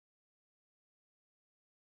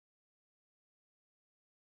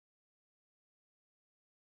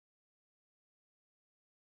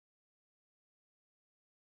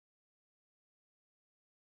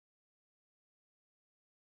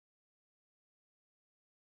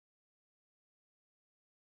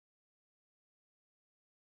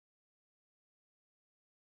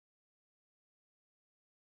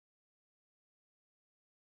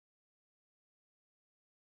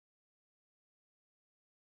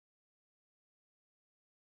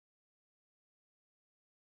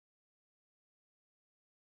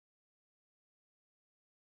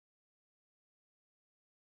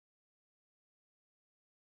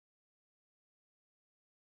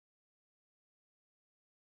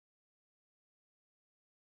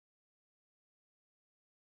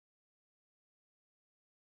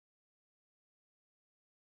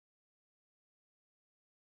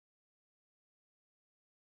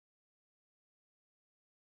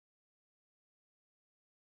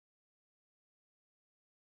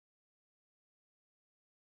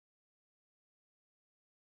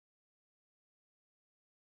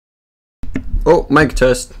Oh, mic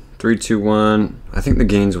test. 3, 2, 1. I think the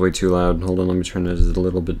gain's way too loud. Hold on, let me turn this a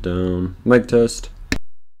little bit down. Mic test.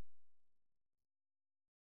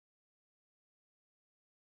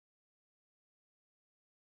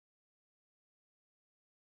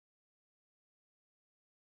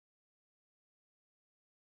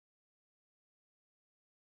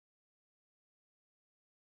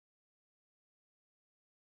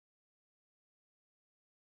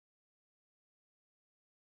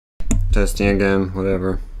 Testing again,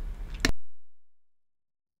 whatever.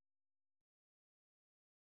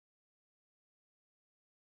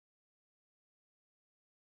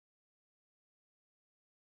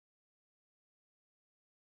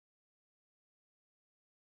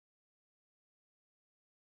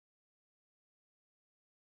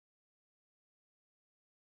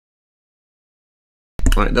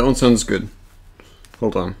 Alright, that one sounds good.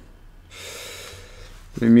 Hold on.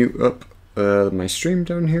 Let me mute up my stream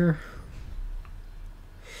down here.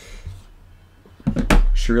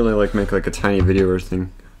 Should really make a tiny video or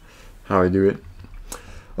thing. How I do it.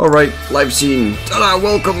 Alright, live scene. Ta-da!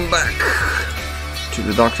 Welcome back to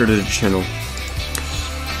the Dr. Did channel.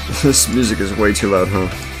 This music is way too loud, huh?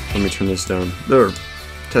 Let me turn this down. There.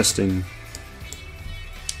 Testing.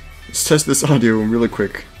 Let's test this audio really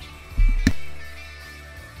quick.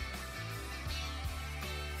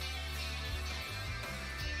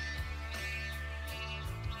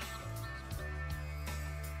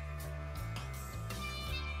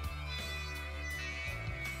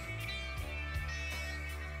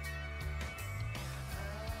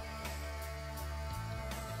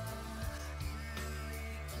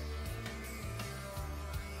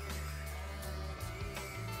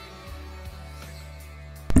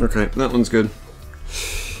 Okay, that one's good.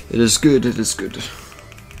 It is good, it is good.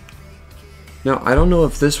 Now, I don't know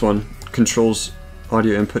if this one controls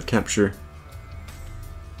audio input capture.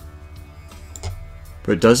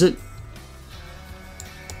 But does it?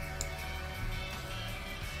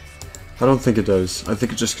 I don't think it does. I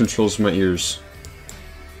think it just controls my ears.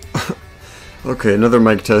 Okay, another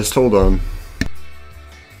mic test. Hold on.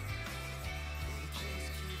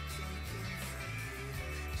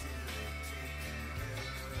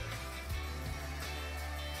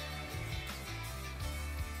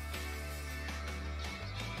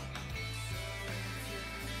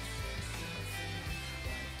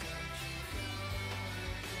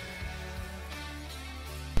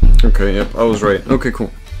 Okay, yep, I was right. Okay,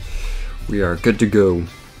 cool. We are good to go.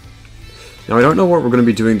 Now, I don't know what we're going to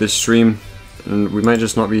be doing this stream, and we might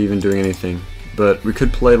just not be even doing anything. But we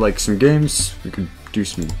could play, some games. We could do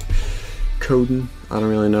some coding. I don't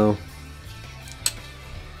really know.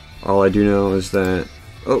 All I do know is that...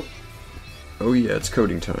 Oh yeah, it's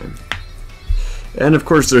coding time. And, of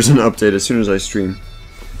course, there's an update as soon as I stream.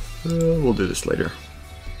 We'll do this later.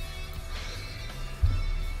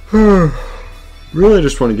 Really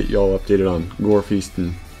just want to get y'all updated on Gore Feast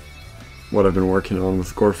and what I've been working on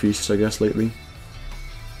with Gore Feast, I guess, lately.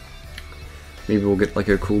 Maybe we'll get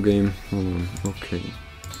a cool game. Hold on. Okay.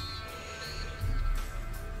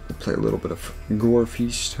 We'll play a little bit of Gore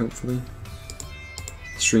Feast, hopefully.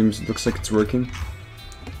 Streams, looks like it's working.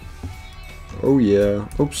 Oh yeah.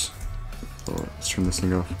 Oops. Oh, let's turn this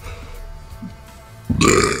thing off.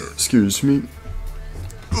 Excuse me.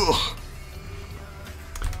 Ugh.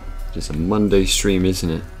 Just a Monday stream, isn't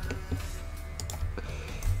it?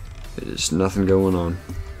 There's nothing going on.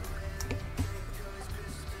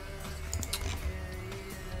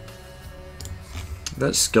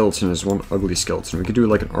 That skeleton is one ugly skeleton. We could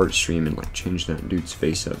do an art stream and change that dude's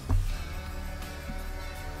face up.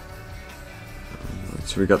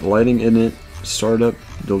 So we got lighting in it, startup,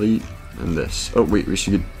 delete, and this. Oh wait, we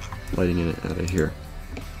should get lighting in it out of here.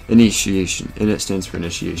 Initiation. In it stands for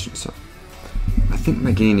initiation. So I think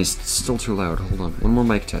my gain is still too loud. Hold on. One more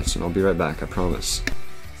mic test and I'll be right back, I promise.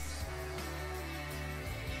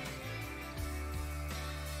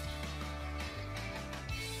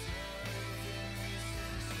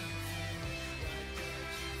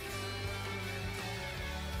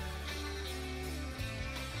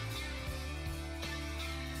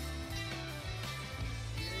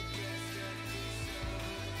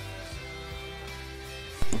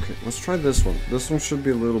 Okay, let's try this one. This one should be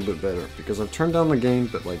a little bit better because I've turned down the gain,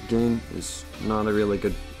 but gain is not a really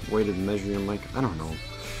good way to measure your mic. I don't know.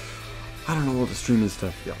 I don't know all the streaming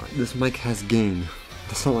stuff. Yeah, this mic has gain.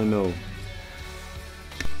 That's all I know.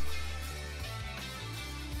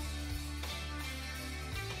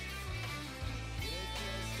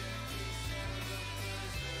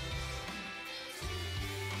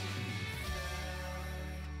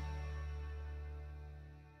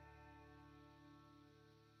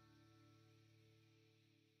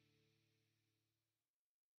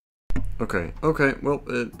 Okay, well,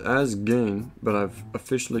 it has gain, but I've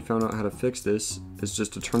officially found out how to fix this. It's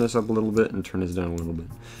just to turn this up a little bit and turn this down a little bit.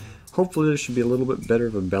 Hopefully there should be a little bit better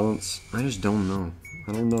of a balance. I just don't know.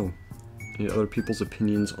 I don't know. Any other people's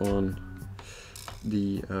opinions on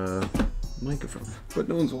the microphone? But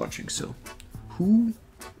no one's watching, so who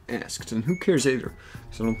asked? And who cares either?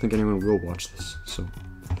 Because I don't think anyone will watch this, so.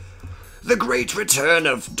 The great return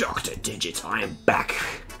of Dr. Digit. I am back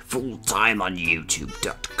full-time on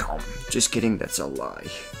YouTube.com. Just kidding, that's a lie.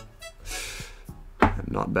 I'm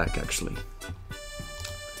not back, actually.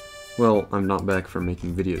 Well, I'm not back for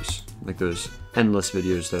making videos, like those endless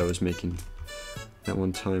videos that I was making at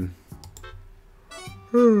one time.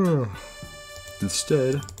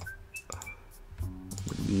 Instead, I'm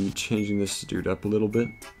going to be changing this dude up a little bit.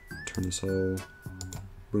 Turn this all,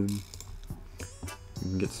 boom. We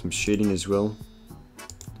can get some shading as well.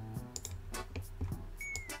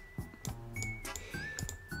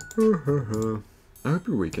 I hope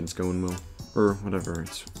your weekend's going well. Or whatever,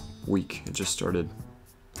 it's week, it just started.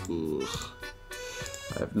 Ugh.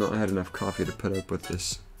 I have not had enough coffee to put up with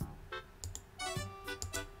this.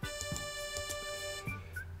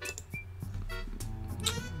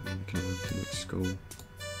 Okay, let's go.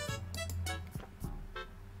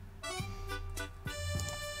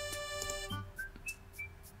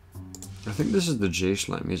 I think this is the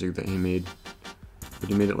J-Slime music that he made. But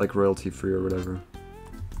he made it like royalty free or whatever.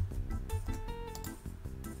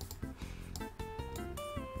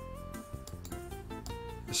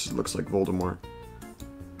 This looks like Voldemort.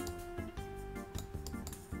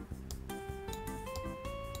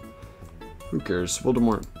 Who cares?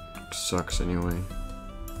 Voldemort sucks anyway.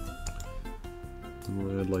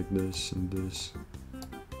 I'll add like this and this.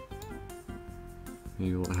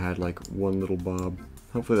 Maybe we'll add like one little bob.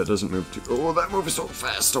 Hopefully that doesn't move too— oh, that moves so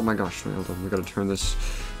fast! Oh my gosh, wait, hold on, we gotta turn this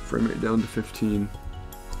frame rate down to 15.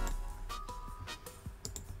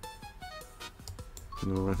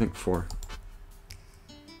 No, I think 4.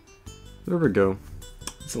 There we go.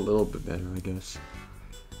 It's a little bit better, I guess.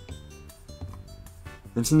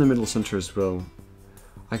 It's in the middle center as well.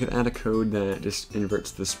 I could add a code that just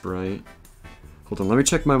inverts the sprite. Hold on, let me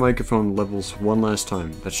check my microphone levels one last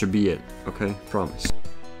time. That should be it, okay? Promise.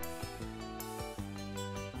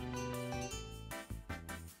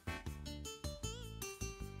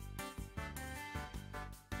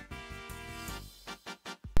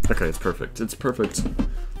 Okay, it's perfect. It's perfect.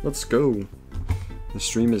 Let's go. The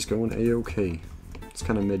stream is going a-okay. It's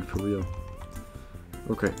kind of mid for real.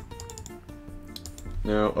 Okay.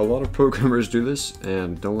 Now, a lot of programmers do this,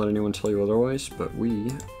 and don't let anyone tell you otherwise, but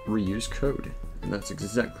we reuse code. And that's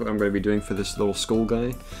exactly what I'm going to be doing for this little skull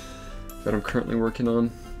guy that I'm currently working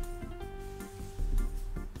on.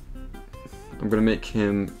 I'm going to make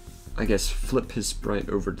him, I guess, flip his sprite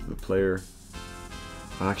over to the player.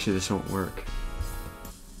 Oh, actually, this won't work.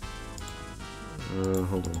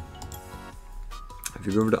 Hold on. If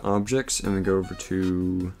you go over to objects and we go over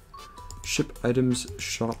to ship items,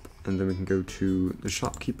 shop, and then we can go to the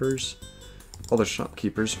shopkeepers. All the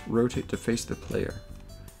shopkeepers rotate to face the player.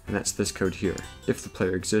 And that's this code here. If the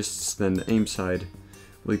player exists, then the aim side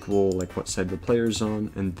will equal like what side the player is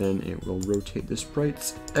on, and then it will rotate the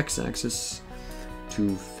sprite's x-axis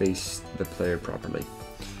to face the player properly.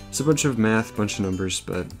 It's a bunch of math, bunch of numbers,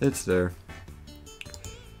 but it's there.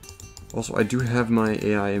 Also, I do have my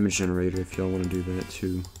AI image generator if y'all want to do that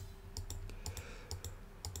too.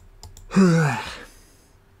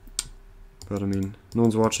 But I mean, no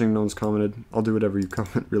one's watching, no one's commented. I'll do whatever you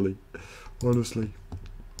comment, really. Honestly.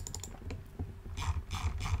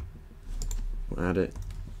 We'll add it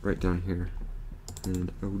right down here.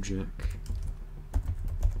 And OJack.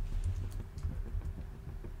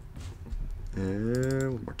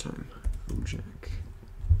 And one more time. OJack.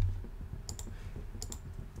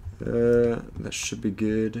 That should be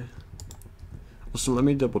good. Also, let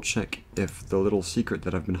me double check if the little secret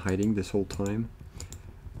that I've been hiding this whole time.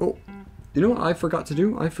 Oh, you know what I forgot to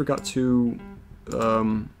do? I forgot to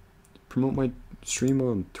promote my stream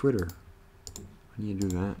on Twitter. I need to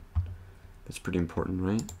do that. That's pretty important,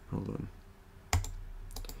 right? Hold on.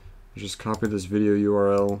 I just copy this video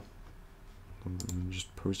URL and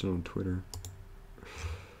just post it on Twitter.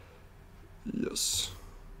 Yes.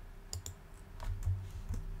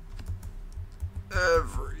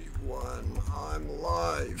 Everyone, I'm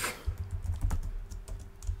live.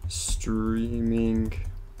 Streaming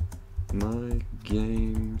my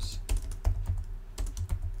games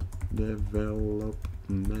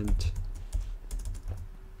development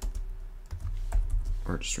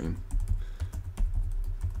art stream.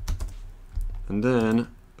 And then,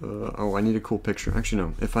 oh, I need a cool picture. Actually,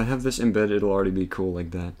 no. If I have this embedded, it'll already be cool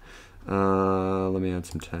like that. Let me add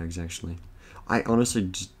some tags actually. I honestly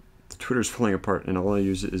just, Twitter's falling apart and all I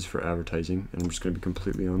use it is for advertising, and I'm just gonna be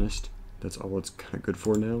completely honest. That's all it's kind of good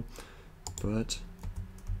for now. But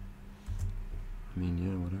I mean,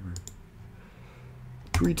 yeah, whatever.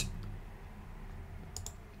 Tweet.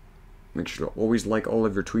 Make sure to always like all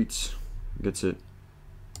of your tweets. Gets it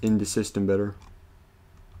in the system better.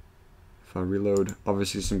 If I reload,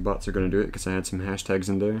 obviously some bots are gonna do it because I had some hashtags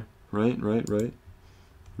in there. Right.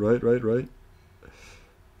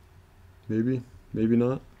 Maybe, maybe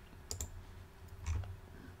not.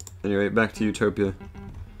 Anyway, back to Utopia.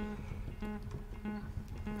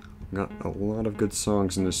 Got a lot of good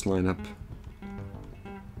songs in this lineup.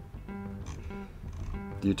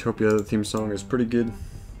 The Utopia theme song is pretty good.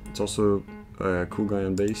 It's also a cool guy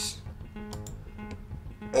on bass.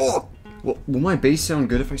 Oh! Well, will my bass sound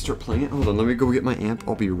good if I start playing it? Hold on, let me go get my amp.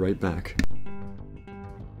 I'll be right back.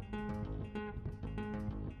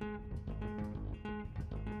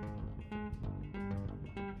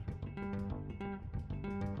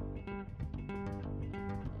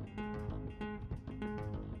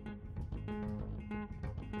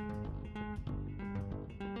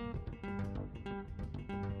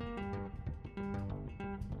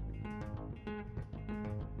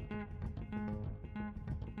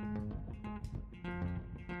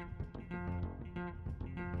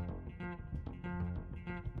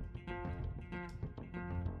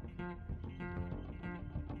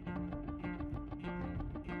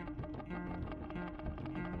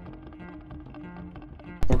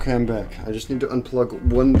 Okay, I'm back. I just need to unplug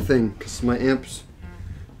one thing because my amp's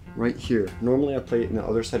right here. Normally I play it in the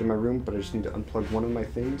other side of my room, but I just need to unplug one of my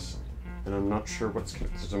things, and I'm not sure what's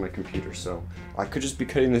connected to my computer, so I could just be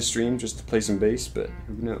cutting the stream just to play some bass, but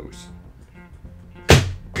who knows.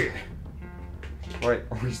 Alright,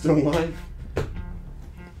 are we still live?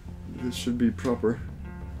 This should be proper.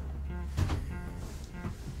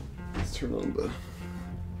 Let's turn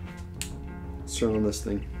on this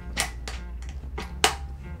thing.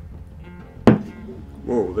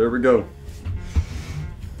 Whoa, there we go.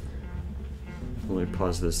 Let me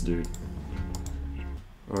pause this, dude.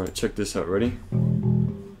 Alright, check this out. Ready?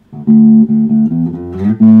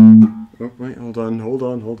 Oh, wait, hold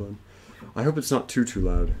on. I hope it's not too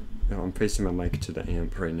loud. No, I'm facing my mic to the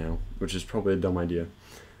amp right now, which is probably a dumb idea.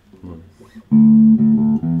 Come on.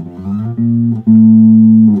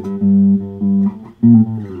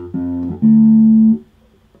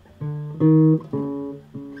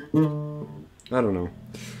 I don't know.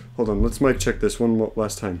 Hold on, let's mic check this one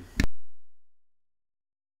last time.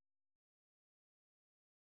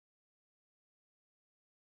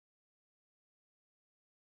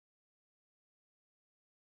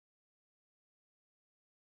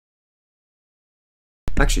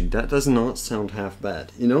 Actually, that does not sound half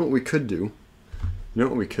bad. You know what we could do?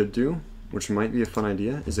 Which might be a fun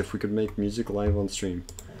idea, is if we could make music live on stream.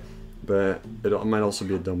 But it might also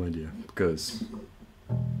be a dumb idea, because...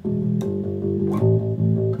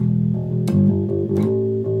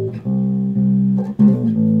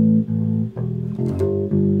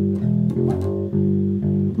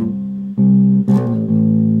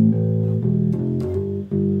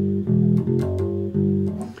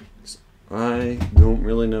 I don't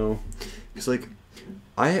really know. Because, like,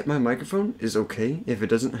 my microphone is okay if it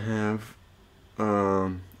doesn't have,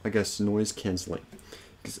 I guess, noise canceling.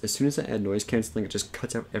 Because as soon as I add noise canceling, it just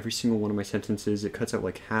cuts out every single one of my sentences. It cuts out,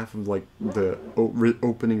 like, half of, like, the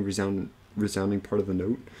opening resounding part of the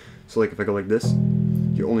note. So, like, if I go like this,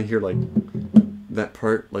 you only hear, like, that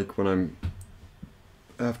part, like, when I'm,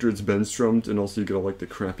 after it's been strummed, and also you get all, like, the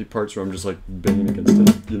crappy parts where I'm just, like, banging against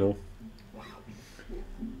it, you know?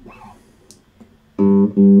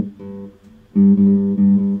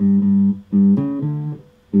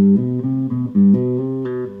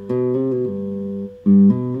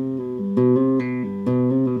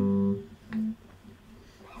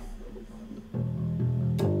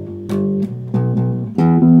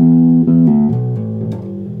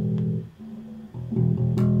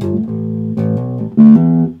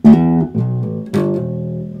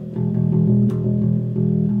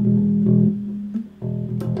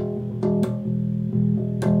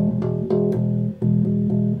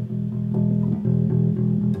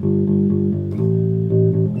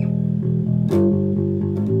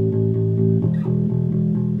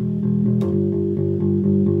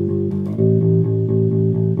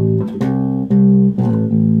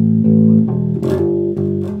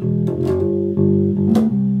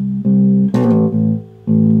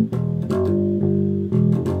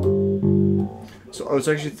 I was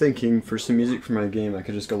actually thinking for some music for my game, I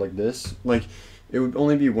could just go like this. Like, it would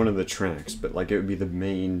only be one of the tracks, but like it would be the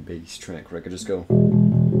main bass track where I could just go.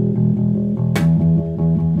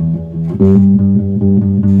 Who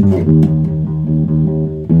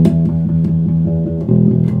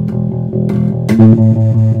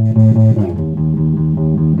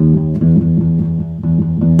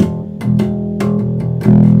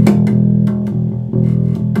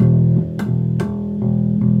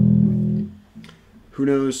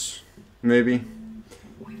knows? Maybe.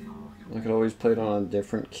 I could always play it on a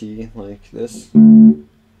different key like this.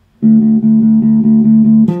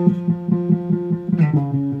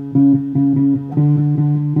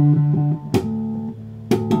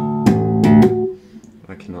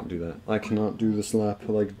 I cannot do that. I cannot do the slap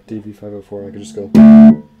like DV504. I could just go.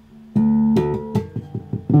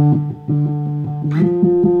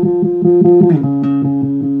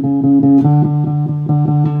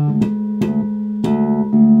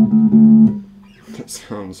 That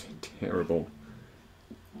sounds terrible.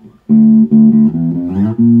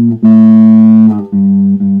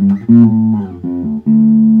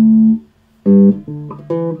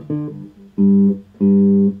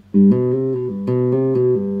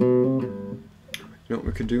 You know what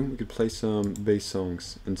we could do? We could play some bass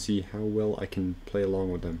songs and see how well I can play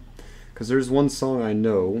along with them. Because there's one song I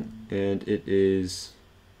know, and it is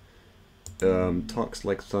Talks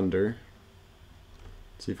Like Thunder.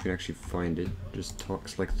 Let's see if we can actually find it. Just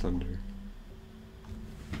Talks Like Thunder.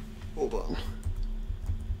 Hold on.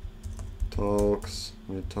 Talks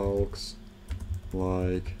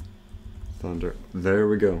like thunder. There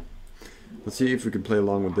we go. Let's see if we can play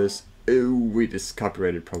along with this. Oh wait, it's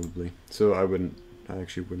copyrighted probably. So I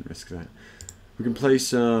actually wouldn't risk that. We can play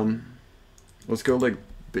some, let's go like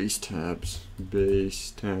bass tabs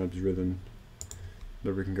rhythm.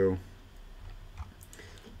 There we can go.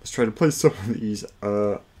 Let's try to play some of these.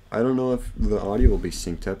 I don't know if the audio will be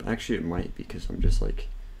synced up. Actually it might because I'm just like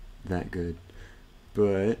that good.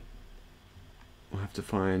 But we'll have to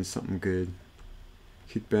find something good.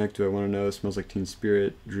 Kickback, Do I Want to Know, Smells Like Teen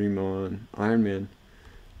Spirit, Dream On, Iron Man.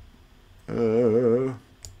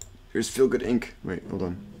 Here's Feel Good Inc. Wait, hold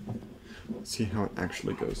on. Let's see how it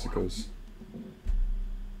actually goes. It goes.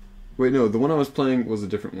 Wait, no, the one I was playing was a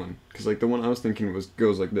different one. Because like the one I was thinking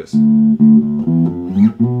goes like this.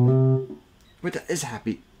 Wait, that is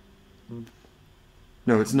happy.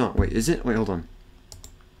 No, it's not. Wait, is it? Wait, hold on.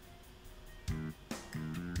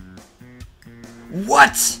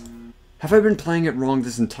 What? Have I been playing it wrong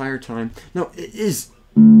this entire time? No, it is.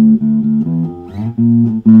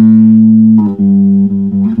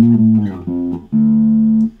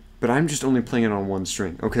 But I'm just only playing it on one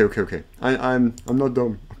string. Okay. I'm not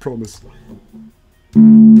dumb. I promise.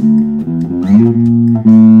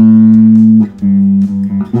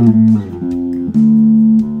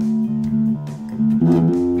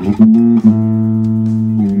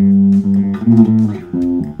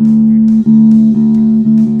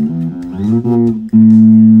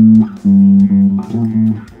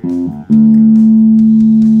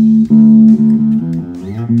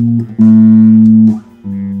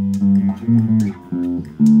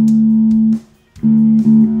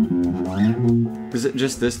 Is it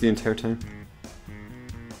just this the entire time?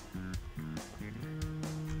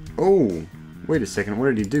 Oh, wait a second. What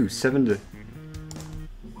did he do? 7 to...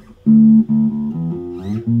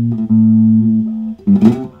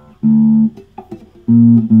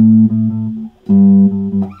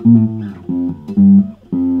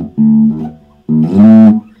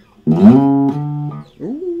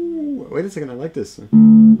 Ooh, wait a second. I like this.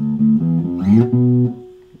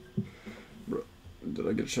 Did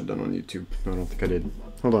I get shut down on YouTube? No, I don't think I did.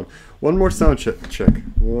 Hold on. One more sound check.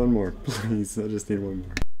 One more. Please. I just need one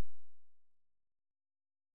more.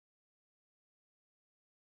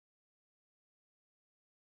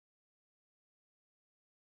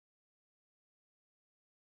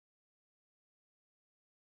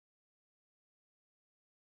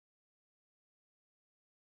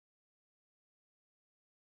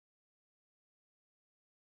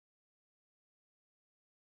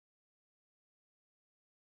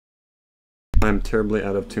 I'm terribly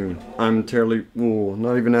out of tune. I'm terribly,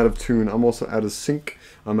 not even out of tune. I'm also out of sync.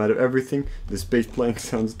 I'm out of everything. This bass playing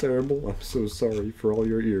sounds terrible. I'm so sorry for all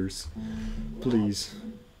your ears. Please.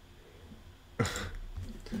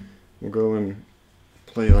 We'll go and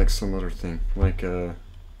play like some other thing. Like, I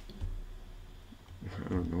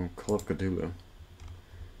don't know, Call of Cthulhu.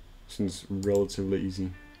 Seems relatively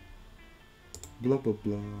easy. Blah, blah,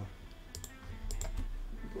 blah.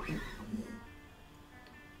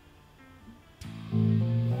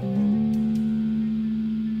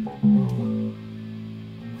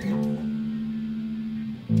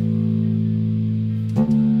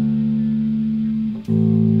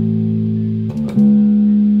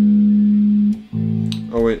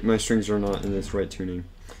 Oh wait, my strings are not in this right tuning.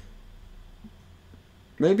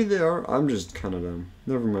 Maybe they are. I'm just kind of dumb.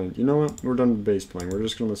 Never mind. You know what? We're done with bass playing. We're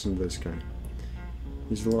just gonna listen to this guy.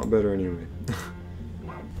 He's a lot better anyway.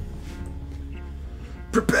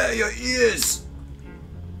 Prepare your ears!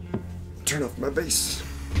 Turn off my bass.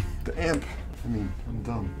 The amp. I mean, I'm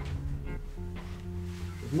dumb.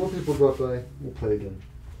 If more people drop by, we'll play again.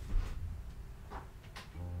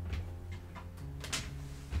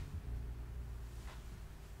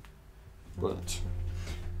 But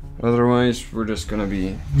otherwise, we're just gonna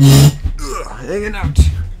be hanging out.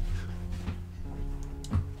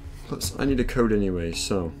 Plus, I need a code anyway,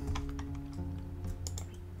 so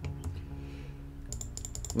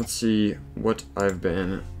let's see what I've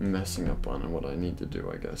been messing up on and what I need to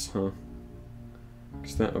do, I guess, huh?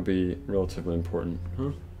 Because that would be relatively important,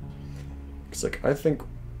 huh? Because, like, I think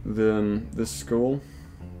this school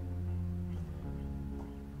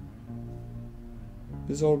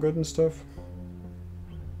is all good and stuff.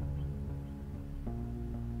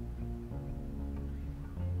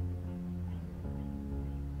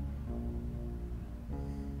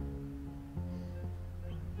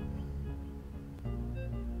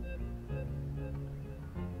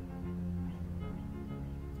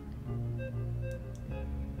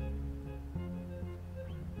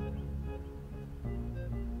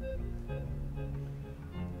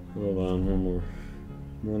 Hold on,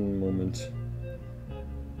 one moment.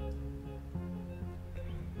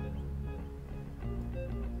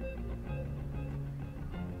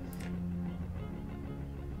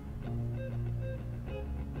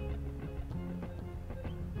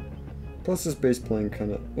 Plus this bass playing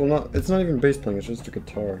kind of, well, it's not even bass playing, it's just a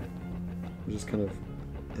guitar. It's just kind of,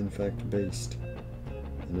 in fact, based,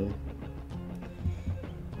 you know?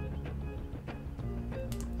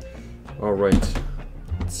 Alright,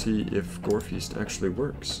 let's see if Gore Feast actually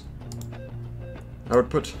works.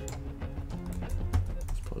 Output.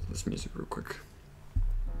 Let's pause this music real quick.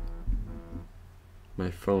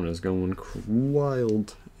 My phone is going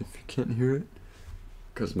wild, if you can't hear it,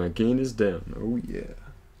 because my gain is down. Oh yeah.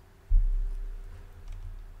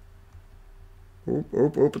 Oh,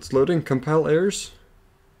 it's loading. Compile errors.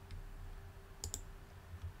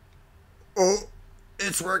 Oh,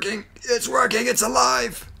 it's working. It's working. It's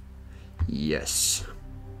alive. Yes.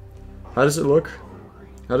 How does it look?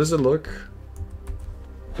 How does it look?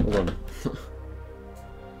 Hold on.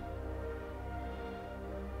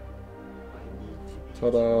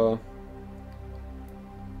 Ta-da.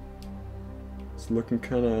 It's looking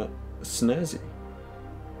kind of snazzy.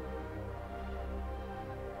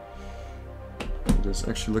 It is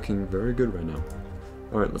actually looking very good right now.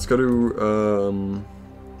 Alright, let's go to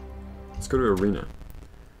Arena.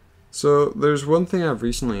 So there's one thing I've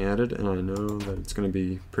recently added, and I know that it's going to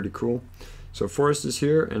be pretty cool. So forest is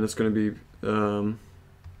here, and it's going to be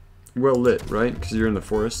well lit, right? Because you're in the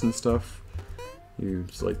forest and stuff. You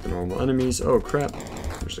select the normal enemies. Oh crap,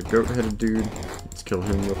 there's a goat-headed dude. Let's kill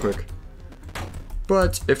him real quick.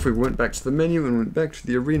 But if we went back to the menu and went back to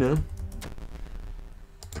the arena,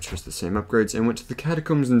 just the same upgrades, and went to the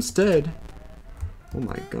catacombs instead. Oh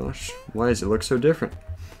my gosh, why does it look so different?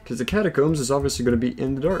 Because the catacombs is obviously going to be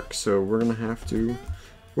in the dark, so we're going to have to...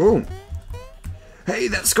 Whoa! Hey,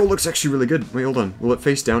 that skull looks actually really good. Wait, hold on. Will it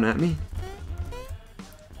face down at me?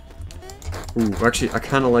 Ooh, actually, I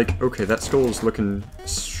kind of like... Okay, that skull is looking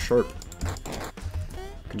sharp.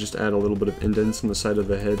 Could just add a little bit of indents on the side of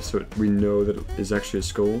the head so we know that it is actually a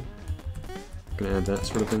skull. Gonna add that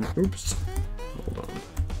sort of thing. Oops. Hold on.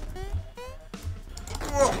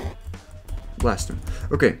 Blast him.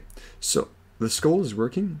 Okay, so the skull is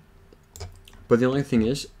working, but the only thing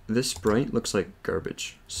is, this sprite looks like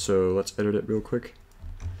garbage. So let's edit it real quick.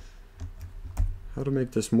 How to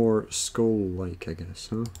make this more skull-like, I guess,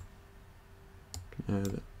 huh? Can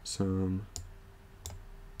add some...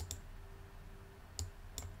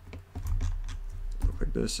 Look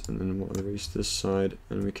like this, and then we'll erase this side,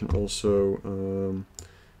 and we can also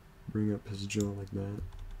bring up his jaw like that.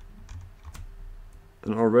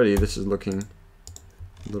 And already this is looking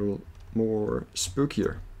a little more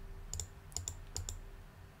spookier.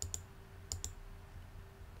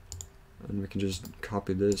 And we can just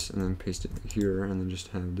copy this and then paste it here, and then just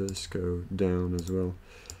have this go down as well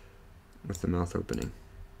with the mouth opening.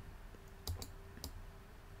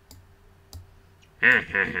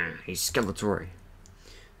 He's Skeletor.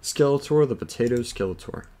 Skeletor, the potato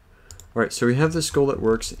Skeletor. Alright, so we have this skull that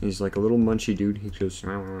works, and he's like a little munchy dude. He goes,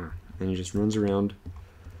 and he just runs around.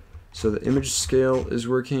 So the image scale is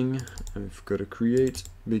working. I've got to create,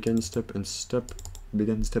 begin step, and step.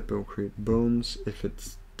 Begin step will create bones. If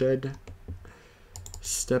it's dead,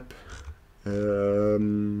 step.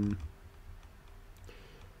 It'll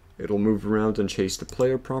move around and chase the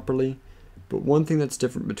player properly. But one thing that's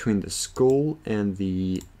different between the skull and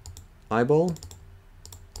the eyeball,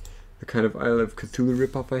 the kind of Isle of Cthulhu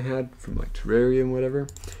ripoff I had from like Terraria and whatever,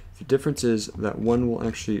 the difference is that one will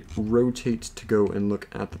actually rotate to go and look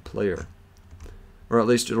at the player. Or at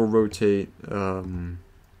least it'll rotate, I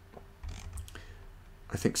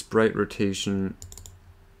think sprite rotation,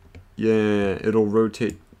 yeah, it'll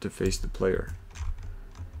rotate to face the player.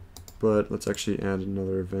 But let's actually add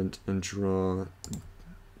another event and draw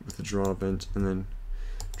with the draw event, and then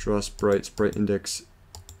draw sprite index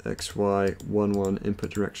XY 1 1 input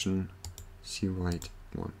direction CY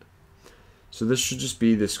 1. So this should just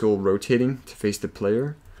be the skull rotating to face the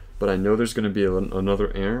player, but I know there's going to be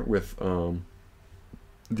another error with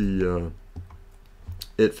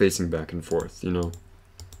it facing back and forth, you know,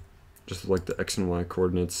 just like the X and Y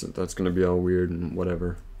coordinates. That's going to be all weird and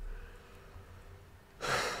whatever.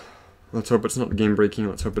 Let's hope it's not game breaking.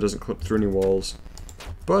 Let's hope it doesn't clip through any walls.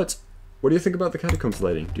 But what do you think about the catacombs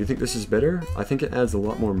lighting? Do you think this is better? I think it adds a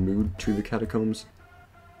lot more mood to the catacombs.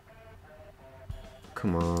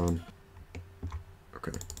 Come on.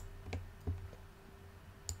 Okay.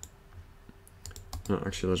 No,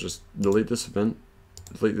 actually, let's just delete this event.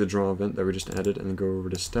 Delete the draw event that we just added, and then go over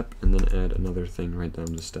to step, and then add another thing right down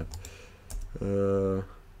to step.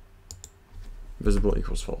 Visible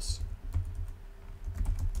equals false.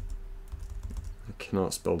 I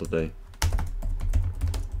cannot spell today.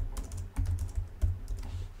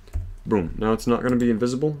 Boom. Now it's not going to be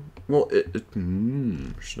invisible. Well,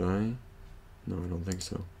 should I? No, I don't think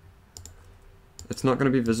so. It's not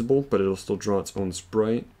going to be visible, but it'll still draw its own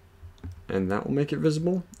sprite, and that will make it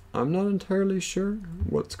visible. I'm not entirely sure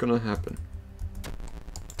what's going to happen.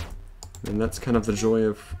 And that's kind of the joy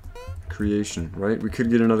of creation, right? We could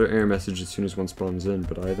get another error message as soon as one spawns in,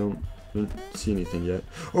 but I don't see anything yet.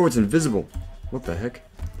 Oh, it's invisible! What the heck?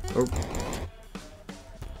 Oh.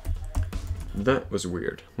 That was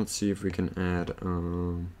weird. Let's see if we can add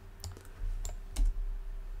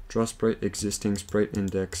draw sprite existing sprite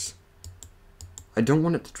index. I don't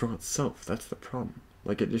want it to draw itself. That's the problem.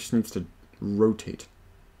 Like, it just needs to rotate.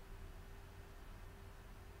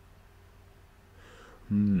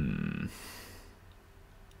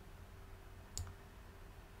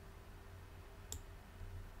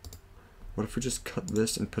 What if we just cut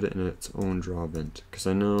this and put it in its own draw event? Because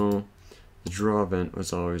I know the draw event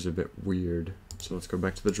was always a bit weird. So let's go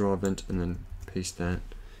back to the draw event and then paste that.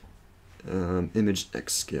 Image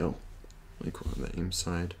X scale equal on the aim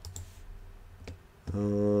side.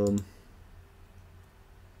 We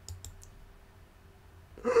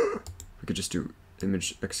could just do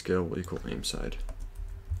image X scale will equal aim side.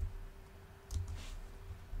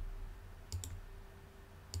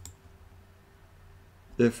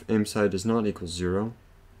 If aim side does not equal 0,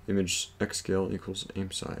 image X scale equals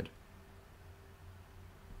aim side.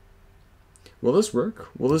 Will this work?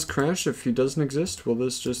 Will this crash if he doesn't exist? Will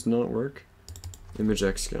this just not work? Image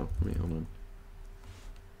X scale. Wait, hold on.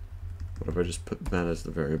 What if I just put that as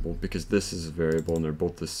the variable? Because this is a variable and they're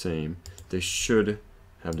both the same. They should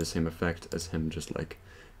have the same effect as him just like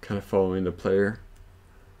kind of following the player.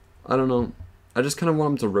 I don't know. I just kind of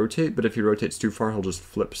want him to rotate, but if he rotates too far, he'll just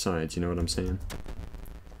flip sides. You know what I'm saying?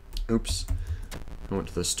 Oops. I went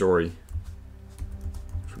to the story.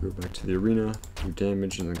 If we go back to the arena, do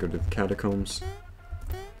damage, and then go to the catacombs.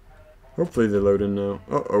 Hopefully they load in now.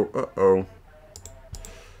 Uh-oh, uh-oh.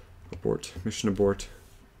 Abort. Mission abort.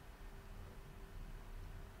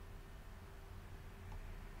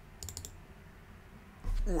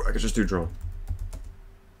 Ooh, I could just do draw.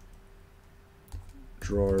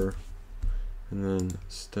 Drawer. And then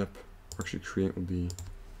step, actually create will be,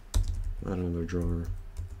 add another drawer.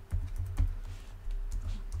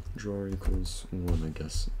 Drawer equals 1, I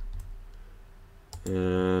guess.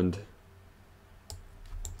 And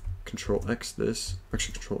Control X this,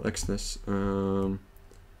 actually Control X this, and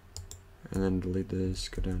then delete this,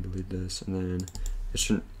 go down, delete this, and then it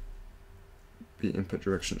shouldn't be input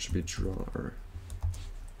direction, it should be drawer.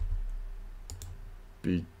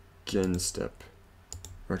 Begin step,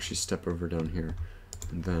 or actually step over down here,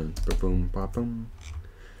 and then boom, boom.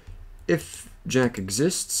 If Jack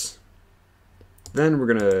exists, then we're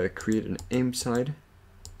gonna create an aim side.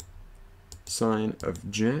 Sign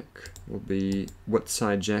of Jack will be what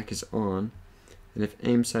side Jack is on, and if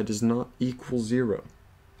aim side does not equal 0,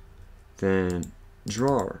 then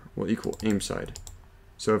drawer will equal aim side.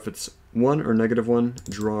 So if it's 1 or -1,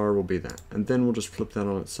 drawer will be that, and then we'll just flip that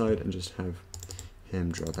on its side and just have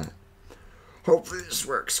him draw that. Hopefully this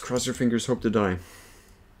works. Cross your fingers, hope to die.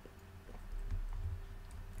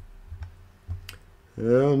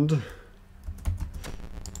 And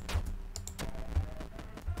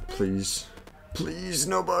please,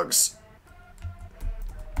 no bugs.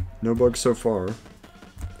 No bugs so far.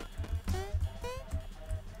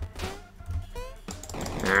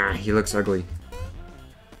 Ah, he looks ugly.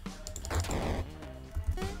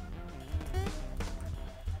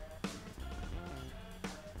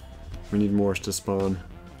 We need more to spawn.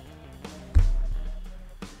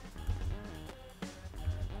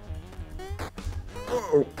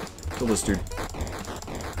 Oh, kill this dude.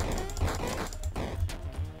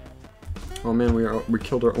 Oh man, we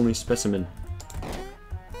killed our only specimen.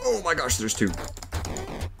 Oh my gosh, there's two.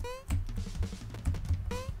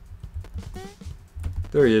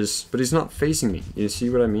 There he is, but he's not facing me. You see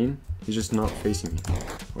what I mean? He's just not facing me.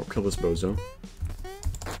 I'll kill this bozo.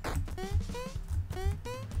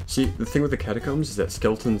 See, the thing with the catacombs is that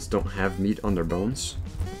skeletons don't have meat on their bones.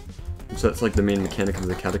 So that's like the main mechanic of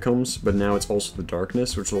the catacombs, but now it's also the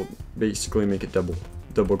darkness, which will basically make it double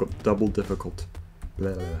difficult.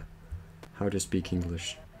 Blah, blah, blah. How to speak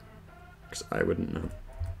English. Because I wouldn't know.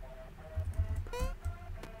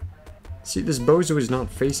 See, this bozo is not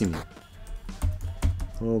facing me.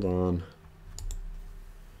 Hold on.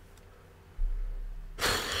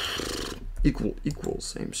 Equal,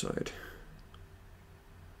 same side.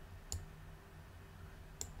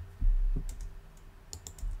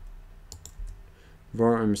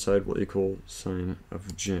 Var on side will equal sign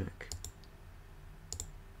of Jack.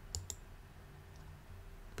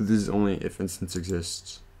 But this is only if instance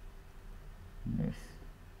exists.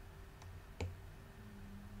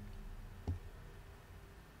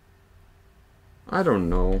 I don't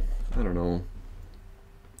know. Oh,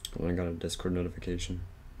 I got a Discord notification.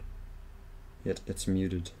 Yet it's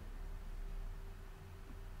muted.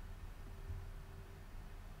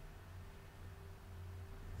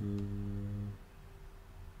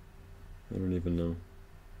 I don't even know.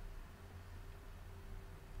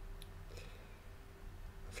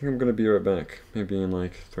 I think I'm gonna be right back. Maybe in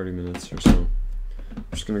like 30 minutes or so. I'm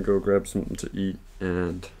just gonna go grab something to eat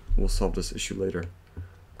and we'll solve this issue later. I'm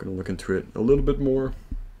gonna look into it a little bit more.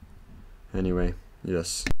 Anyway,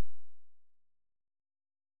 yes.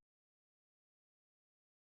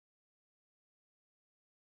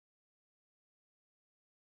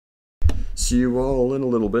 See you all in a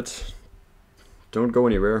little bit. Don't go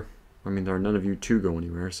anywhere. I mean, there are none of you to go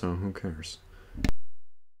anywhere, so who cares?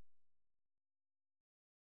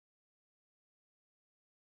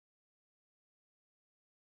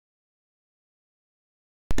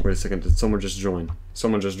 Wait a second, did someone just join?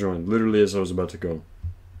 Someone just joined, literally as I was about to go.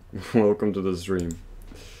 Welcome to the stream.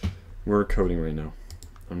 We're coding right now.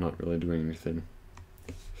 I'm not really doing anything.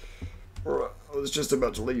 I was just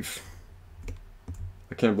about to leave.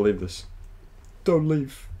 I can't believe this. Don't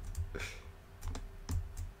leave.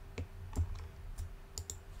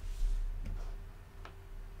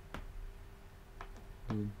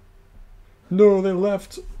 No, they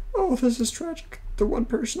left. Oh, this is tragic. The one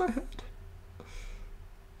person I had.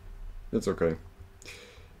 It's okay.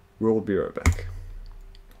 We'll be right back.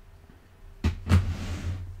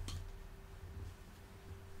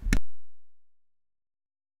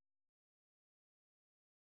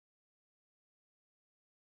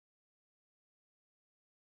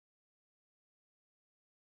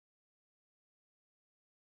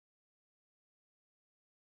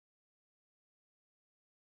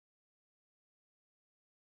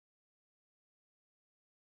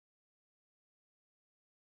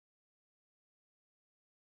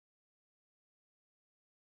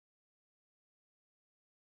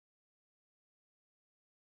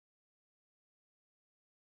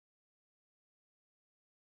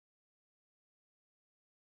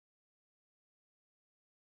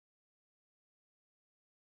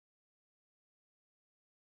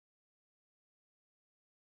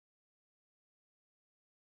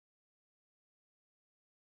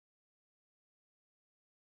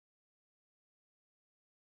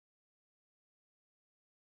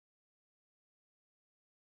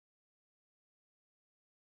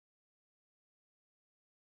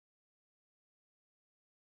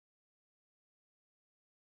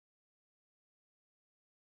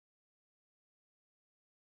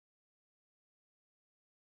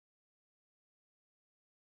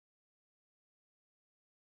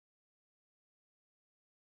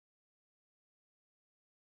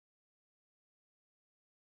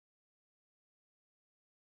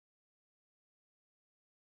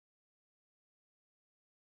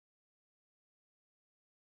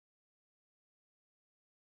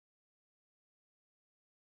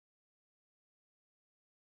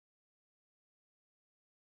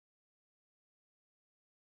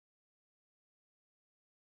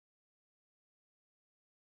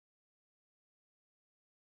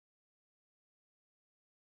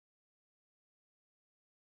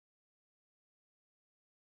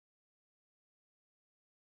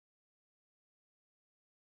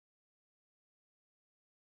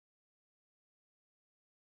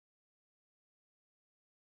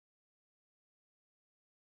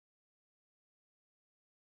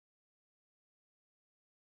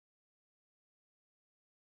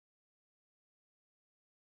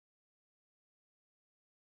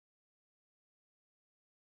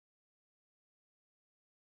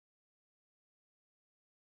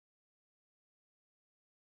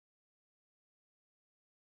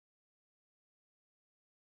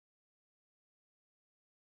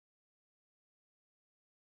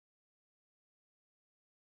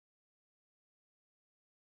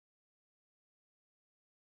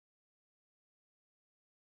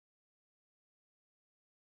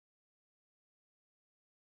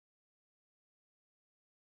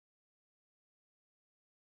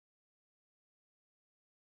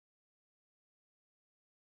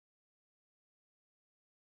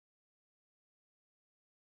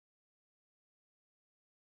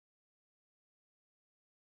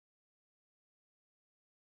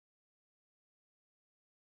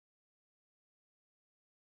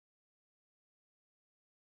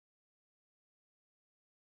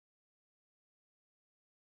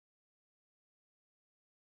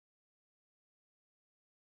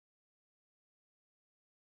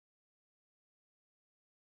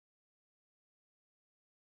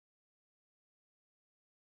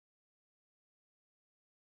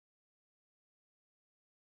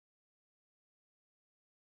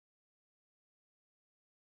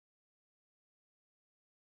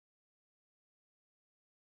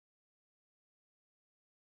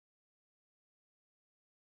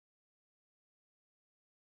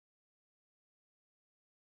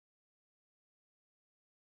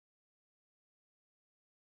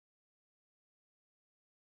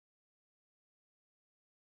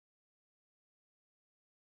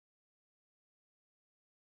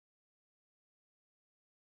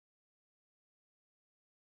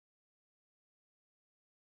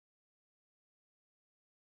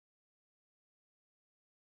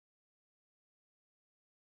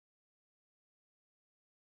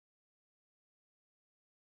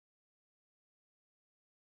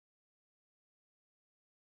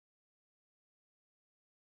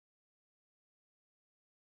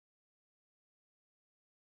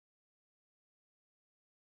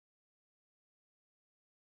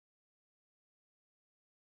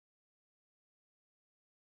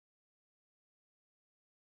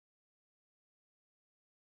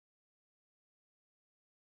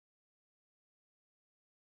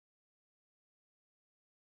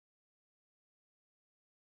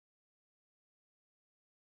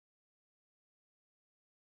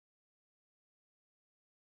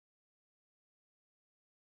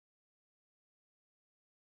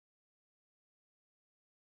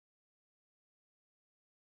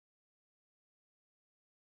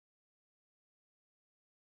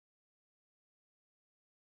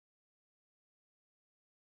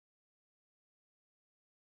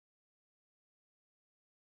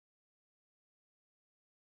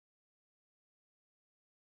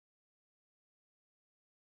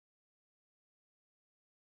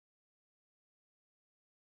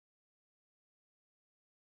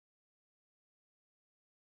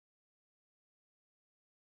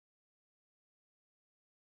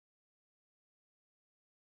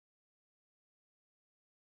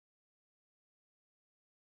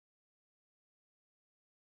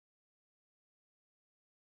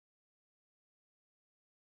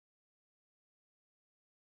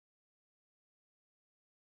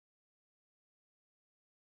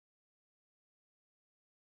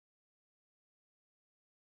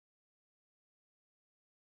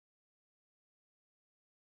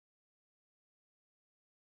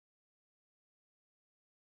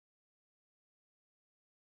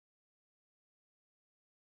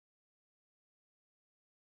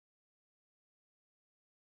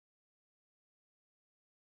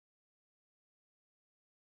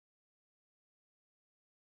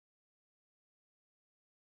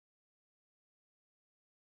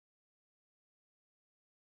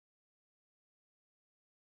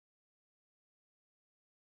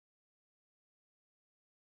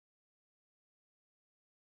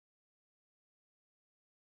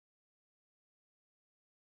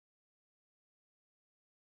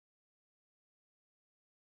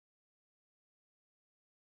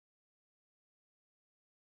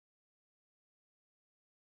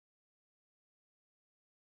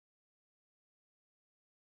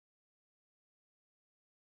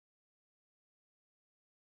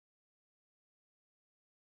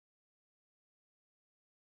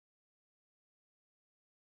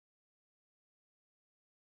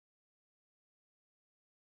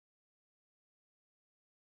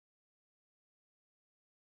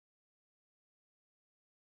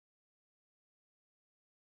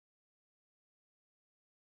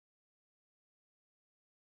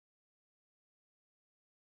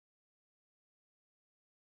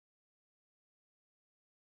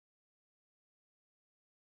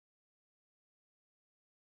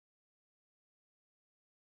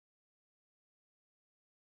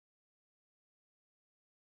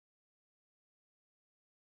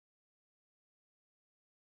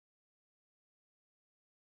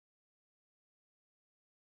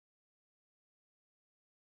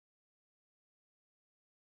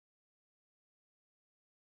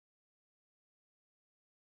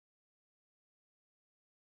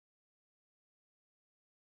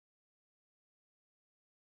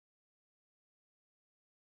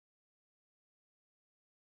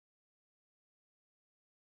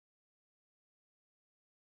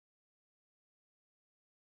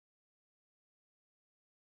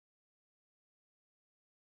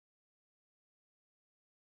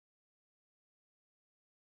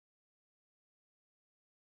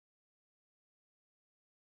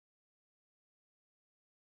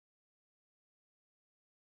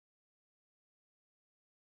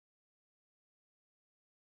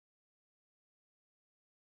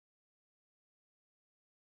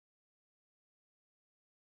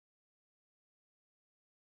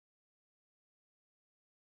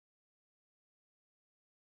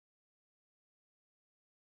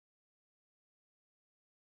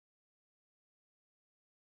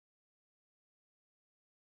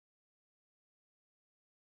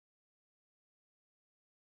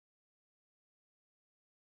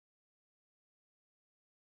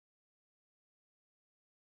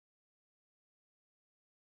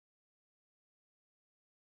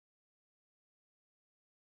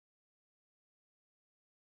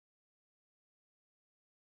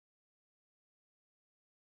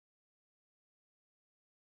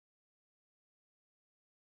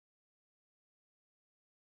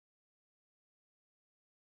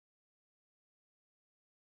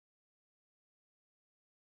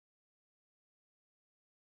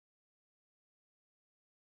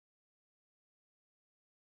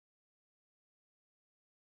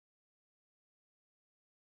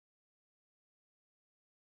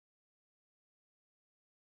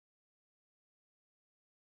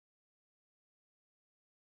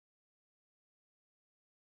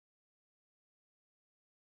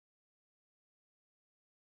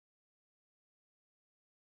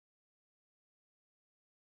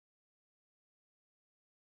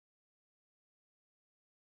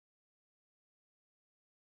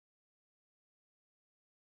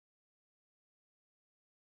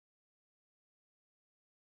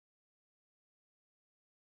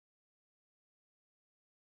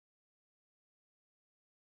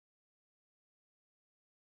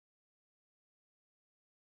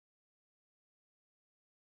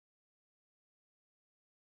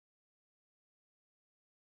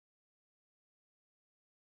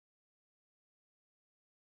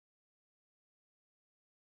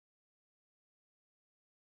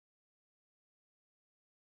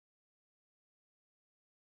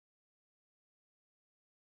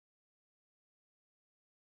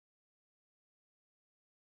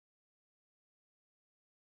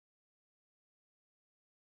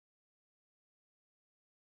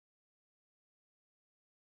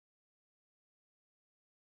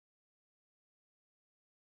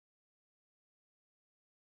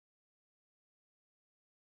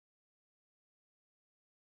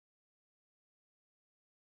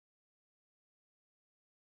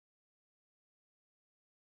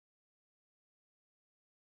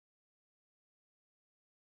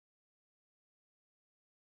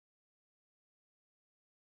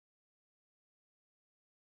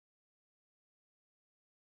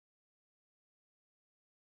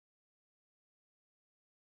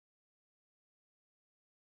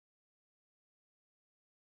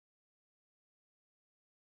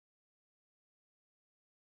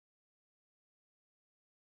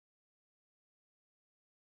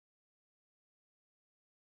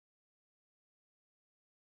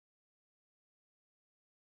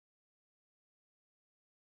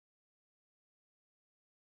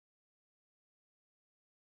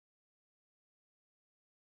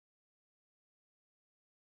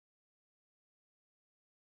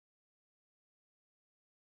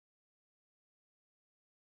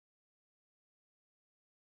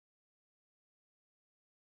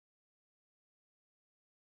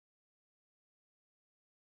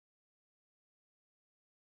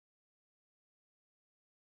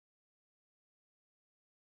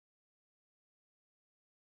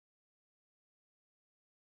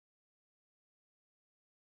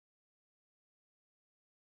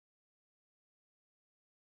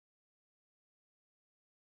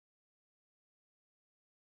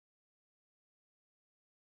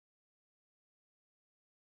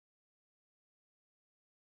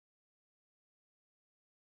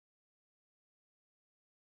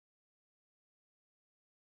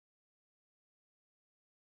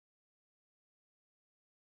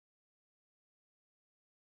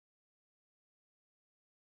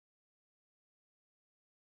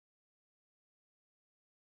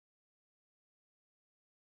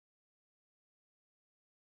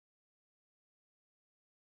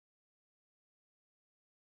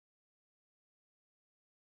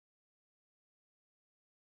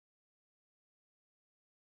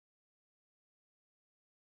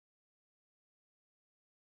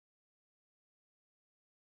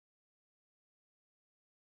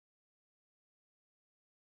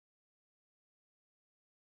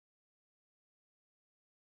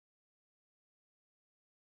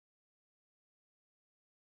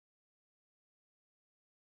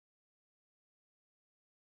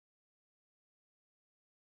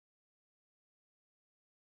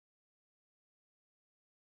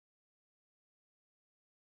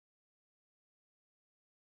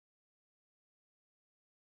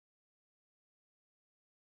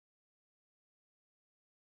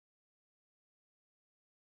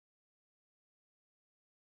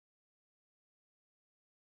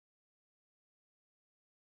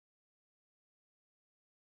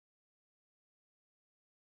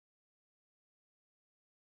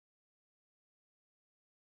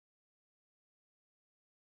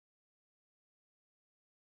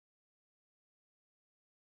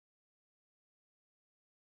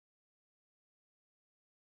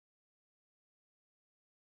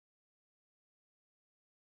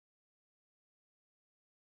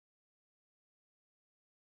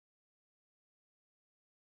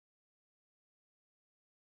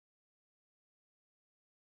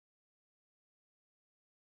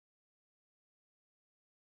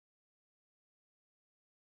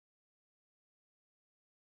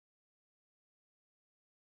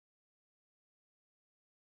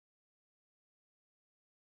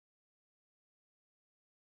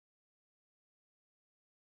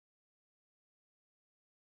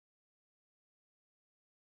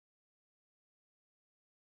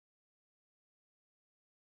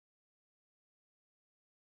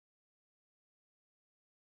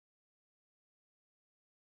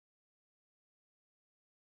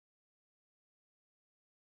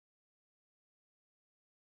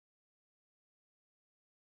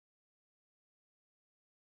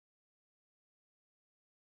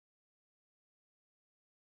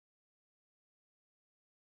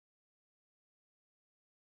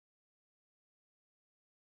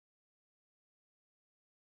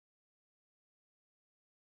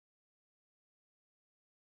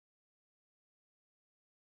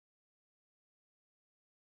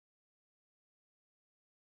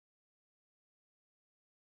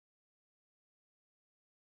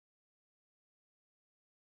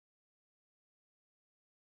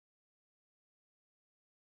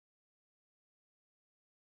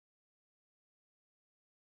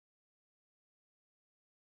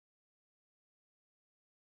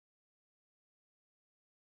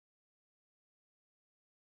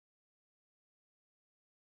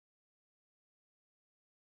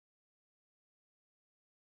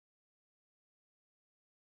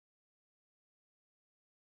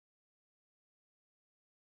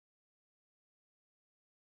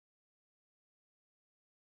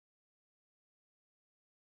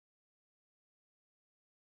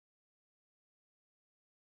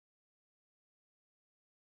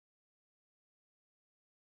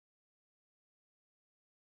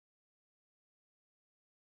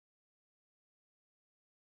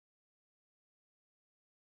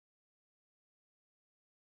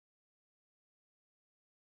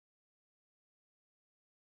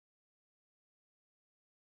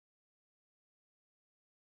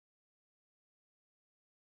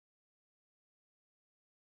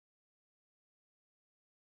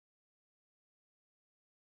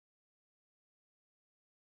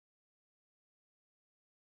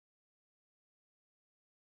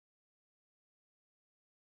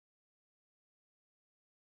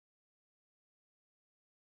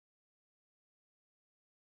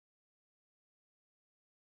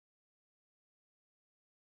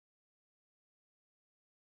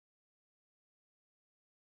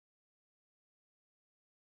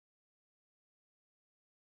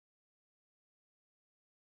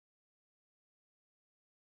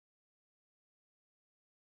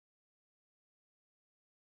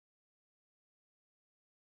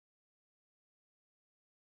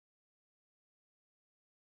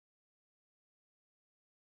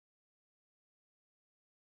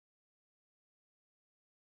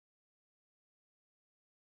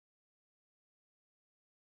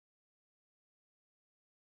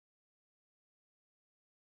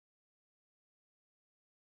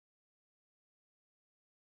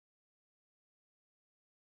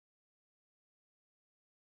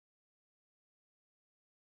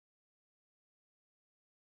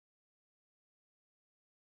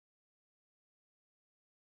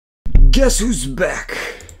 Guess who's back?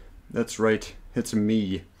 That's right, it's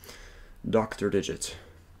me, Dr. Digit.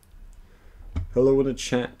 Hello in the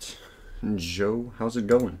chat. Joe, how's it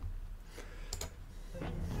going?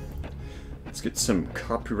 Let's get some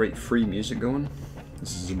copyright-free music going.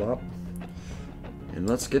 This is Bob. And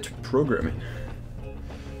let's get programming.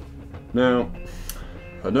 Now,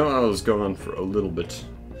 I know I was going for a little bit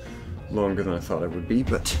longer than I thought I would be,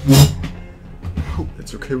 but I hope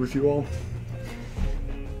that's okay with you all.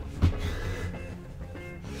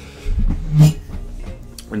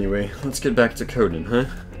 Anyway, let's get back to coding, huh?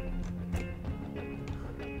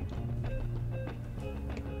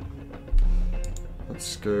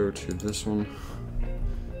 Let's go to this one.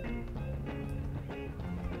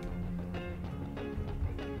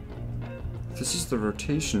 This is the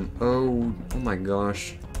rotation. Oh my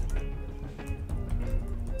gosh.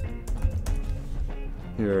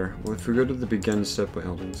 Here, well, if we go to the begin step, wait,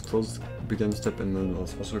 hold on, let's close the begin step and then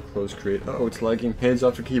let's also close create. Oh, it's lagging. Hands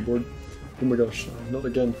off the keyboard. Oh my gosh, not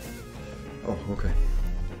again. Oh, okay.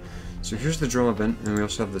 So here's the draw event, and we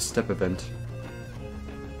also have the step event.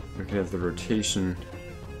 We can have the rotation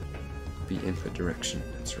be input direction.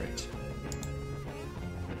 That's right.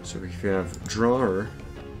 So we can have drawer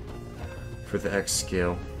for the X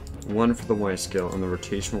scale, 1 for the Y scale, and the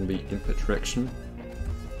rotation will be input direction.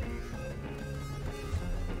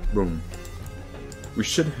 Boom. We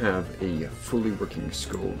should have a fully working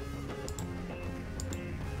skull.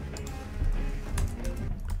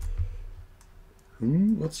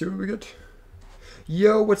 Let's see what we get.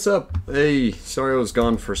 Yo, what's up? Hey, sorry I was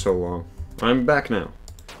gone for so long. I'm back now,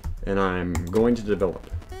 and I'm going to develop.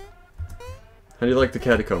 How do you like the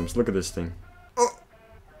catacombs? Look at this thing. Oh!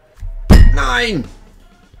 9!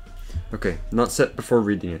 Okay, not set before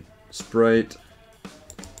reading it. Sprite.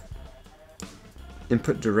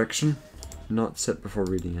 Input direction. Not set before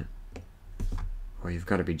reading it. Oh, you've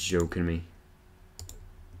got to be joking me.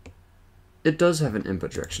 It does have an input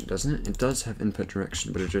direction, doesn't it? It does have input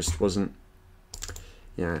direction, but it just wasn't...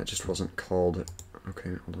 Yeah, it just wasn't called... Okay,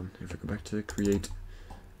 hold on. If I go back to create,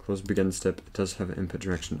 close begin step, it does have an input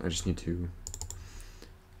direction. I just need to...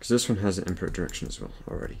 Because this one has an input direction as well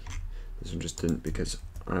already. This one just didn't because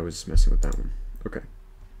I was messing with that one. Okay.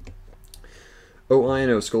 OI and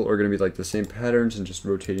O skull are going to be like the same patterns and just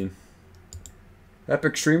rotating.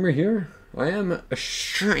 Epic streamer here? I am a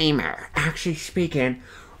streamer. Actually speaking...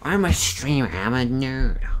 I'm a streamer, I'm a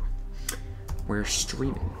nerd. We're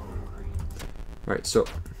streaming. Alright, so,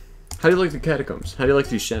 how do you like the catacombs? How do you like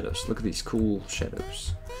these shadows? Look at these cool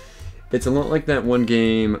shadows. It's a lot like that one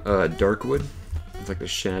game, Darkwood. It's like the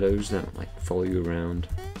shadows that like follow you around.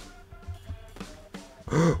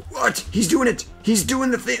 What? He's doing it! He's doing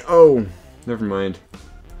the thing! Oh, never mind.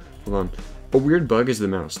 Hold on. A weird bug is the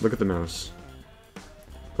mouse. Look at the mouse.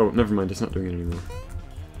 Oh, never mind, it's not doing it anymore.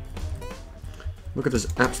 Look at this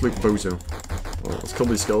absolute bozo. Well, let's kill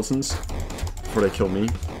these skeletons before they kill me.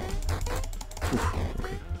 Oof,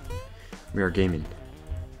 okay. We are gaming.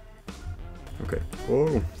 Okay.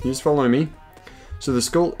 Whoa, he's following me. So the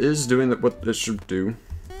skull is doing what it should do.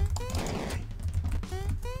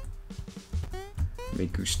 Me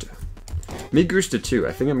gusta. Me gusta too.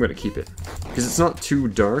 I think I'm gonna keep it. Because it's not too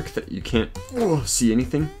dark that you can't see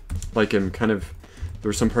anything. Like kind of... There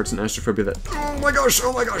were some parts in Astrophobia that... Oh my gosh!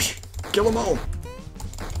 Oh my gosh! Kill them all!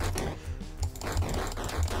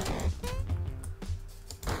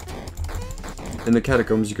 In the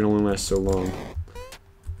catacombs, you can only last so long. I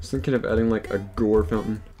was thinking of adding like a gore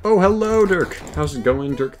fountain. Oh, hello, Dirk! How's it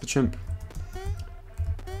going, Dirk the Chimp?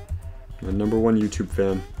 My #1 YouTube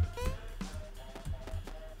fan.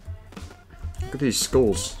 Look at these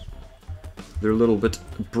skulls. They're a little bit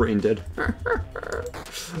brain dead.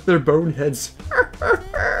 They're bone heads.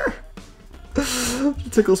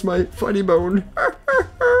 It tickles my funny bone.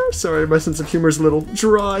 Sorry, my sense of humor is a little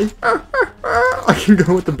dry. I can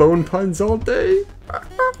go with the bone puns all day.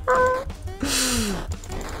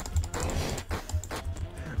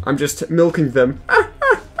 I'm just milking them.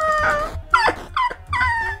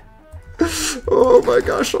 Oh my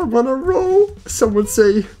gosh, I'm on a roll. Some would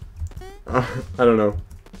say... I don't know.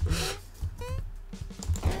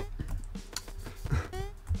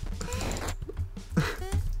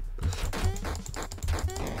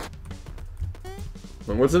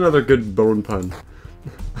 What's another good bone pun?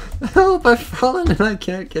 Help, I've fallen and I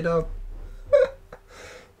can't get up.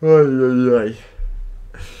 Ay, ay,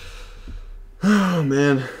 ay. Oh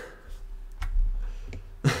man.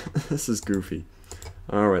 This is goofy.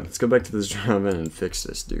 Alright, let's go back to this drama and fix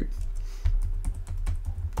this dude.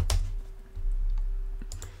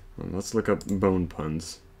 Well, let's look up bone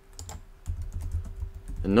puns.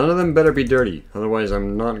 And none of them better be dirty, otherwise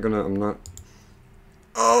I'm not...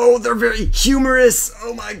 Oh, they're very humorous.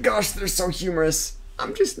 Oh my gosh, they're so humorous.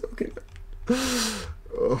 I'm just looking.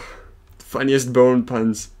 Oh, the funniest bone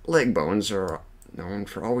puns. Leg bones are known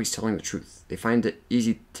for always telling the truth. They find it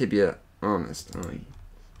easy to be honest. Oh,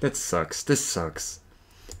 that sucks. This sucks.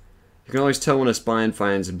 You can always tell when a spine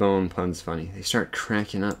finds bone puns funny. They start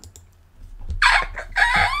cracking up.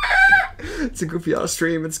 It's a goofy ass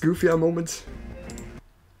stream. It's goofy ass moment.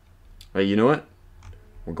 Hey, you know what?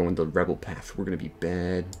 We're going the rebel path. We're gonna be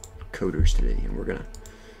bad coders today, and we're gonna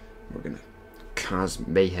cause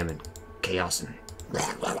mayhem and chaos and.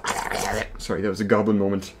 Sorry, that was a goblin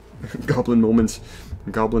moment. Goblin moment.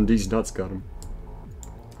 Goblin D's nuts got him.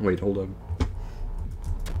 Wait, hold on.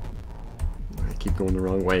 I keep going the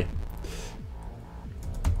wrong way.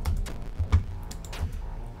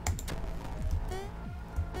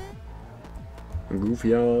 Goofy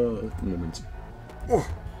moment. Oh,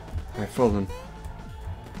 I've fallen.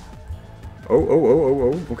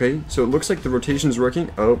 Oh, okay. So it looks like the rotation's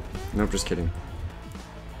working. Oh, no, just kidding.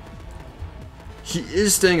 He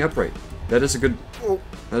is staying upright. That is a good... Oh,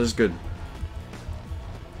 that is good.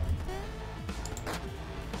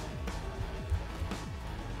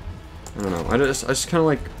 I don't know. I just kind of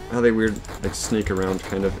like how they like snake around,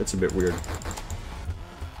 kind of. It's a bit weird.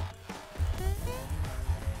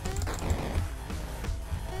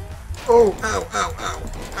 Oh, ow, ow, ow.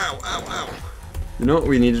 Ow, ow, ow. You know what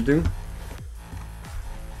we need to do?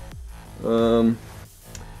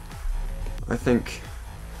 I think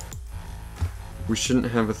we shouldn't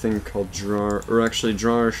have a thing called drawer, or actually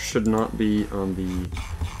drawer should not be on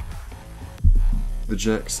the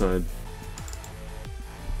jack side.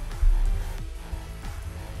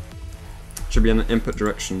 It should be on the input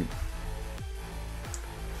direction.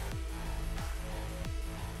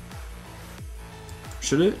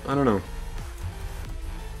 Should it? I don't know.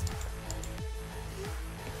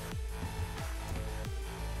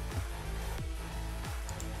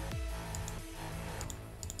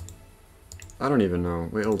 I don't even know.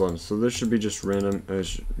 Wait, hold on. So this should be just random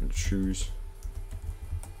as choose.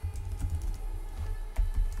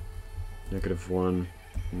 -1,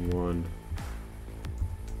 1.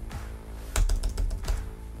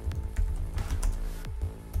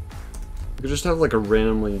 You could just have like a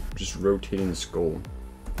randomly just rotating skull.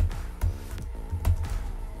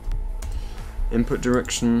 Input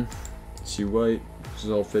direction. See white. This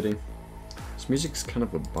is all fitting. This music's kind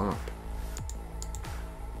of a bop.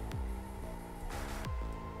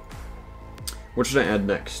 What should I add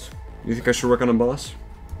next? You think I should work on a boss?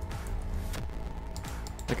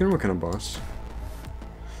 I can work on a boss.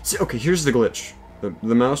 See, okay, here's the glitch.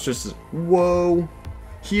 The mouse just is, whoa!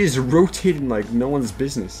 He is rotating like no one's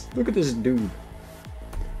business. Look at this dude.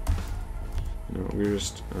 No, we're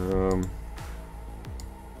just,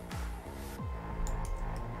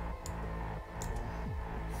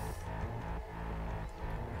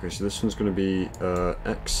 okay, so this one's gonna be,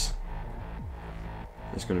 X.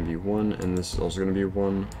 It's going to be 1, and this is also going to be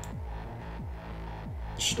 1.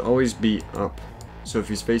 It should always be up. So if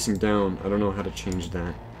he's facing down, I don't know how to change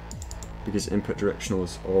that. Because input directional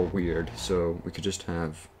is all weird. So we could just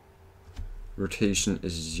have rotation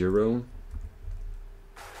is 0.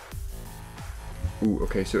 Ooh,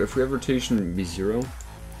 okay, so if we have rotation be 0,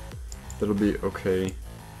 that'll be okay.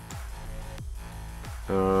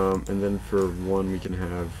 And then for 1 we can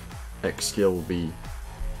have X scale be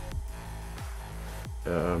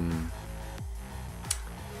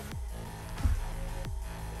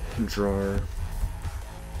drawer.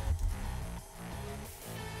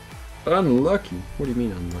 Unlucky? What do you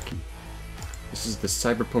mean unlucky? This is the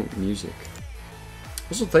cyberpunk music.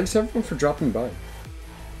 Also, thanks everyone for dropping by.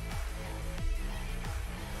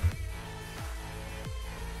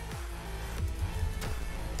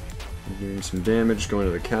 I'm doing some damage, going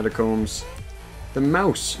to the catacombs. The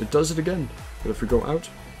mouse, it does it again. But if we go out,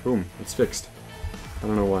 boom, it's fixed. I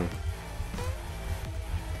don't know why.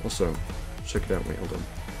 Also, check it out. Wait, hold on.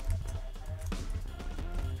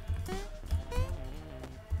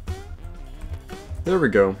 There we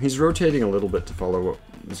go. He's rotating a little bit to follow what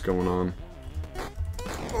is going on.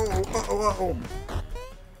 Oh, oh,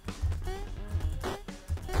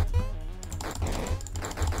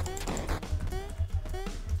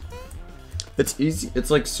 It's easy.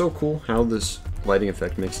 It's like so cool how this lighting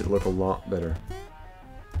effect makes it look a lot better.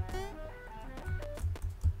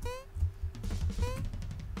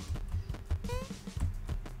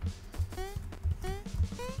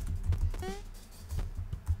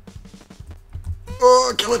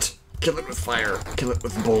 Oh, kill it! Kill it with fire. Kill it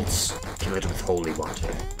with bolts. Kill it with holy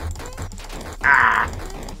water. Ah!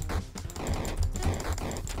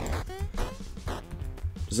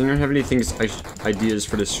 Does anyone have any things, ideas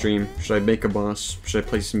for this stream? Should I make a boss? Should I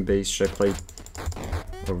play some bass? Should I play...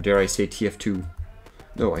 Oh, dare I say TF2?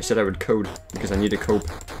 No, I said I would code, because I need to cope.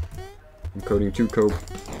 I'm coding to cope.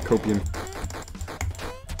 Copium.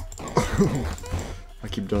 I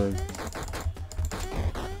keep dying.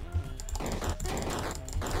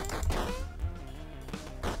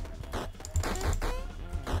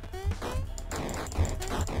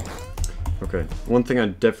 Okay, one thing I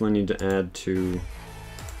definitely need to add to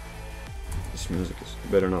this music is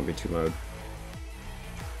better not be too loud.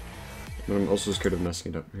 But I'm also scared of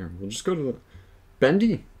messing it up. Here, we'll just go to the...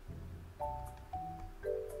 Bendy?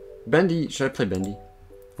 Bendy, should I play Bendy?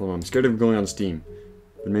 Hold on, I'm scared of going on Steam.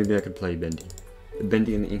 But maybe I could play Bendy.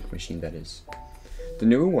 Bendy and the Ink Machine, that is. The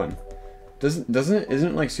newer one. Isn't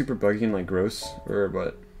it like super buggy and like gross? Or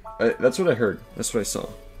what? That's what I heard. That's what I saw.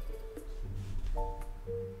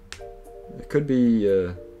 It could be,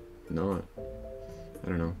 not. I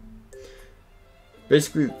don't know.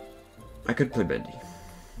 Basically, I could play Bendy.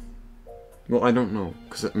 Well, I don't know,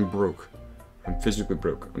 because I'm broke. I'm physically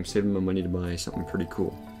broke. I'm saving my money to buy something pretty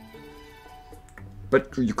cool.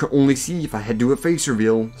 But you can only see if I had to do a face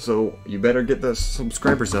reveal, so you better get the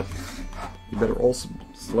subscribers up. You better also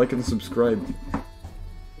like and subscribe. I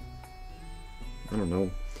don't know.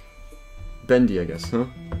 Bendy, I guess, huh?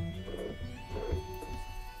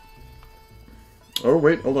 Oh,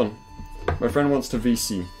 wait, hold on. My friend wants to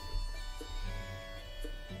VC.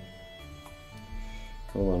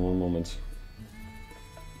 Hold on one moment.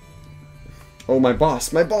 Oh, my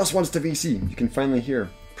boss! My boss wants to VC! You can finally hear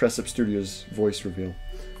Press Up Studios' voice reveal.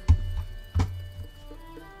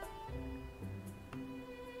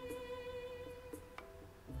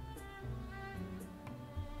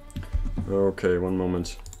 Okay, one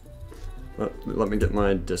moment. Let me get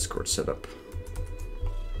my Discord set up.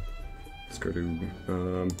 Let's go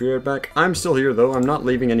to... be right back. I'm still here, though. I'm not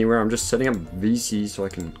leaving anywhere. I'm just setting up VC so I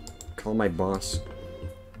can call my boss.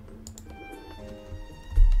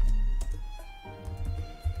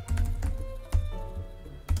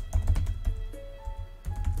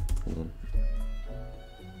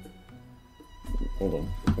 Hold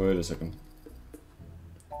on. Wait a second.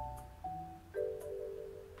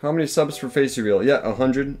 How many subs for face reveal? Yeah,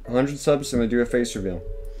 100. 100 subs, I'm gonna do a face reveal.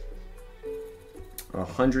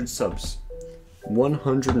 100 subs.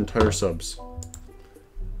 100 entire subs.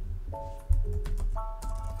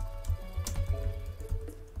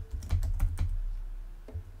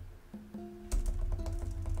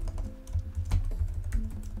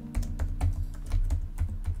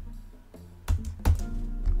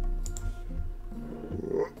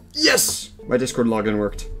 Yes! My Discord login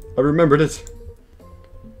worked. I remembered it.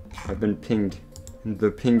 I've been pinged.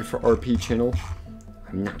 The ping for RP channel.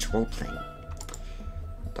 I'm not role playing.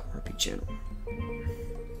 The RP channel.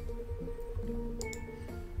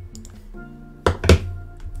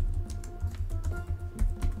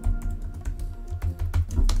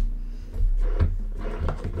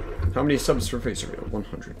 How many subs for face reveal?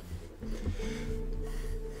 100.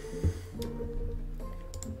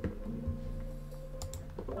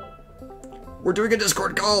 We're doing a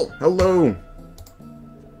Discord call! Hello!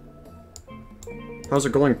 How's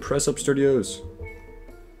it going, Press Up Studios?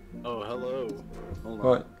 Oh, hello. Hold on.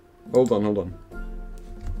 What? Hold on.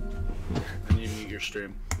 I need to mute your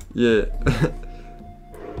stream. Yeah.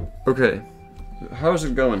 Okay. How's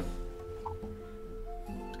it going?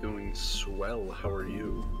 It's going swell. How are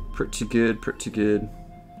you? Pretty good.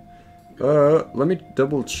 Let me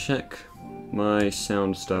double check my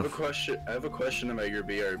sound stuff. I have a question about your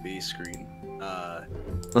BRB screen.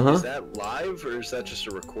 Uh-huh. Is that live or is that just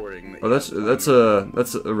a recording? Oh, that's a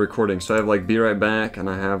recording. So I have like be right back, and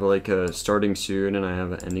I have like a starting soon, and I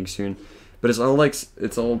have an ending soon. But it's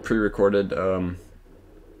all pre-recorded.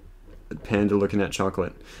 Panda looking at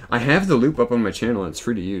chocolate. I have the loop up on my channel. It's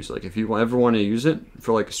free to use. Like if you ever want to use it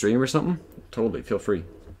for like a stream or something, totally feel free.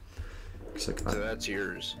 Like, so that's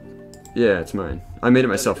yours. Yeah, it's mine. I made it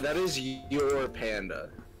myself. That is your panda.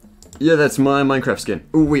 Yeah, that's my Minecraft skin.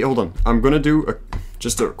 Ooh, wait, hold on. I'm gonna do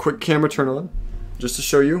just a quick camera turn on, just to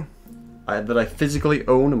show you that I physically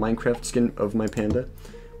own a Minecraft skin of my panda.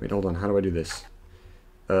 Wait, hold on. How do I do this?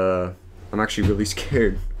 I'm actually really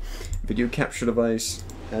scared. Video capture device.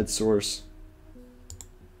 Add source.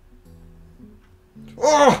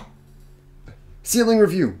 Oh! Ceiling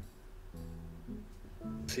review.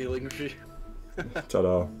 Ceiling review.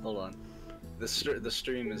 Ta-da. Hold on. The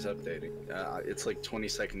stream is updating. It's like 20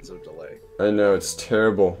 seconds of delay. I know, it's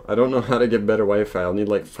terrible. I don't know how to get better Wi-Fi. I'll need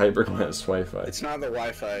like fiberglass Wi-Fi. It's not the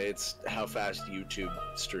Wi-Fi, it's how fast YouTube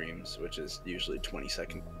streams, which is usually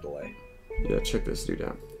 20-second delay. Yeah, check this dude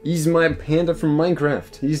out. He's my panda from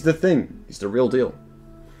Minecraft. He's the thing. He's the real deal.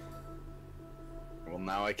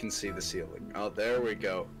 now I can see the ceiling. Oh, there we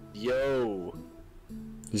go. Yo!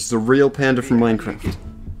 He's the real panda from Minecraft.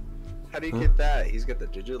 How do you get that? He's got the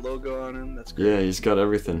digit logo on him? That's great. Yeah, he's got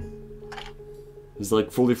everything. He's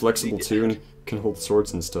like fully flexible too and can hold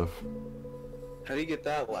swords and stuff. How do you get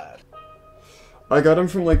that, lad? I got him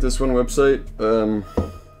from like this one website. Oh,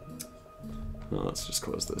 let's just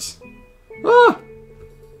close this. Ah!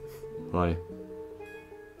 Hi.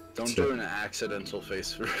 Don't do an accidental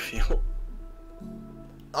face reveal.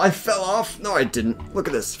 I fell off? No, I didn't. Look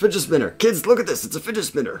at this. Fidget spinner. Kids, look at this. It's a fidget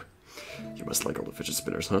spinner. You must like all the fidget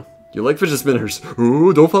spinners, huh? You like fidget spinners.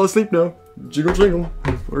 Ooh, don't fall asleep now. Jiggle, jingle.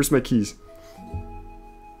 Where's my keys?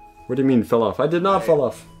 What do you mean, fell off? I did not fall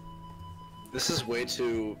off. This is way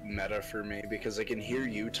too meta for me because I can hear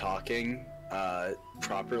you talking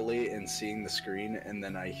properly and seeing the screen, and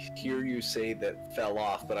then I hear you say that fell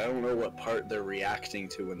off, but I don't know what part they're reacting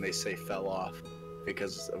to when they say fell off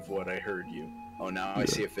because of what I heard you. Oh, now I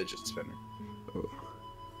see a fidget spinner. Oh.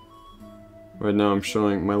 Right now I'm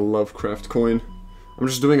showing my Lovecraft coin. I'm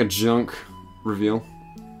just doing a junk reveal.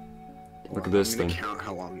 Look at this thing. I'm gonna count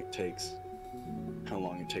how long it takes. How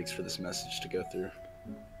long it takes for this message to go through.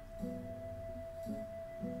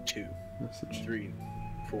 2, 3,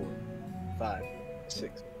 4, 5,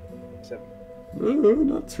 6, 7.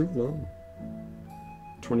 Not too long.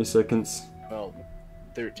 20 seconds. 12,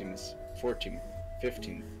 13, 14,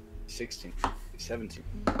 15, 16, 17,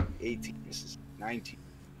 18, misses, 19,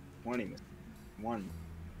 20, misses, 1,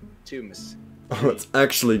 2, misses. Oh, it's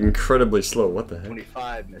actually incredibly slow. What the heck?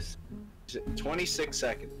 25, misses. 26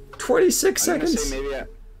 seconds. 26 seconds?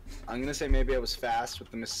 I'm gonna say maybe I was fast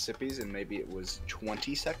with the Mississippis and maybe it was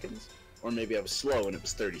 20 seconds. Or maybe I was slow and it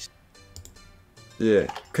was 30 seconds. Yeah,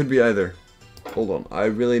 could be either. Hold on, I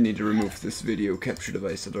really need to remove this video capture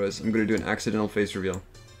device, otherwise I'm gonna do an accidental face reveal.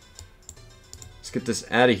 Let's get this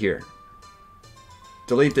out of here.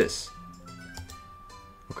 Delete this.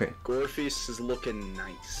 Okay. Gore Feast is looking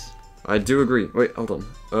nice. I do agree. Wait, hold on.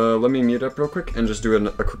 Let me mute up real quick and just do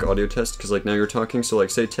a quick audio test, because like now you're talking, so like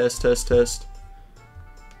say test, test, test.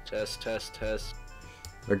 Test, test, test.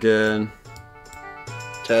 Again.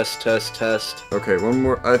 Test, test, test. Okay, one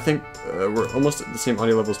more. I think we're almost at the same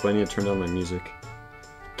audio levels, but I need to turn down my music.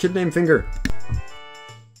 Kid named Finger.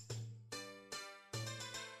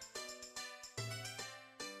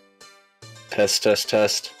 Test, test,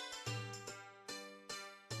 test.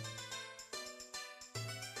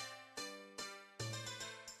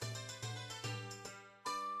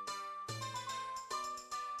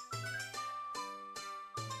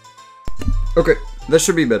 Okay, that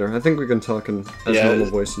should be better. I think we can talk in as normal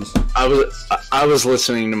voices. I was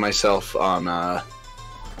listening to myself on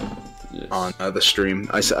yes. on the stream.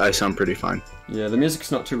 I sound pretty fine. Yeah, the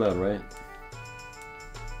music's not too loud, right?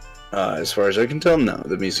 As far as I can tell, no,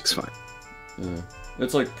 the music's fine. Yeah,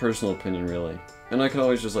 it's like personal opinion, really, and I can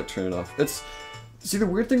always just like turn it off. See, the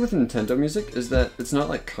weird thing with Nintendo music is that it's not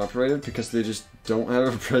like copyrighted because they just don't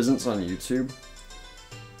have a presence on YouTube.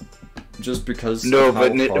 Just because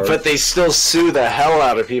but they still sue the hell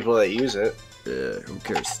out of people that use it. Yeah, who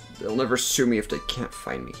cares? They'll never sue me if they can't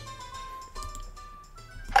find me.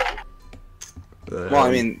 Well,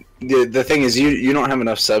 I mean, the thing is, you don't have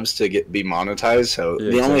enough subs to be monetized, so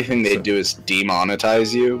yeah, the only thing they do is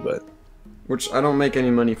demonetize you, but... Which, I don't make any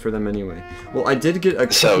money for them anyway. Well, I did get a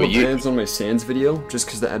couple of ads on my Sans video, just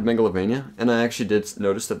because they had Megalovania, and I actually did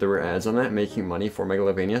notice that there were ads on that making money for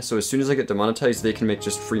Megalovania, so as soon as I get demonetized, they can make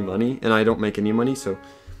just free money, and I don't make any money, so...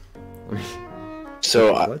 I mean,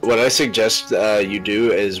 so, what I suggest you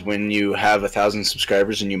do is when you have 1,000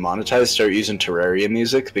 subscribers and you monetize, start using Terraria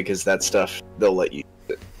music, because that stuff, they'll let you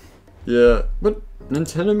use it. Yeah, but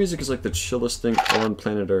Nintendo music is like the chillest thing on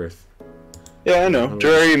planet Earth. Yeah, I know.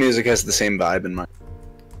 Terraria music has the same vibe in mind.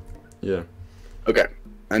 Yeah. Okay.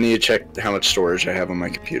 I need to check how much storage I have on my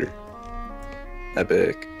computer.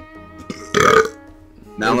 Epic.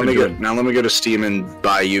 Now let me go to Steam and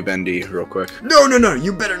buy you Bendy real quick. No,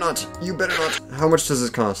 you better not. You better not. How much does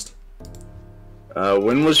this cost?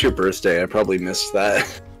 When was your birthday? I probably missed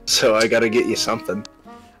that. So I gotta get you something.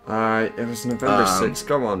 It was November 6th.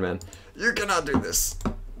 Come on, man. You cannot do this.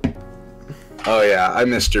 Oh yeah, I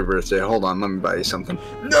missed your birthday. Hold on, let me buy you something.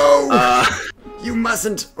 No! You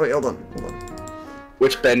mustn't! Wait, hold on.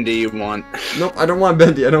 Which Bendy you want? Nope, I don't want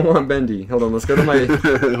Bendy. Hold on, let's go to my...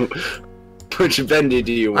 Which Bendy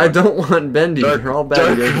do you want? I don't want Bendy. They're all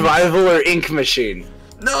bad. Dark Revival or Ink Machine?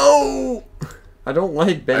 No! I don't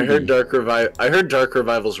like Bendy. I heard Dark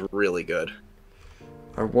Revival's really good.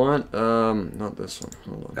 I want, not this one.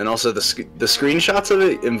 Hold on. And also the screenshots of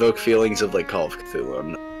it invoke feelings of like Call of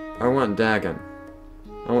Cthulhu. I want Dagon.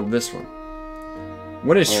 I want this one.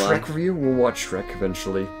 When is Shrek review? We'll watch Shrek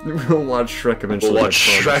eventually. We'll watch Shrek eventually. We'll watch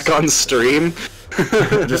Shrek on stream.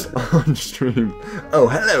 Just on stream. Oh,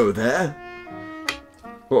 hello there.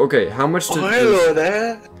 Well, okay. How much? Hello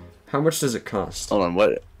there. How much does it cost? Hold on.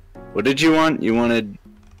 What did you want? You wanted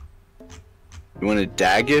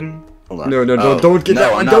Dagon? Hold on. No, don't get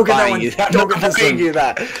that one. Don't get that one. I'm not buying you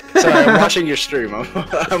that. Sorry, I'm watching your stream.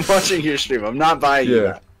 I'm watching your stream. I'm not buying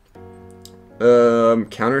you that.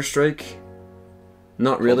 Counter-Strike.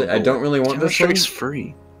 Not really. I don't really want this one. Counter-Strike's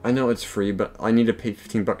free. I know it's free, but I need to pay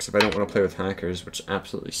 $15 if I don't want to play with hackers, which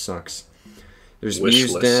absolutely sucks. There's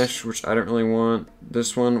Muse Dash, which I don't really want.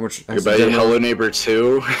 This one, which has a demo. Hello Neighbor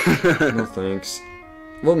 2. No thanks.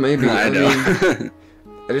 Well, maybe. I know. Mean,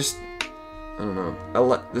 I don't know.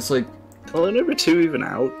 It's like. Hello Neighbor 2 even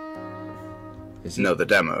out? Is it? No, the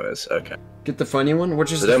demo is. Okay. Get the funny one?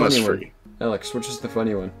 Which is the funny one? Alex, which is the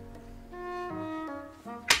funny one?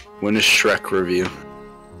 When is Shrek review?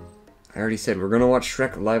 I already said we're gonna watch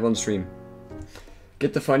Shrek live on stream.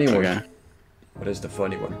 Get the funny one. What is the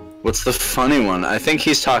funny one? What's the funny one? I think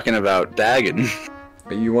he's talking about Dagon.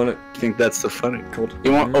 You want it? I think that's the funny. Cold.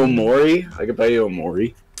 You want Omori? I could buy you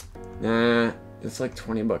Omori. Nah, it's like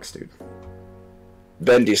 $20, dude.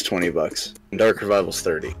 Bendy's $20. And Dark Revival's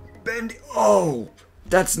 30. Bendy. Oh,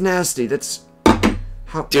 that's nasty. That's.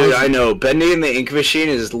 Dude, I know. Bendy and the Ink Machine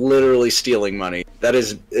is literally stealing money. It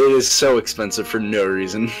is so expensive for no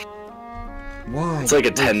reason. Why? It's like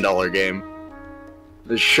a $10 game.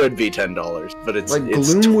 It should be $10, but it's like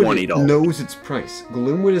it's Gloomwood $20. Knows its price.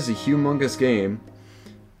 Gloomwood is a humongous game,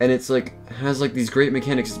 and it's like has like these great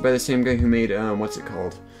mechanics. It's by the same guy who made what's it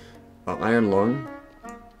called, Iron Lung.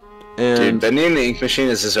 And dude, Bendy and the Ink Machine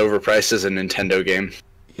is as overpriced as a Nintendo game.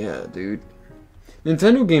 Yeah, dude.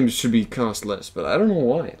 Nintendo games should be cost less, but I don't know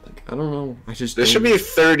why. Like, I don't know. I just. This should be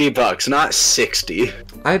 $30, not $60.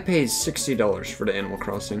 I paid $60 for the Animal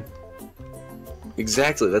Crossing.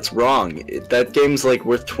 Exactly, that's wrong. That game's like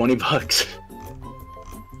worth $20.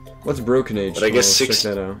 What's Broken Age? But I guess check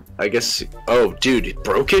that out. I guess. Oh, dude,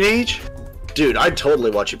 Broken Age? Dude, I'd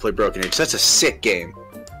totally watch you play Broken Age. That's a sick game.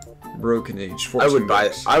 Broken Age. I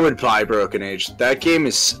would buy Broken Age. That game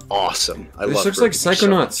is awesome. This looks like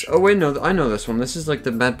Psychonauts. Oh wait, no, I know this one. This is like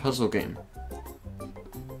the bad puzzle game.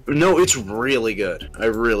 No, it's really good. I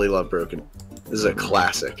really love Broken. This is a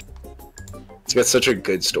classic. It's got such a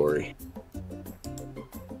good story.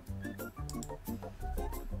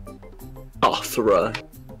 Othra.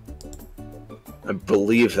 I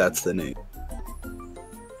believe that's the name.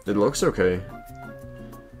 It looks okay.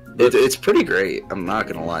 It's pretty great. I'm not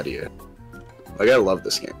gonna lie to you. Like, I love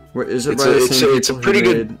this game. Wait, is it by the same it's a pretty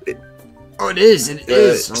good. Oh, it is. It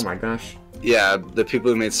is. Oh my gosh. Yeah, the people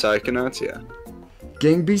who made Psychonauts. Yeah.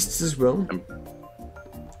 Gang Beasts as well.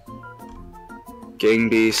 Gang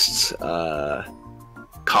Beasts.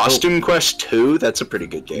 Costume Quest 2. That's a pretty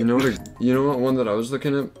good game. You know what one that I was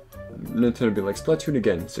looking at? Nintendo would be like Splatoon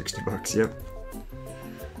again, $60. Yep.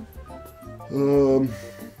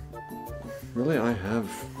 Really,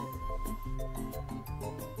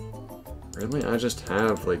 I just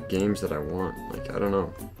have like games that I want. Like, I don't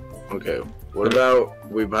know. Okay. What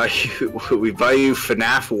about we buy you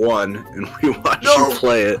FNAF 1 and we watch you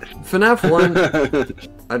play it? FNAF 1.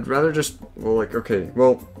 I'd rather just okay.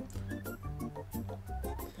 Well,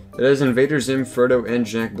 it has Invader Zim, Frodo, and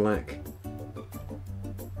Jack Black.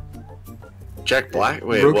 Jack Black?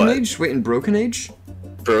 Wait, Broken what? Age? Wait, in Broken Age?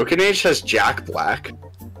 Broken Age has Jack Black?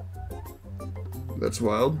 That's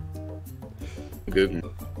wild. Good.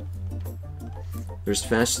 There's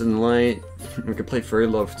Faster Than Light. We could play Furry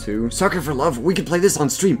Love too. Soccer for Love. We could play this on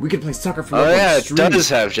stream. We could play Soccer for Love. Oh yeah, on it stream. does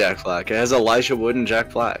have Jack Black. It has Elijah Wood and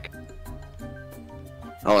Jack Black.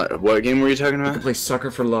 Oh, what game were you talking We about? could play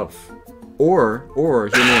Soccer for Love, or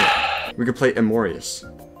we could play Amorius.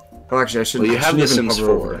 Oh, actually, I shouldn't. Well, you have The Sims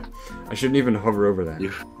 4. I shouldn't even hover over that.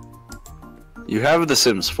 You have The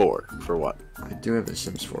Sims 4 for what? I do have The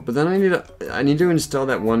Sims 4, but then I need to install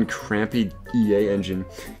that one crappy EA engine,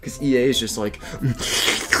 because EA is just like,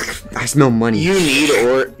 I smell money.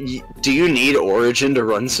 Do you need Origin to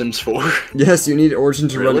run Sims 4? Yes, you need Origin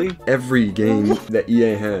to run every game that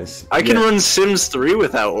EA has. I can run Sims 3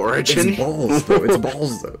 without Origin. It's balls though. It's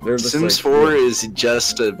balls though. They're just Sims 4 is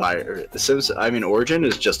just a virus. Origin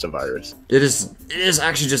is just a virus. It is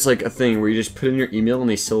actually just like a thing where you just put in your email and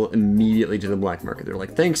they sell it immediately to the black market. They're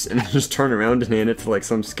like, thanks, and just turn around and hand it to like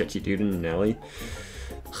some sketchy dude in an alley.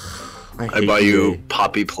 I buy you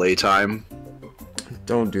Poppy Playtime.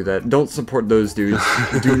 Don't do that. Don't support those dudes.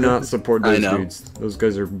 Do not support those dudes. Those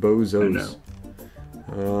guys are bozos.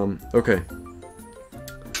 I know. Okay.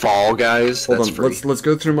 Fall Guys. Hold That's on. free. Let's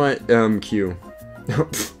go through my queue.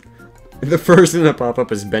 The first thing that pop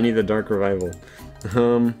up is Benny the Dark Revival.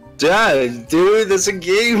 Dude, that's a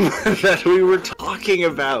game that we were talking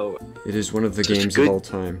about. It is one of the Such games good- of all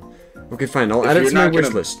time. Okay, fine. I'll add it to my wish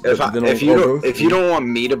list. If you don't want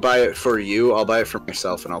me to buy it for you, I'll buy it for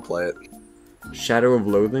myself and I'll play it. Shadow of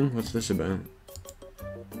Loathing? What's this about?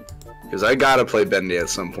 Because I gotta play Bendy at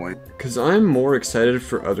some point. Because I'm more excited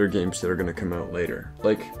for other games that are going to come out later.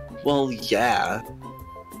 Like, Well, yeah.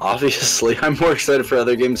 Obviously, I'm more excited for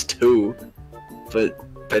other games too.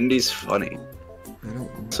 But Bendy's funny. I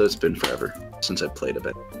don't... So it's been forever since I played a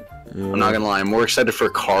bit. Yeah. I'm not gonna lie, I'm more excited for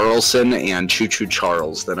Carlson and Choo Choo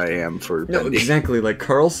Charles than I am for No, Bendy. exactly. Like,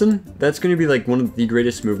 Carlson, that's going to be like one of the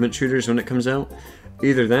greatest movement shooters when it comes out.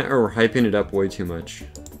 Either that or we're hyping it up way too much.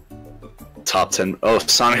 Top 10. Oh,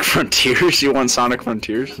 Sonic Frontiers? You want Sonic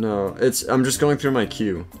Frontiers? No, I'm just going through my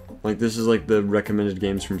queue. Like, this is like the recommended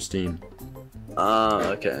games from Steam.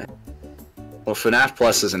 Okay. Well, FNAF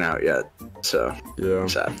Plus isn't out yet, so Yeah. I'm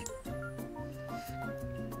sad.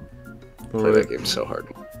 Play Alright. that game so hard.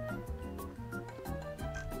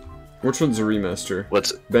 Which one's a remaster?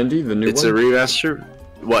 What's Bendy, the new It's one? a remaster?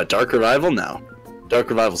 What, Dark Revival? No. Dark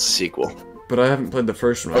Revival's a sequel. But I haven't played the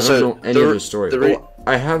first one. I Also, don't know any of the story. Well,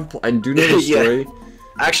 I do know the Yeah. story.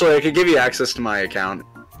 Actually, I could give you access to my account.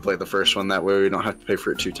 Play the first one, that way we don't have to pay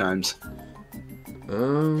for it 2 times.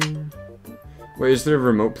 Wait, is there a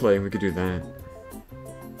remote play? We could do that.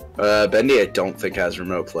 Bendy I don't think has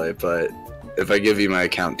remote play, but if I give you my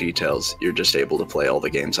account details, you're just able to play all the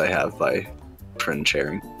games I have by friend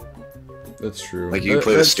sharing. That's true. Like, you can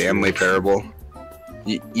play the Stanley true. Parable.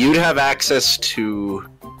 You'd have access to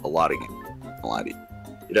a lot of games.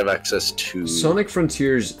 You'd have access to... Sonic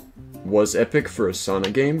Frontiers was epic for a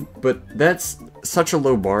Sonic game, but that's such a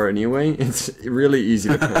low bar anyway. It's really easy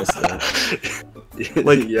to pass that.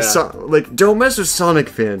 Like, yeah. Don't mess with Sonic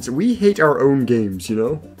fans. We hate our own games, you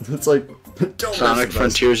know? It's like, don't Sonic mess with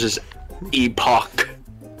Frontiers is epoch.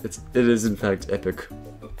 us. It is in fact epic.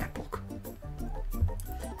 Epic.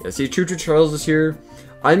 Yeah, see, Choo Choo Charles is here.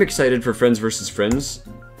 I'm excited for Friends vs. Friends.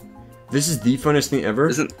 This is the funnest thing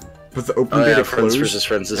ever. But the open beta Friends closed, vs.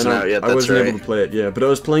 Friends isn't and out yet, I that's wasn't right. able to play it, yeah. But I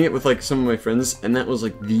was playing it with like some of my friends, and that was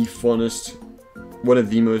like the funnest, one of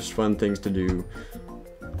the most fun things to do.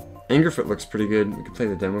 Angerfoot looks pretty good. We could play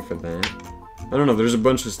the demo for that. I don't know, there's a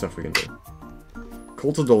bunch of stuff we can do.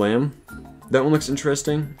 Cult of the Lamb. That one looks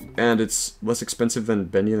interesting, and it's less expensive than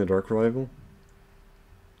Bendy and the Dark Revival.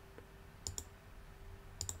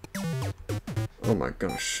 Oh my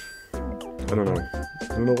gosh. I don't know. I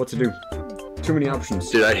don't know what to do. Too many options.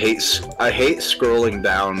 Dude, I hate scrolling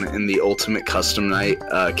down in the Ultimate Custom Night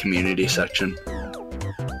community section.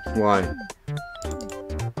 Why?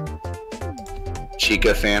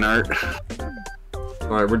 Chica fan art.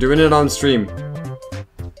 Alright, we're doing it on stream.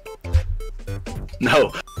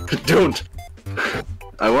 No, don't.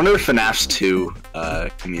 I wonder if FNAF's 2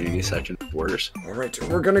 community section is worse. Alright,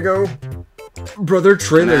 we're gonna go. Brother,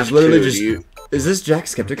 trailers FNAF literally 2, just... Is this Jack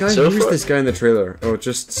Skepticeye? So Who's far- this guy in the trailer? Oh,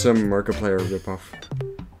 just some Markiplier ripoff.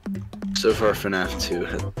 So far, FNAF 2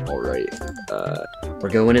 has alright. We're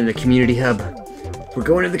going in the community hub. We're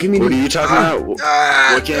going in the community. What are you talking about?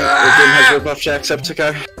 What game has ripoff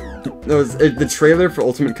Jacksepticeye? No, the trailer for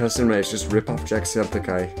Ultimate Custom Night is just ripoff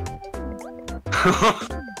Jacksepticeye.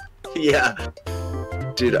 Yeah.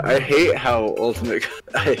 Dude, I hate how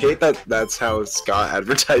I hate that that's how Scott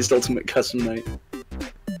advertised Ultimate Custom Night.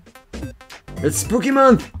 It's Spooky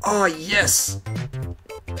Month! Oh, yes!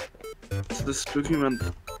 It's the spooky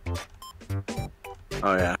month.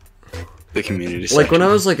 Oh, yeah. The community Like, when I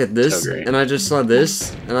section. was, like, at this, So great. and I just saw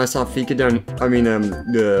this, and I saw Chica down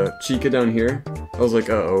here, I was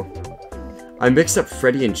like, uh-oh. I mixed up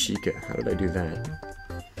Freddy and Chica. How did I do that?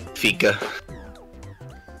 Fika.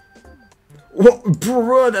 Whoa,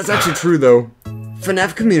 bruh, that's actually true, though.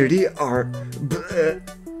 FNAF community are...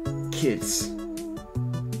 kids.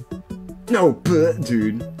 No,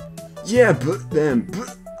 dude. Yeah, them.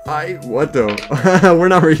 What though? We're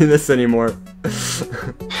not reading this anymore.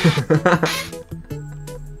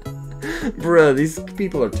 Bruh, these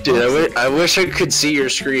people are toxic. Dude, I wish I could see your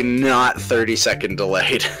screen not 30-second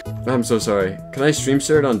delayed. I'm so sorry. Can I stream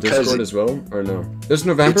share it on Discord as well? Or no? It's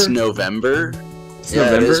November? It's November? It's Yeah,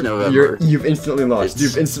 November? it is November. You've instantly lost. It's-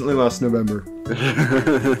 You've instantly lost November.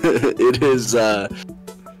 It is,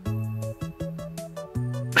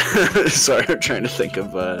 Sorry, I'm trying to think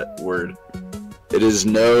of a word. It is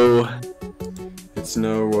no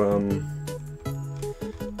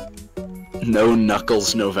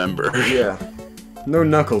Knuckles November. Yeah. No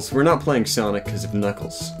Knuckles. We're not playing Sonic because of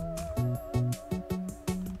Knuckles.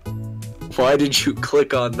 Why did you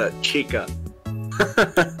click on that chica?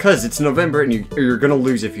 Cause it's November and you're gonna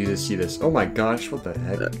lose if you just see this. Oh my gosh, what the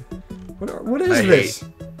heck? What is this?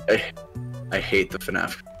 I hate the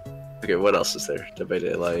FNAF. Okay, what else is there? Dead by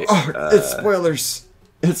Daylight. Oh, it's spoilers.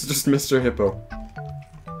 It's just Mr. Hippo.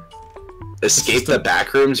 Escape the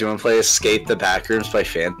Backrooms? You want to play Escape the Backrooms by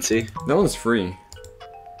Fancy? That one's free.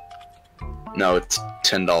 No, it's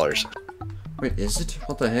 $10. Wait, is it?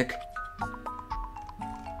 What the heck?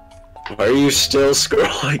 Why are you still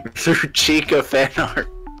scrolling through Chica fan art?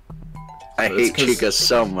 I hate Chica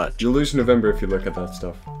so much. You lose November if you look at that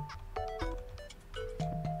stuff.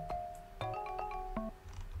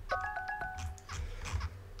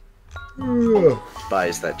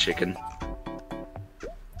 Buys that chicken.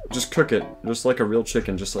 Just cook it, just like a real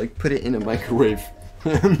chicken. Just like put it in a microwave.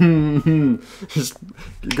 Just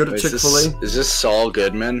go to Chick-fil-A. Is this Saul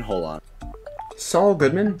Goodman? Hold on. Saul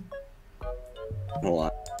Goodman? Hold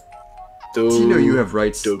on. Do you know you have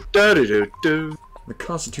rights? The The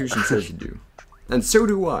Constitution says you do, and so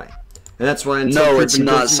do I. And that's why no, it's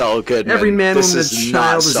not Saul Goodman. Every man, woman, and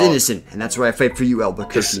child is innocent, and that's why I fight for you,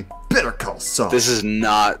 Albuquerque. Better call Saul. This is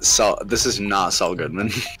not Saul. This is not Saul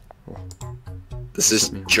Goodman. This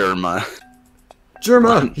is Germa.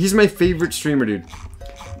 Germa! He's my favorite streamer, dude.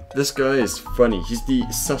 This guy is funny. He's the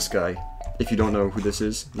sus guy. If you don't know who this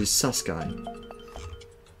is, he's sus guy.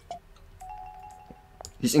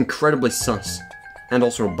 He's incredibly sus. And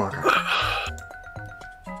also a bugger.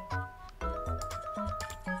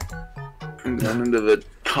 I'm going into the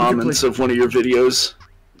comments of one of your videos.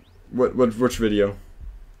 Which video?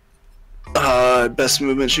 Best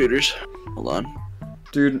movement shooters. Hold on.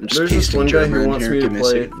 Dude, there's this one guy who wants me to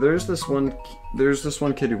play. There's this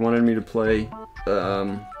one kid who wanted me to play.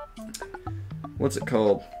 What's it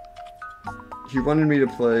called? He wanted me to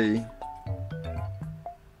play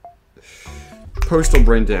Postal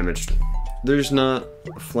Brain Damaged. There's not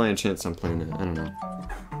a flying chance I'm playing it. I don't know.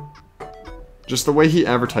 Just the way he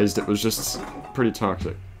advertised it was just pretty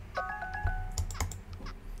toxic.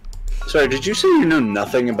 Sorry, did you say you know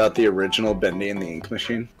nothing about the original Bendy and the Ink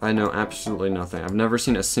Machine? I know absolutely nothing. I've never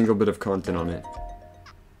seen a single bit of content on it.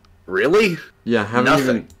 Really? Yeah,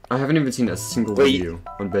 I haven't even seen a single video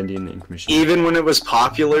on Bendy and the Ink Machine. Even when it was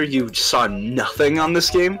popular, you saw nothing on this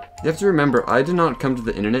game? You have to remember, I did not come to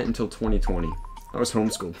the internet until 2020. I was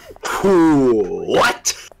homeschooled.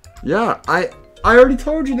 What? Yeah, I already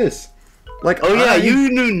told you this. Like, oh yeah, you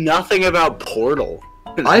knew nothing about Portal.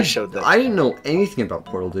 I didn't know anything about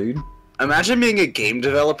Portal, dude. Imagine being a game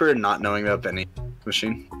developer and not knowing about Bendy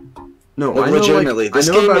Machine. No, like, I know, legitimately, like, this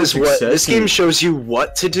I know game about is what this game shows you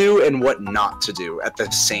what to do and what not to do at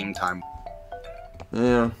the same time.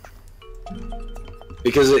 Yeah.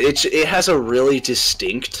 Because it has a really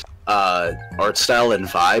distinct art style and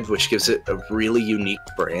vibe, which gives it a really unique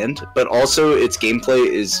brand, but also its gameplay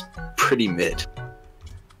is pretty mid.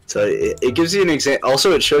 So it gives you an example.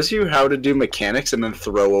 Also, it shows you how to do mechanics and then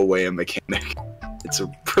throw away a mechanic. It's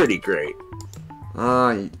pretty great.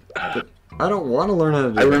 I don't want to learn how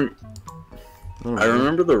to do it. I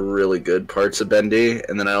remember the really good parts of Bendy,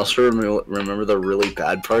 and then I also remember the really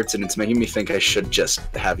bad parts, and it's making me think I should just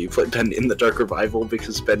have you play Bendy in the Dark Revival,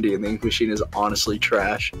 because Bendy and the Ink Machine is honestly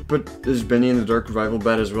trash. But is Bendy in the Dark Revival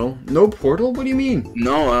bad as well? No Portal? What do you mean?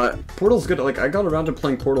 No, Portal's good. Like, I got around to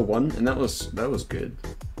playing Portal 1, and that was good.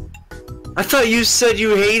 I thought you said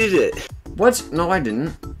you hated it! What? No, I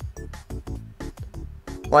didn't.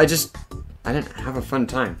 Well, I didn't have a fun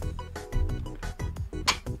time.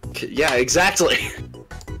 Yeah, exactly.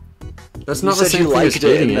 That's not the same thing as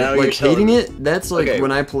hating it. Like, hating it, that's like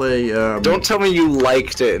when I play, Don't tell me you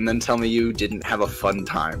liked it and then tell me you didn't have a fun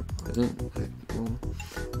time. Well,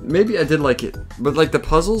 maybe I did like it, but like the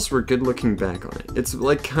puzzles were good looking back on it. It's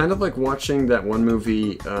like kind of like watching that one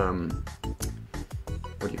movie, what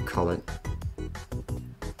do you call it?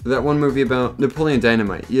 That one movie about Napoleon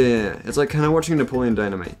Dynamite. Yeah. It's like kind of watching Napoleon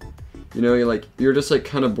Dynamite. You know, you're just like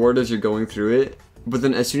kind of bored as you're going through it. But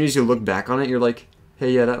then as soon as you look back on it, you're like,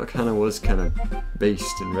 hey, yeah, that kind of was kind of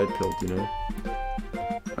based and red-pilled, you know?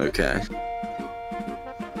 Okay.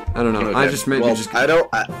 I don't know. Okay. I just maybe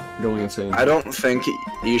going insane. I don't think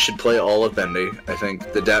you should play all of Bendy. I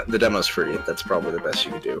think the demo's free. That's probably the best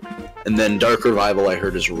you could do. And then Dark Revival, I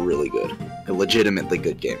heard, is really good. A legitimately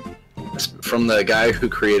good game. From the guy who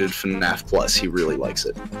created FNAF Plus, he really likes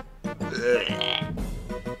it.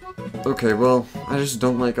 Okay, well, I just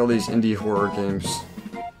don't like all these indie horror games.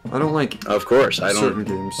 I don't like of course, I don't. certain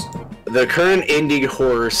games. The current indie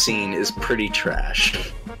horror scene is pretty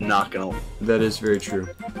trash. Not gonna. That is very true.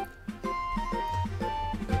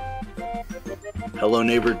 Hello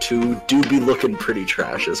Neighbor 2 do be looking pretty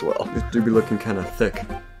trash as well. It do be looking kind of thick.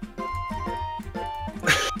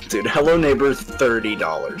 Dude, Hello Neighbor,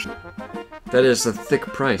 $30. That is a thick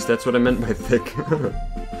price. That's what I meant by thick.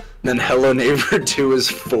 Then Hello Neighbor 2 is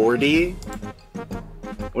 40.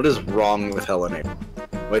 What is wrong with Hello Neighbor?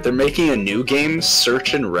 Wait, they're making a new game,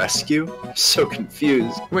 Search and Rescue? I'm so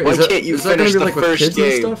confused. Wait, why can't you finish the first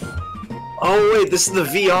game? Oh wait, this is the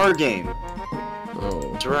VR game. Oh.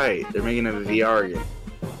 That's right, they're making a VR game.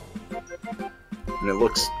 And it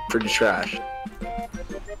looks pretty trash.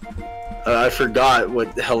 I forgot what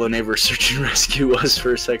Hello Neighbor Search and Rescue was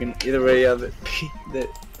for a second. Either way, yeah, the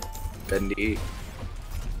Bendy.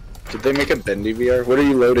 Did they make a Bendy VR? What are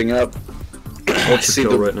you loading up? I see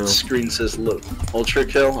the right now. screen says load. Ultra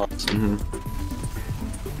Kill? Awesome.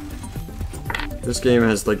 This game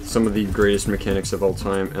has like some of the greatest mechanics of all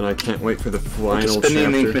time, and I can't wait for the final chapter.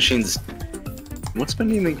 Ink Machine's... What's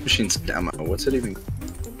Spending Ink Machine's demo? What's it even...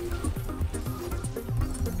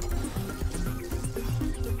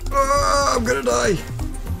 I'm gonna die!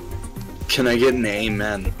 Can I get an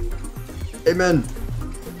amen? Amen!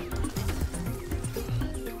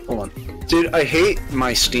 Hold on. Dude, I hate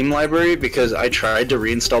my Steam library because I tried to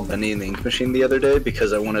reinstall Bendy and the Ink Machine the other day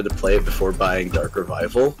because I wanted to play it before buying Dark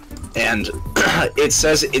Revival. And it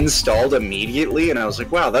says installed immediately, and I was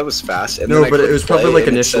like, wow, that was fast. And no, then but it was probably like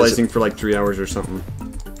initializing for like 3 hours or something.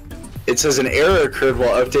 It says an error occurred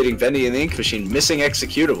while updating Bendy and the Ink Machine, missing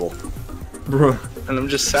executable. Bro. And I'm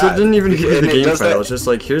just sad. So it didn't even give you the game file, that. it's just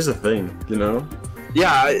like, here's the thing, you know?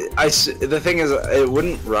 Yeah, the thing is, it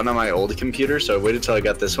wouldn't run on my old computer, so I waited till I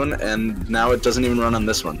got this one, and now it doesn't even run on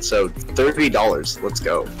this one. So, $30, let's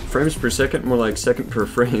go. Frames per second, more like second per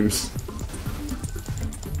frames.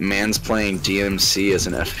 Man's playing DMC as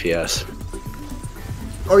an FPS.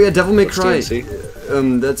 Oh yeah, Devil May Cry.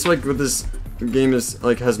 DMC? That's like what this game is,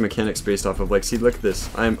 like, has mechanics based off of. Like, see, look at this.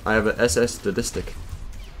 I have a SS statistic.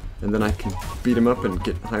 And then I can beat him up and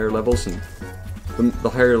get higher levels, and the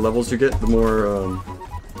higher levels you get, the more,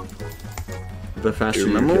 the faster you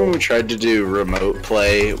go. Remember when we tried to do remote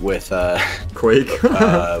play with, Quake?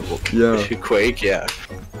 Yeah. Quake, yeah.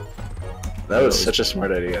 That was such a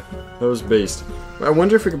smart idea. That was based. I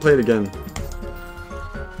wonder if we can play it again.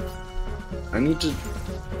 I need to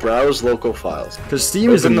browse local files. Because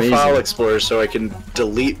Steam is amazing. Open the File Explorer so I can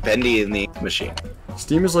delete Bendy in the Ink Machine.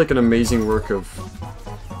 Steam is like an amazing work of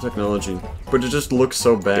technology, but it just looks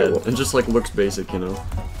so bad. It just like looks basic, you know?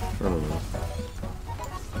 I don't know.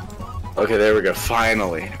 Okay, there we go.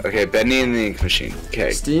 Finally. Okay, Bendy and the Ink Machine. Okay.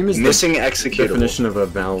 Steam is missing the executable. definition of a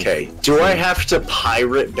valve. Okay. Do I have to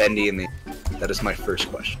pirate Bendy and the Ink? That is my first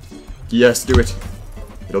question. Yes, do it.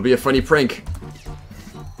 It'll be a funny prank.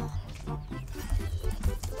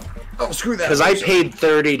 Oh, screw that. Because I paid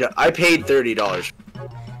 $30.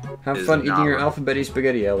 Have fun eating your Alpha Betty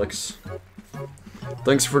spaghetti, Alex.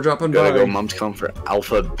 Thanks for dropping by. Gotta go Mum's Come for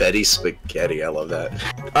Alpha Betty spaghetti. I love that.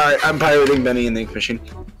 Alright, I'm pirating Bendy and the Ink Machine.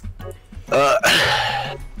 Oh,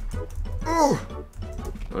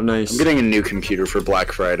 nice. I'm getting a new computer for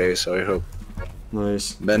Black Friday, so I hope.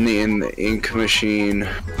 Nice. Bendy and the Ink Machine.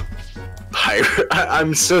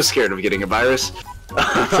 I'm so scared of getting a virus. Should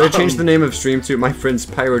I change the name of stream to My Friends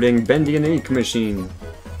Pirating Bendy and the Ink Machine?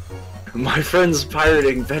 My friend's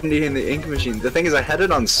pirating Bendy and the Ink Machine. The thing is, I had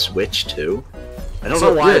it on Switch too. I don't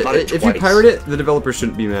know why I bought it twice. If you pirate it, the developers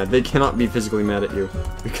shouldn't be mad. They cannot be physically mad at you.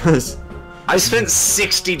 Because... I spent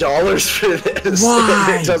 $60 for this.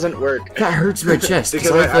 Why? It doesn't work. That hurts my chest.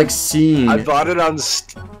 Because I've like seen... I bought it on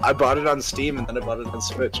Steam and then I bought it on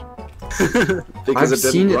Switch. Because I've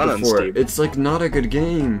seen it run before. On Steam. It's like not a good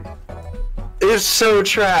game. It's so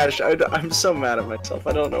trash. I'm so mad at myself.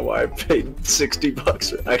 I don't know why I paid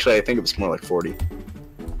 $60. Actually, I think it was more like 40.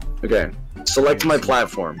 Okay, select my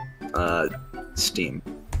platform. Steam.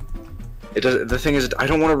 The thing is, I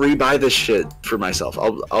don't want to rebuy this shit for myself.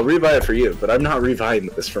 I'll rebuy it for you, but I'm not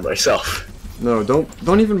rebuying this for myself. No,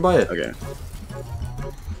 don't even buy it. Okay.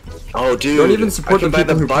 Oh, dude! Don't even support I can the buy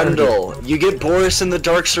people the who bundle. You get Boris and the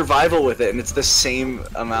Dark Survival with it, and it's the same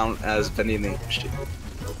amount as Bendy and the Ink Machine.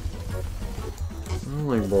 I don't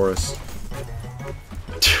like Boris.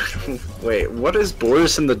 Wait, what is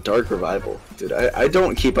Boris and the Dark Revival? Dude, I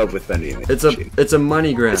don't keep up with Bendy and the Ink Machine. It's a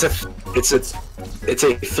money grab. It's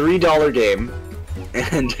a $3 game,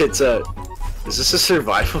 and it's a. Is this a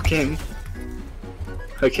survival game?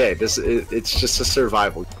 Okay, it's just a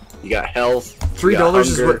survival. You got health. $3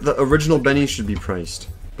 is what the original Bendy should be priced,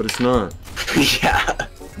 but it's not. Yeah.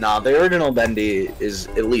 Nah, the original Bendy is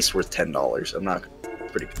at least worth $10. I'm not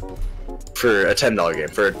pretty good. For a $10 game.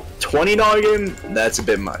 For a $20 game, that's a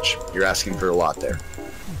bit much. You're asking for a lot there.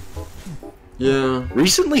 Yeah.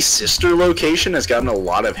 Recently, Sister Location has gotten a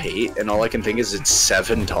lot of hate, and all I can think is it's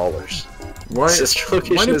 $7. Why? Sister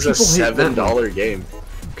Location is a $7 game.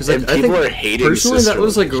 Because And I people think are hating personally sister that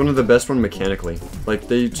was like location. one of the best one mechanically. Like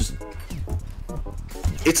they just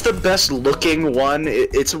It's the best looking one.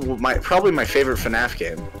 It's probably my favorite FNAF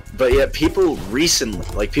game. But yet people recently,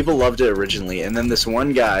 like people loved it originally, and then this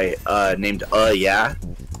one guy named Yeah,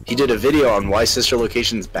 he did a video on why Sister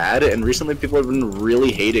Location's bad, and recently people have been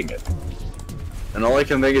really hating it. And all I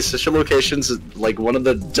can think is Sister Location's like one of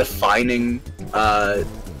the defining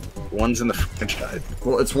ones in the franchise.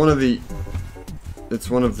 well, it's one of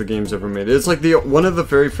the games ever made. It's like one of the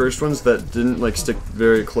very first ones that didn't like stick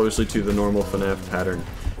very closely to the normal FNAF pattern,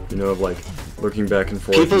 you know, of like looking back and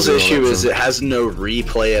forth. People's and doing all issue that is stuff. it has no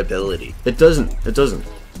replayability. It doesn't.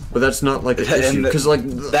 But that's not like an issue because like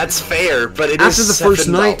That's fair, but it after is the first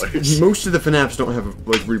night, $7. most of the FNAFs don't have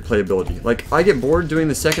like replayability. Like I get bored doing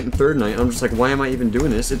the second and third night. I'm just like, why am I even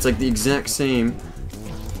doing this? It's like the exact same,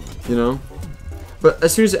 you know. But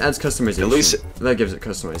as soon as it adds customization, that gives it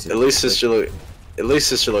customization. At least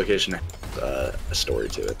Sister Location has a story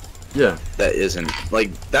to it. Yeah. That isn't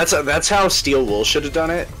like that's how Steel Wool should have done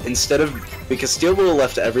it instead of because Steel Wool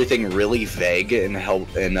left everything really vague and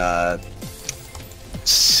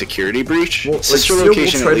Security Breach. Well, Sister like,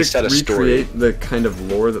 Location at least tried had to a story. recreate the kind of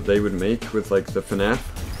lore that they would make with like the FNAF,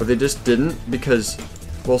 but they just didn't because,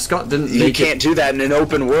 well, Scott didn't. You can't do that in an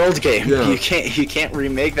open world game. Yeah. You can't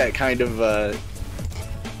remake that kind of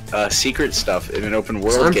secret stuff in an open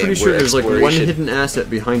world So I'm game. pretty sure where there's like one exploration- hidden asset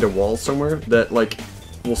behind a wall somewhere that like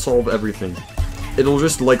will solve everything. It'll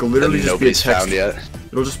just like literally that just be a nobody's text. found yet.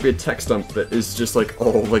 It'll just be a text dump that is just like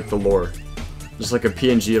all like the lore, just like a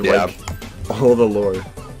PNG of Yeah. like all the lore.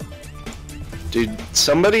 Dude,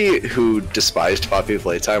 somebody who despised Poppy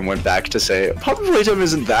Playtime went back to say Poppy Playtime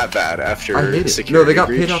isn't that bad after I hate it. Security No, they got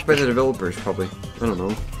Breach. paid off by the developers probably. I don't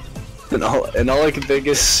know. And all I can think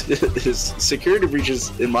is Security Breach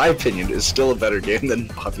is, in my opinion, is still a better game than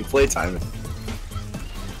Poppy Playtime.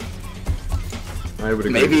 I would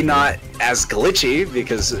agree. Maybe with not as glitchy,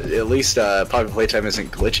 because at least Poppy Playtime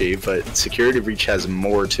isn't glitchy, but Security Breach has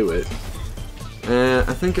more to it. you.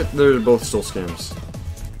 I think they're both still scams.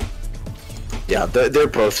 Yeah, they're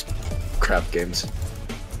both crap games.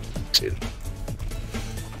 Dude.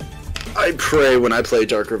 I pray when I play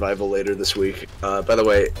Dark Revival later this week. By the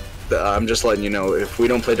way, I'm just letting you know, if we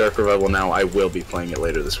don't play Dark Revival now, I will be playing it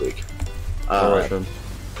later this week. Alright then.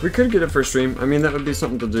 We could get it for stream. I mean, that would be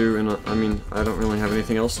something to do, and I mean, I don't really have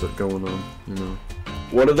anything else going on, you know.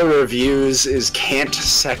 One of the reviews is Can't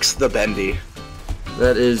Sex the Bendy.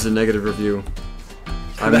 That is a negative review.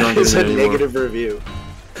 I'm not That is a getting it anymore. negative review.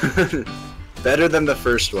 Better than the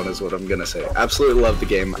first one is what I'm gonna say. Absolutely love the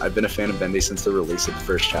game. I've been a fan of Bendy since the release of the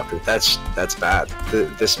first chapter. That's bad.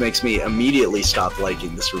 This makes me immediately stop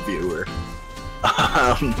liking this reviewer.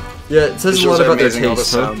 Yeah, it says a lot about their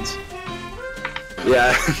taste, huh? Sounds.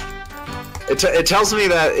 Yeah. It tells me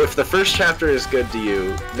that if the first chapter is good to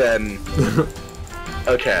you, then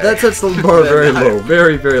okay. That sets the bar Then very I- low,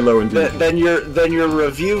 very, very low indeed. Then your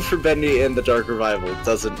review for Bendy and the Dark Revival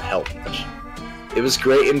doesn't help much. It was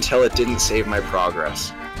great until it didn't save my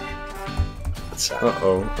progress. That's sad.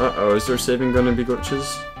 Uh-oh, is there saving gonna be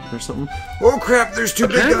glitches or something? Oh crap, there's two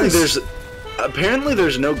big guys! Apparently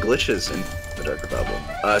there's no glitches in the Dark Revival.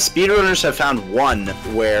 Speedrunners have found one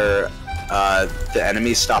where the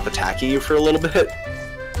enemies stop attacking you for a little bit.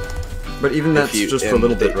 But even that's just for a and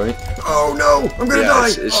little bit, right? Oh no, I'm gonna die!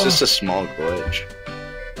 It's just a small glitch.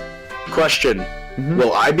 Question. Mhm.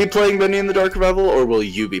 Will I be playing Bendy in the Dark Revival, or will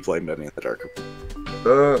you be playing Bendy in the Dark Revival?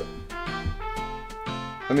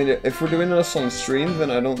 I mean, if we're doing this on stream, then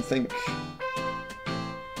I don't think...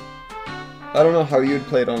 I don't know how you'd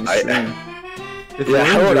play it on stream. If you Yeah,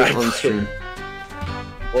 how wanted to would do it I on play stream.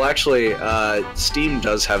 Well, actually, Steam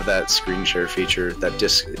does have that screen share feature. That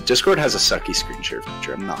Discord has a sucky screen share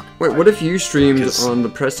feature. I'm not. Wait, what if you streamed Because- on the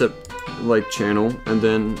Press Up, like, channel, and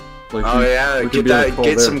then, like... Oh yeah, we could be on a call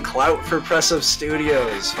get there. some clout for Press Up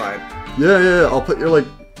Studios. Fine. Yeah, I'll put your, like...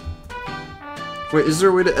 Wait, is there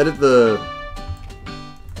a way to edit the...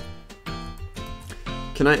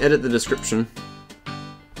 Can I edit the description?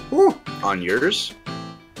 Ooh! On yours?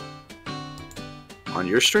 On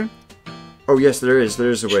your stream? Oh yes, there is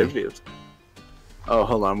a way. Should be. Oh,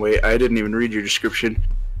 hold on, wait. I didn't even read your description.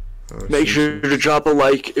 Oh, Make shit. sure to drop a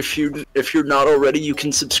like if you're not already. You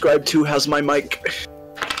can subscribe to How's My Mic.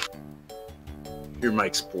 Your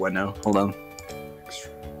mic's bueno. Hold on.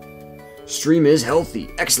 Stream is healthy.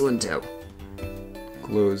 Excellent out.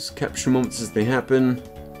 Close capture moments as they happen.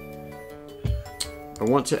 I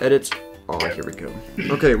want to edit. Oh, here we go.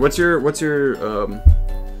 Okay, what's your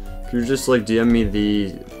can you just like DM me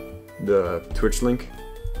the Twitch link?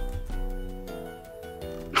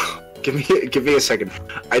 Give me a second.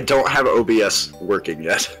 I don't have OBS working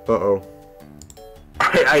yet. Uh-oh.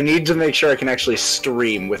 I need to make sure I can actually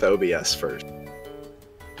stream with OBS first.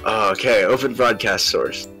 Okay, open broadcast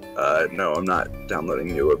source. No, I'm not downloading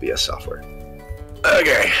new OBS software.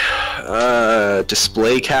 Okay.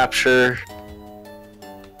 Display capture.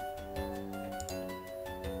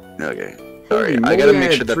 Okay. Sorry, I gotta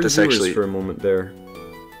make sure that this actually. For a moment there.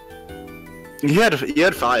 You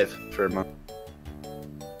had 5 for a moment.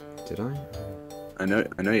 Did I? I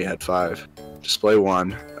know you had 5. Display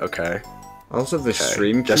 1. Okay. I also have the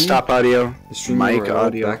stream key. Desktop audio. The stream mic URL,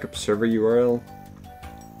 audio. Backup server URL.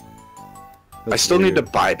 I still need to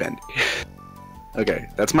buy Bendy. Okay,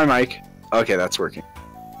 that's my mic. Okay, that's working.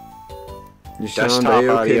 You sound Desktop A-okay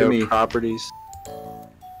to audio me. properties.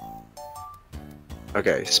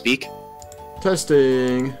 Okay, speak.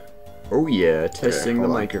 Testing. Oh yeah, testing the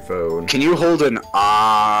microphone. Can you hold an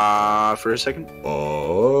for a second?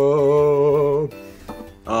 Oh.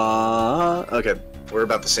 Okay, we're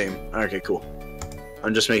about the same. Okay, cool.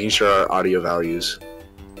 I'm just making sure our audio values.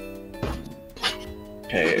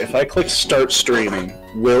 Okay, if I click start streaming,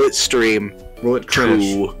 will it stream? Will it crash?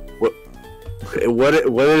 To what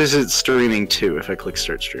is it streaming to? If I click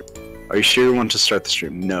start stream, are you sure you want to start the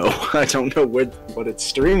stream? No, I don't know what it's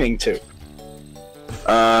streaming to.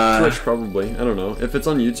 Twitch probably. I don't know. If it's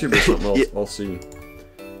on YouTube or something, yeah. I'll see.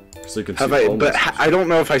 So you can see I don't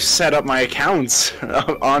know if I set up my accounts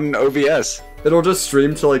on OBS. It'll just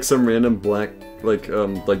stream to like some random black, like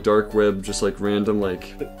dark web, just like random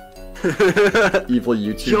like evil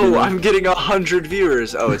YouTube. Yo, I'm getting 100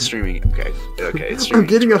 viewers. Oh, it's streaming. Okay, it's streaming. I'm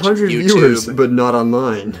getting 100 viewers, but not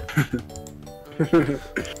online.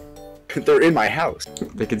 They're in my house.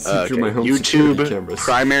 They can see through my home YouTube security cameras.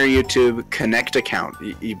 Primary YouTube connect account.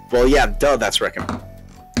 Well, yeah, duh. That's recommended.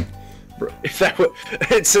 If that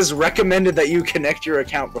it says recommended that you connect your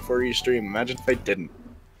account before you stream. Imagine if I didn't.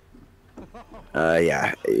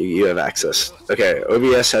 Yeah, you have access. Okay,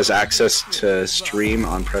 OBS has access to stream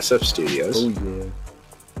on Press Up Studios. Oh yeah.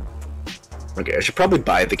 Okay, I should probably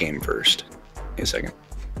buy the game first. Give me a second.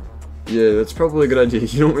 Yeah, that's probably a good idea.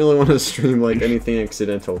 You don't really want to stream like anything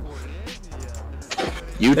accidental.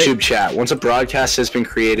 YouTube chat. Once a broadcast has been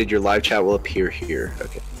created, your live chat will appear here.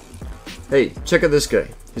 Okay. Hey, check out this guy.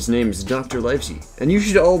 His name is Dr. Livesey, and you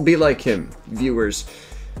should all be like him, viewers.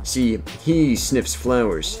 See, he sniffs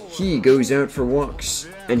flowers, he goes out for walks,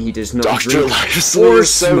 and he does not Dr. drink Livesey or is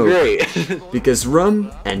so smoke, great. because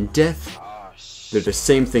rum and death, they're the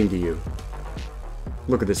same thing to you.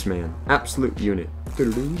 Look at this man, absolute unit.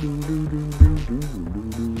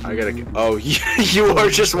 I gotta get. Oh, you are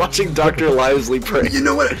just watching Dr. Livesey pray. You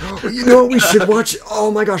know what? You know what we should watch? Oh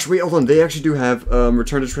my gosh! Wait, hold on. They actually do have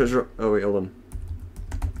Return to Treasure. Oh wait, hold on.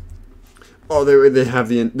 Oh, they have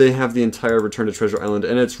the entire Return to Treasure Island,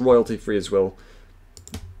 and it's royalty free as well.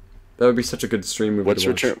 That would be such a good stream movie. What's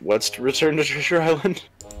Return to Treasure Island?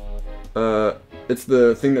 It's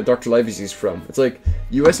the thing that Dr. Livesey's from. It's like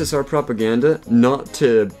USSR propaganda, not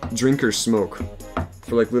to drink or smoke,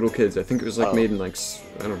 for like little kids. I think it was like made in like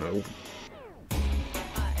I don't know.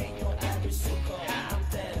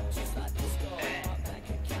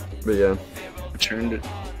 But yeah.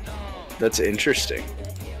 That's interesting.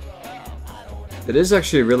 It is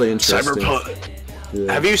actually really interesting. Cyberpunk.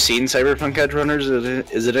 Yeah. Have you seen Cyberpunk Edge Runners?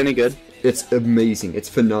 Is it any good? It's amazing. It's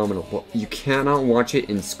phenomenal. Well, you cannot watch it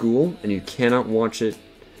in school, and you cannot watch it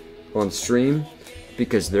on stream,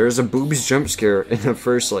 because there's a boobs jump scare in the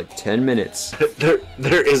first like 10 minutes.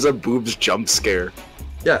 There is a boobs jump scare.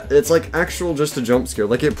 Yeah, it's like actual just a jump scare.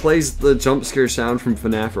 Like it plays the jump scare sound from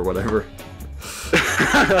FNAF or whatever.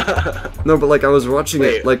 No, but like I was watching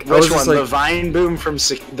it, like which I was one? just like, the vine boom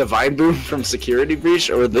from Security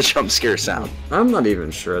Breach, or the jump scare sound? I'm not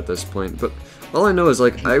even sure at this point, but all I know is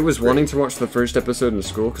like I was wanting to watch the first episode in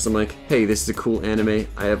school because I'm like, hey, this is a cool anime.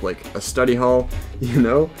 I have like a study hall, you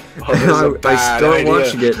know. And I start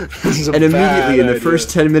watching it, and immediately in the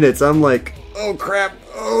first 10 minutes, I'm like, oh crap,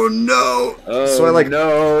 oh no. So I like,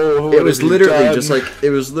 no. It was literally just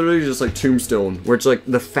like Tombstone, where it's like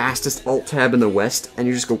the fastest alt tab in the West, and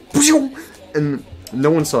you just go, and no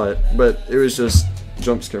one saw it, but it was just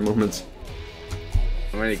jump scare moments.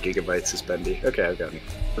 How many gigabytes is Bendy? Okay, I've got it.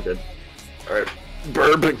 We're good. Alright.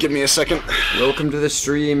 Burb, give me a second. Welcome to the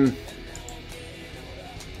stream.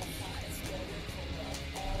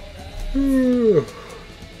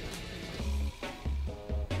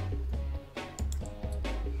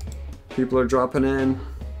 People are dropping in.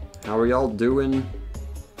 How are y'all doing?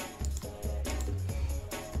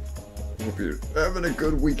 Hope you're having a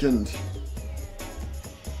good weekend.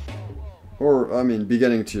 Or, I mean,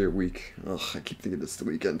 beginning to your week. Ugh, I keep thinking it's the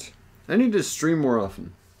weekend. I need to stream more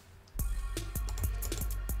often.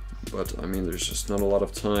 but I mean, there's just not a lot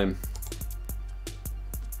of time.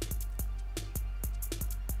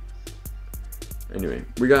 Anyway,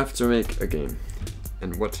 we have to make a game.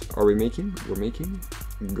 And what are we making? We're making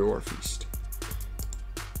Gore Feast.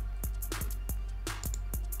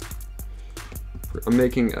 I'm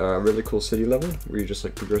making a really cool city level where you just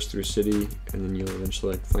like progress through a city and then you'll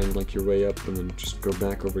eventually like find like your way up and then just go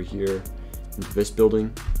back over here into this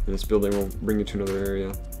building, and this building will bring you to another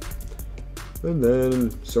area. And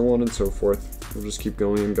then so on and so forth. We'll just keep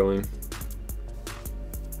going and going.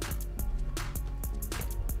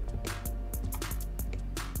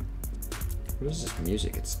 What is this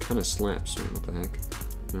music? It's kind of slaps, man. What the heck?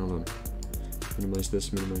 Hold on. Minimize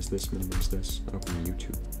this, minimize this, minimize this. Open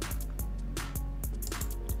YouTube.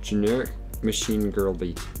 Generic machine girl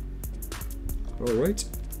beat. Alright.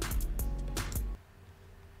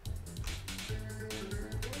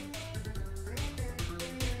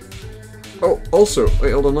 Oh, also,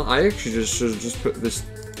 wait, hold on. I actually should just put this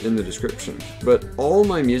in the description. But all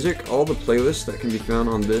my music, all the playlists that can be found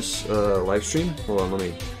on this live stream. Hold on, let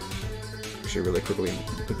me actually really quickly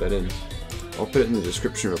put that in. I'll put it in the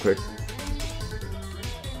description real quick.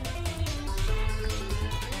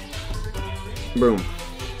 Boom.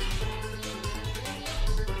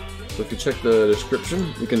 So if you check the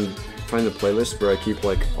description, you can find the playlist where I keep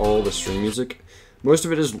like all the stream music. Most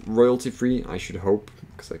of it is royalty free, I should hope,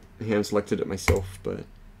 because I hand selected it myself, but I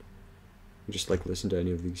just like listen to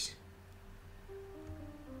any of these.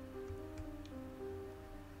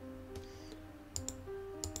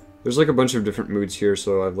 There's like a bunch of different moods here,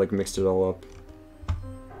 so I've like mixed it all up.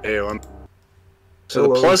 Hey, so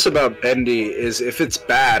the plus about Bendy is if it's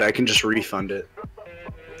bad, I can just refund it.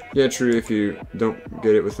 Yeah, true, if you don't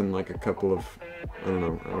get it within like a couple of, I don't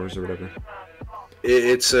know, hours or whatever.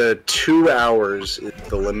 It's 2 hours is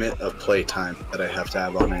the limit of playtime that I have to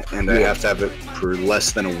have on it, and I have to have it for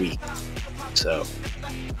less than a week. So,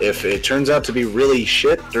 if it turns out to be really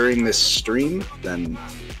shit during this stream, then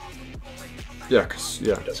yeah,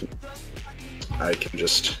 it doesn't. I can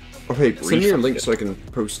just. Okay, send me your link so I can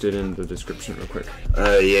post it in the description real quick.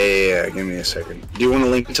 Yeah. Give me a second. Do you want to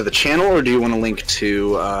link to the channel or do you want to link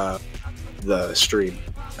to the stream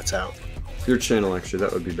that's out? Your channel, actually,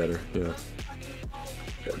 that would be better. Yeah.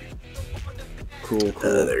 Good. Cool.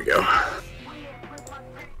 There you go.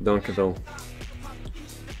 Dankjewel,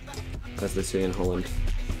 as they say in Holland.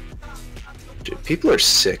 Dude, people are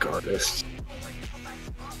sick artists.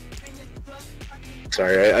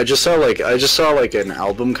 Sorry, I just saw like an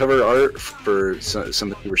album cover art for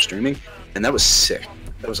something we were streaming, and that was sick.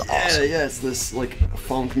 That was awesome. Yeah, it's this like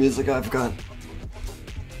funk music I've got.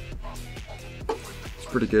 It's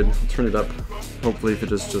pretty good. I'll turn it up. Hopefully, if it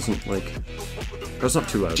just doesn't like, it's not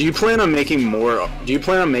too loud. Do you plan on making more? Do you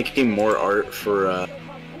plan on making more art for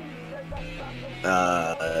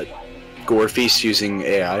Gore Feast using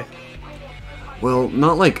AI? Well,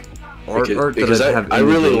 not like art because that I have. I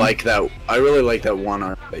really like that. I really like that one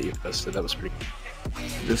art that you posted. That was pretty cool.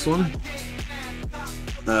 This one?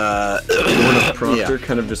 The one of Proctor,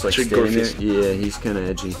 kind of just like standing there. Yeah, he's kind of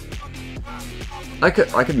edgy. I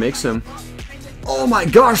could make some. Oh my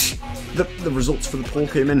gosh! The results for the poll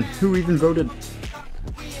came in. Who even voted?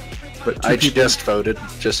 But I just voted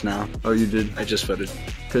just now. Oh, you did? I just voted.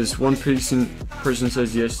 Because one person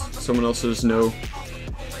says yes, someone else says no.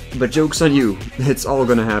 But joke's on you. It's all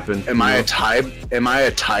gonna happen. Am I a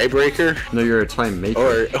tiebreaker? No, you're a time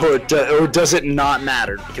maker. Or does it not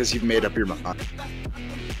matter because you've made up your mind? Well,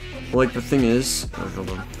 like the thing is, hold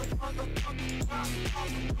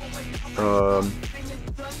on.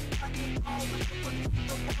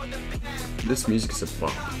 This music is a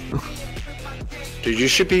bop. Dude, you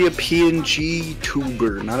should be a PNG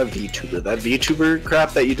tuber, not a VTuber. That VTuber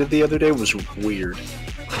crap that you did the other day was weird.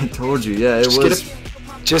 I told you, yeah, it was.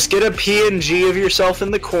 Just get a PNG of yourself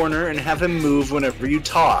in the corner and have him move whenever you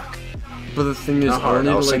talk. But the thing is, I need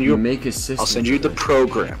to like make a system. I'll send you the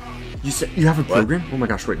program. You said you have a program? Oh my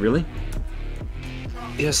gosh! Wait, really?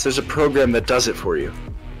 Yes, there's a program that does it for you.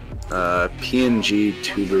 PNG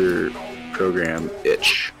tuber program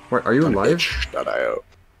itch. Wait, are you live? Itch.io.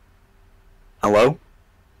 Hello?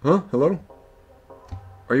 Huh? Hello?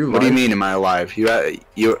 Are you live? What do you mean? Am I alive?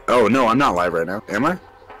 You? Oh no, I'm not live right now. Am I?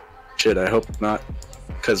 Shit, I hope not.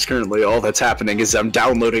 Because currently all that's happening is I'm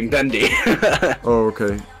downloading Bendy. Oh,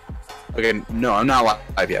 okay. Okay, no, I'm not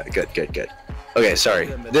live yet. Good. Okay, sorry.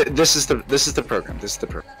 This is the program. This is the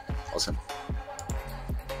program. Awesome.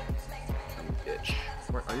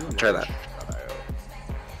 Try that.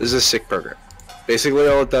 This is a sick program. Basically,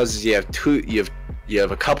 all it does is you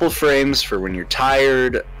have a couple frames for when you're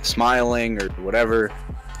tired, smiling, or whatever.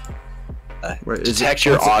 Detect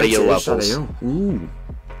your audio levels. Ooh.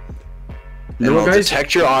 You and know, it'll guys?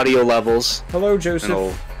 detect your audio levels. Hello, And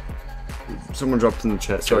Joseph. Someone dropped in the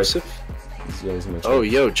chat. Sorry. Joseph? Yeah, he's in my chat. Oh,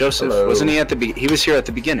 yo, Joseph. Hello. Wasn't he at the he was here at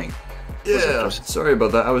the beginning. Yeah, sorry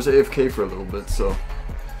about that. I was AFK for a little bit, so...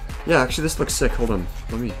 Yeah, actually this looks sick. Hold on.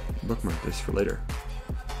 Let me bookmark this for later.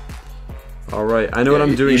 Alright, I know what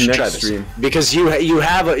I'm doing next stream. Because you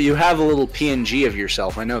have a little PNG of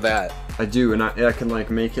yourself, I know that. I do, and I can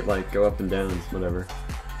like make it like go up and down, whatever.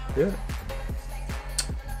 Yeah.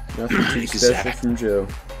 Nothing too special from Joe.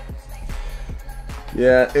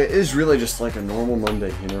 Yeah, it is really just like a normal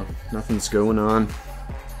Monday, you know? Nothing's going on.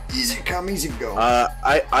 Easy come, easy go.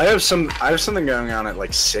 I have something going on at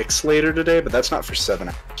like 6 later today, but that's not for 7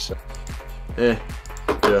 hours. So. Yeah.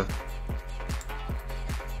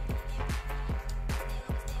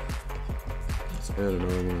 Let's add another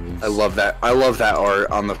one of these. I love that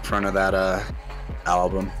art on the front of that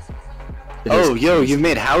album. Oh, yo, you've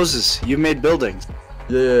made houses. You've made buildings.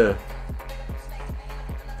 Yeah.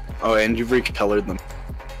 Oh, and you've recolored them.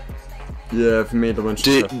 Yeah, I've made a bunch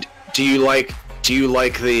of stuff. Do you like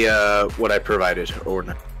the what I provided or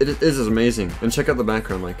not? It is amazing. And check out the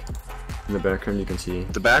background, like in the background you can see.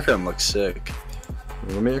 The background looks sick.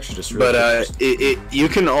 Well, let me actually just you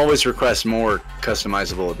can always request more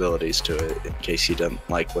customizable abilities to it in case you don't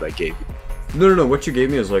like what I gave you. No, what you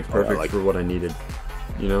gave me is like perfect for what I needed.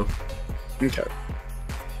 You know? Okay.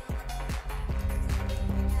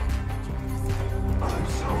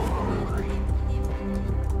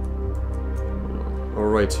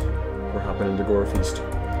 Alright, we're hopping into Gore Feast.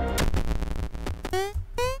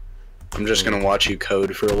 I'm just gonna watch you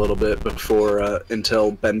code for a little bit before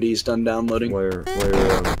until Bendy's done downloading. While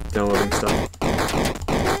downloading stuff.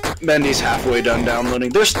 Bendy's halfway done downloading.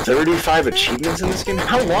 There's 35 achievements in this game.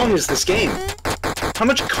 How long is this game? How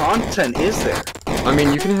much content is there? I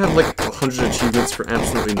mean, you can have like 100 achievements for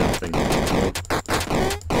absolutely nothing.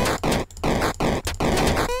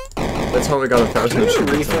 That's how I got 1,000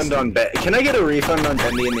 achievements. Can I get a refund on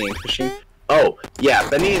Bendy and the Ink Machine? Oh, yeah,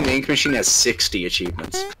 Bendy and the Ink Machine has 60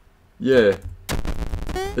 achievements. Yeah.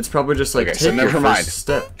 It's probably just like, okay, so never mind.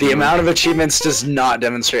 Step. The amount of achievements does not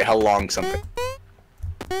demonstrate how long something.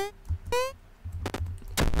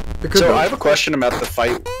 So I have a question about the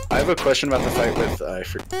fight. With I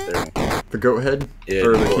forget their name. The goat head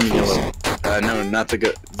or the king in yellow? No, not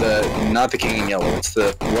the king in yellow. It's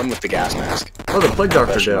the one with the gas mask. Oh, the plague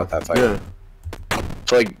doctor. Yeah. That fight. Yeah.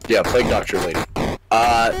 Plague doctor lady.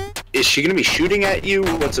 Is she gonna be shooting at you?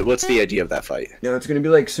 What's the idea of that fight? No, it's gonna be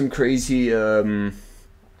like some crazy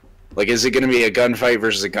Like, is it gonna be a gunfight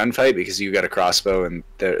versus a gunfight because you got a crossbow and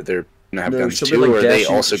they're gonna have guns too, like or are they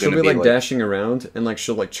also gonna be like dashing around and like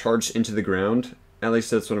she'll like charge into the ground? At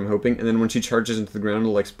least that's what I'm hoping. And then when she charges into the ground,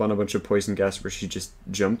 it'll like spawn a bunch of poison gas where she just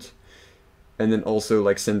jumped, and then also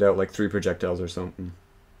like send out like 3 projectiles or something.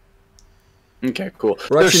 Okay, cool.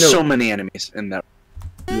 There's so many enemies in that.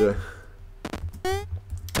 Yeah.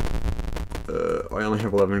 I only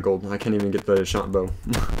have 11 gold. I can't even get the shot bow.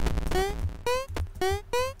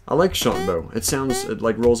 I like shot bow. It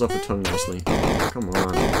like rolls off the tongue nicely. Come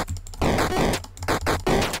on.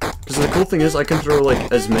 Because the cool thing is I can throw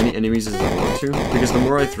like as many enemies as I want to. Because the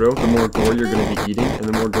more I throw, the more gore you're gonna be eating, and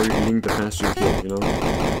the more gore you're eating, the faster you kill. You know?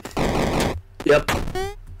 Yep.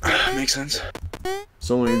 Makes sense.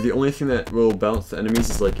 So the only thing that will balance the enemies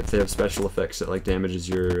is like if they have special effects that like damages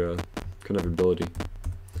your kind of ability.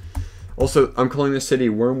 Also, I'm calling this city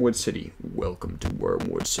Wormwood City. Welcome to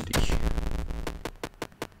Wormwood City.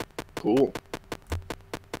 Cool.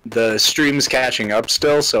 The stream's catching up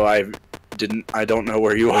still, so I don't know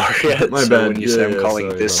where you are yet. My so bad. When you say I'm calling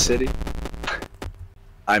this city,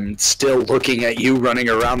 I'm still looking at you running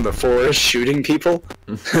around the forest shooting people.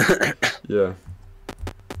 Yeah.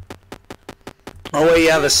 Oh wait,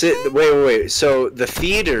 yeah. Wait. So the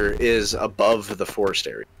theater is above the forest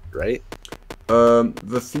area, right?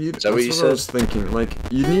 The theater. Is that what you said? I was thinking. Like,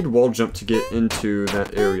 you need wall jump to get into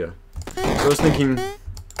that area. So I was thinking.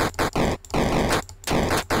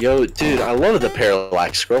 Yo, dude, I love the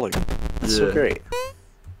parallax scrolling. That's so great.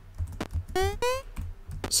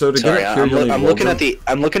 So to get up here, I'm looking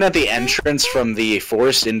at the entrance from the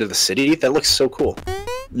forest into the city. That looks so cool.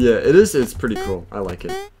 Yeah, it is. It's pretty cool. I like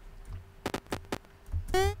it.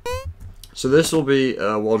 So this will be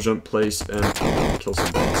a wall jump place and kill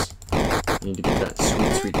some bats. I need to get that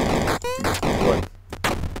sweet blood.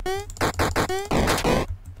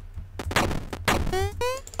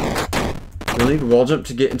 You'll need wall jump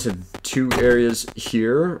to get into 2 areas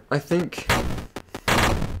here, I think.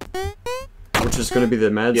 Which is going to be the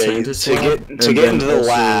mad scientist lab. To get into the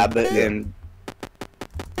lab and...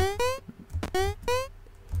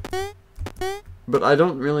 But I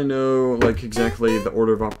don't really know, like, exactly the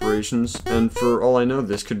order of operations, and for all I know,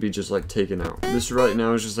 this could be just, like, taken out. This right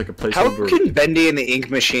now is just, like, a placeholder. How can Bendy and the Ink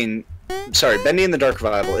Machine... Sorry, Bendy and the Dark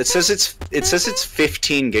Revival. It says it's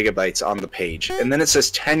 15 gigabytes on the page, and then it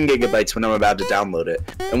says 10 gigabytes when I'm about to download it.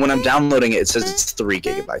 And when I'm downloading it, it says it's 3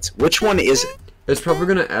 gigabytes. Which one is it? It's probably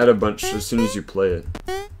gonna add a bunch as soon as you play it.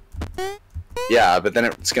 Yeah, but then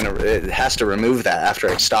it has to remove that after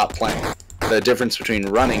I stop playing. The difference between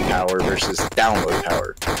running power versus download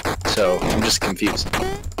power. So, I'm just confused.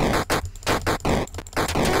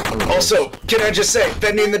 Also, can I just say,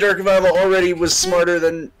 Bendy and the Dark Revival already was smarter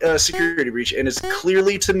than Security Breach, and is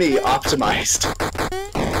clearly, to me, optimized.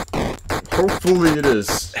 Hopefully it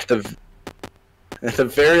is. At the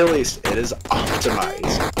very least, it is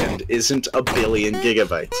optimized, and isn't a billion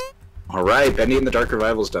gigabytes. Alright, Bendy and the Dark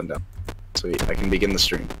Revival's done now. Sweet, I can begin the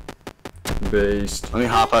stream. Based. Let me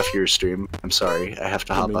hop off your stream. I'm sorry, I have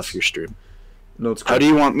to hop off your stream. No, it's cool. How do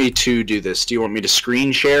you want me to do this? Do you want me to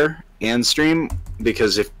screen share and stream?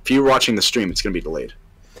 Because if you're watching the stream, it's going to be delayed.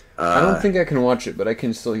 I don't think I can watch it, but I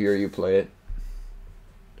can still hear you play it.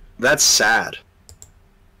 That's sad.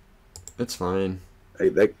 It's fine.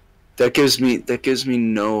 That gives me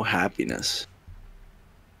no happiness.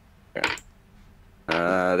 Okay.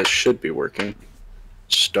 This should be working.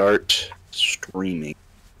 Start streaming.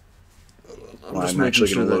 I'm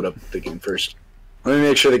actually going to load up the game first. Let me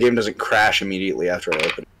make sure the game doesn't crash immediately after I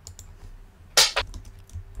open it.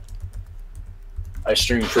 I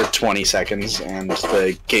stream for 20 seconds and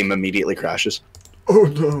the game immediately crashes. Oh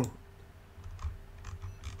no.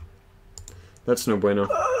 That's no bueno.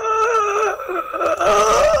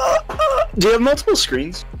 Do you have multiple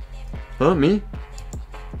screens? Huh, me?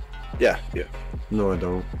 Yeah. No, I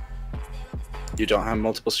don't. You don't have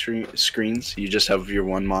multiple screens? You just have your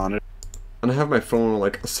one monitor? And I have my phone,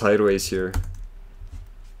 like, sideways here.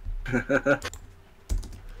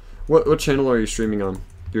 What channel are you streaming on?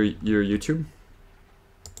 Your YouTube?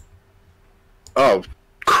 Oh,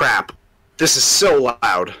 crap. This is so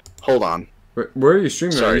loud. Hold on. Where are you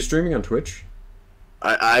streaming? Sorry. Are you streaming on Twitch?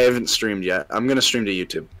 I haven't streamed yet. I'm gonna stream to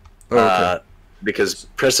YouTube. Oh, okay. Because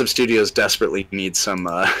Press Up Studios desperately needs some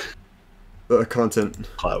Content.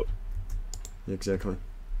 clout. Exactly.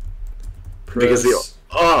 Because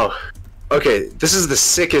okay, this is the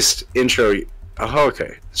sickest intro. Oh,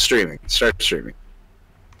 okay, streaming. Start streaming.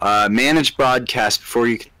 Manage broadcast before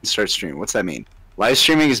you can start streaming. What's that mean? Live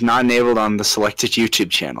streaming is not enabled on the selected YouTube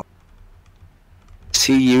channel.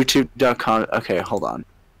 See youtube.com. Okay, hold on.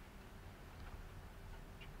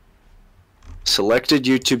 Selected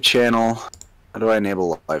YouTube channel. How do I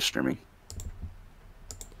enable live streaming?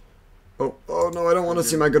 Oh no, I don't want to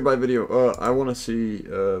see my goodbye video. I want to see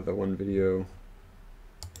the one video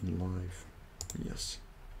in live. Yes.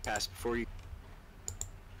 Pass before you.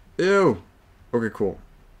 Ew. Okay, cool.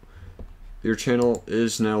 Your channel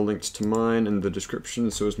is now linked to mine in the description,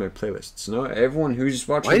 so is my playlists. Now everyone who's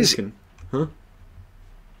watching can... Huh?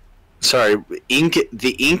 Sorry,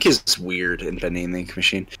 the ink is weird in Bendy and the Ink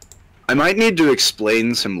Machine. I might need to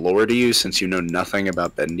explain some lore to you since you know nothing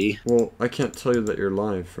about Bendy. Well, I can't tell you that you're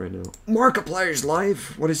live right now. Markiplier's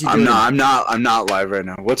live? What is he doing? I'm not live right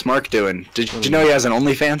now. What's Mark doing? Did you know he has an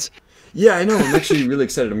OnlyFans? Yeah, I know. I'm actually really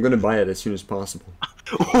excited. I'm gonna buy it as soon as possible.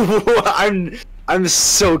 I'm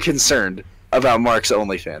so concerned about Mark's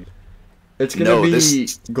OnlyFans. It's gonna be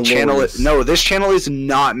this glorious. channel. This channel is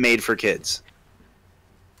not made for kids.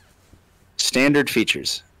 Standard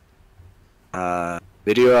features.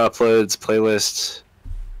 Video uploads, playlists,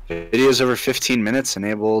 videos over 15 minutes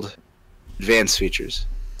enabled, advanced features.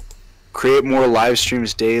 Create more live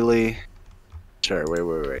streams daily. Sorry,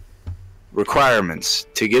 wait. Requirements.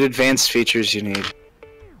 To get advanced features you need...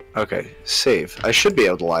 Okay, save. I should be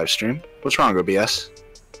able to live stream. What's wrong, OBS?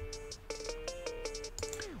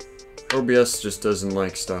 OBS just doesn't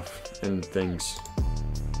like stuff and things.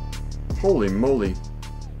 Holy moly.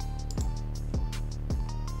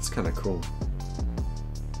 It's kind of cool.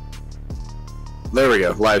 There we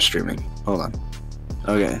go, live streaming. Hold on.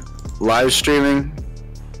 Okay, live streaming.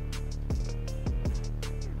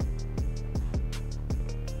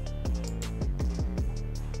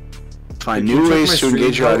 Find new ways to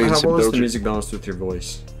engage your audience and build. How well is build the music balanced with your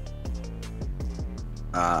voice?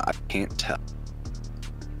 I can't tell.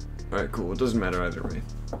 Alright, cool. It doesn't matter either way.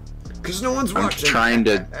 Because no one's watching. I'm trying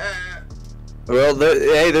to... Well,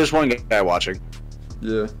 hey, there's one guy watching.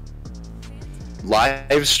 Yeah.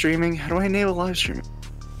 Live streaming? How do I enable live streaming?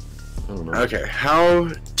 I don't know. Okay, how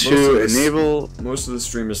to enable... Most of the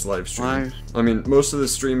stream is live streaming. I mean, most of the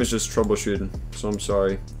stream is just troubleshooting, so I'm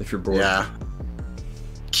sorry if you're bored. Yeah.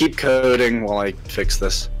 Keep coding while I fix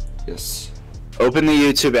this. Yes. Open the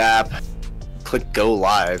YouTube app. click go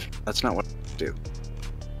live. That's not what I do.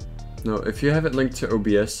 No, if you have it linked to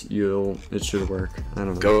OBS, it should work. I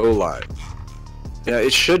don't know. Go live. Yeah,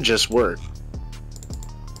 it should just work.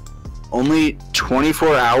 Only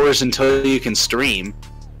 24 hours until you can stream.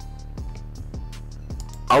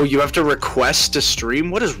 Oh, you have to request to stream?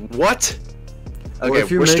 What? Okay, Well, if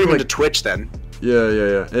you we're make, streaming like... to Twitch then.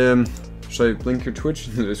 Yeah. Should I link your Twitch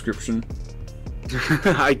in the description?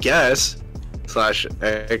 I guess.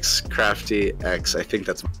 /xcraftyx. I think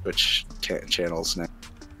that's my Twitch channel's name.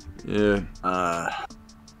 Yeah.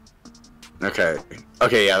 Okay.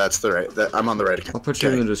 Okay, yeah, that's the right. I'm on the right account. I'll put you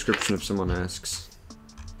in the description if someone asks.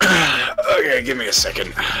 Okay, give me a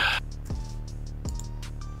second.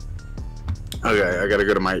 Okay, I gotta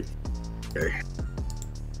go to my... Okay.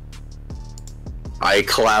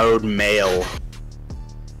 iCloud Mail.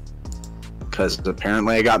 Because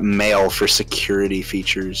apparently I got mail for security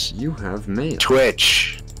features. You have mail.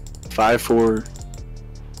 Twitch. 54...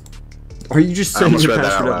 Are you just saying your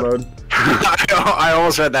password out loud? I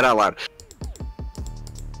almost read that out loud.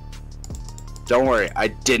 Don't worry, I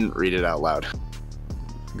didn't read it out loud.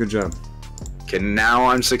 Good job. Okay, now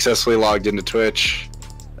I'm successfully logged into Twitch.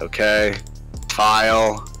 Okay.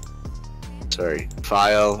 File. Sorry.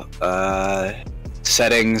 File.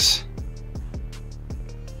 Settings.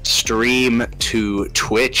 Stream to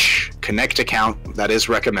Twitch. Connect account. That is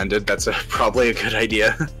recommended. That's probably a good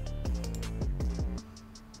idea.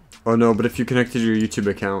 Oh no, but if you connect to your YouTube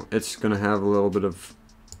account, it's gonna have a little bit of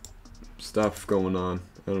stuff going on.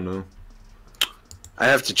 I don't know. I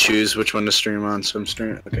have to choose which one to stream on, so I'm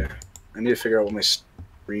streaming. Okay. I need to figure out what my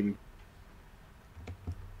stream...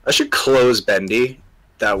 I should close Bendy.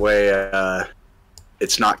 That way,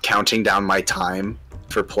 it's not counting down my time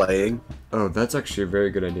for playing. Oh, that's actually a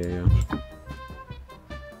very good idea, yeah.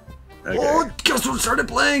 Okay. Oh, guess what started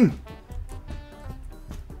playing?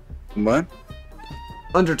 What?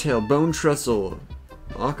 Undertale, Bone Trestle,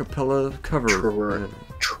 acapella cover.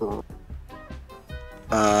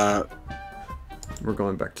 We're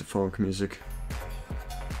going back to funk music.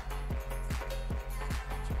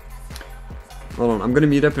 Hold on, I'm gonna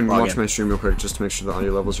meet up and watch my stream real quick just to make sure the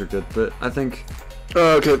audio levels are good, but I think...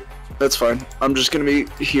 Oh, okay, that's fine. I'm just gonna be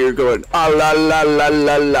here going, ah la la la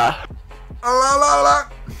la la. Ah la la la!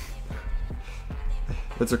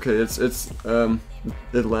 It's okay,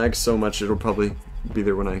 it lags so much it'll probably be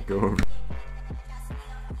there when I go over.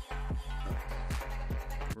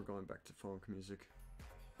 We're going back to funk music.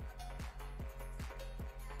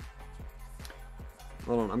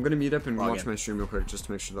 Hold on, I'm gonna meet up and watch my stream real quick just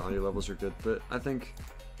to make sure the audio levels are good, but I think...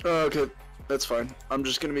 Oh, okay, that's fine. I'm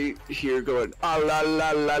just gonna be here going, ah la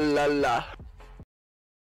la la la la.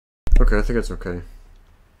 Okay, I think it's okay.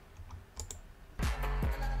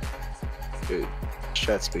 Dude,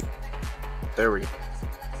 chat speak. There we go.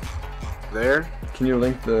 There? Can you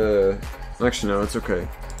link the... Actually, no, it's okay.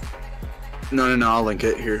 No, I'll link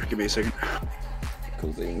it. Here, give me a second.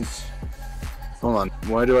 Cool beans. Hold on.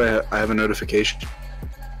 Why do I have a notification?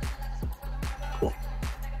 Cool.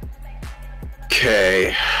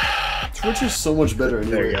 Okay. Twitch is so much better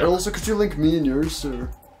anyway. There you go. Also, could you link me and yours,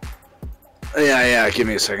 or... Yeah, give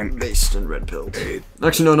me a second. Based and Red Pill.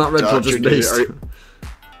 Actually, no, not Red Pill, just Based.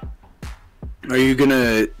 Are you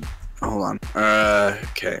gonna... Hold on.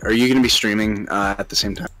 Okay. Are you gonna be streaming at the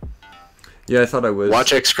same time? Yeah, I thought I would.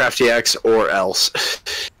 Watch XCraftyX or else.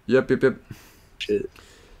 Yep. Shit.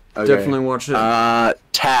 Okay. Definitely watch it.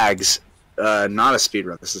 Tags. Not a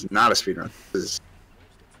speedrun. This is not a speedrun. This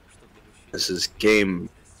is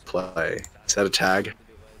gameplay. Is that a tag?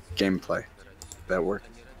 Gameplay. That work?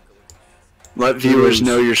 Let viewers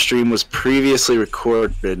know your stream was previously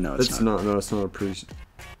recorded. No, it's not. No, it's not a pre.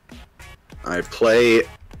 I play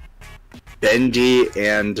Bendy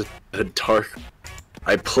and the Dark.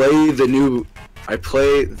 I play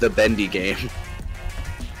the Bendy game.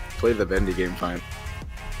 Play the Bendy game, fine.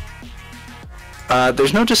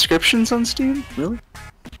 There's no descriptions on Steam? Really?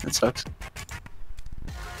 That sucks.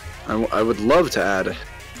 I would love to add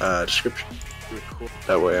a description.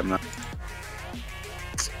 That way I'm not...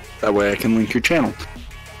 That way I can link your channel.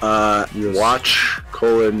 Yes. Watch,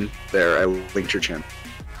 there, I linked your channel.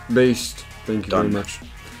 Based. Thank you very much.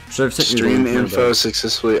 Should I have sent you Stream info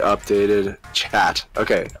successfully updated. Chat.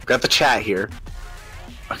 Okay, I've got the chat here.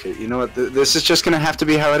 Okay, you know what? This is just gonna have to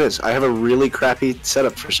be how it is. I have a really crappy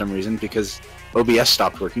setup for some reason because OBS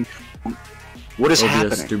stopped working. What is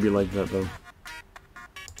happening? OBS do be like that though.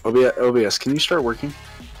 OBS, can you start working?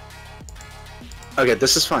 Okay,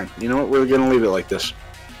 this is fine. You know what? We're gonna leave it like this.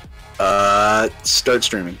 Start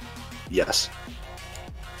streaming. Yes.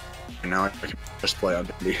 Now I can press play on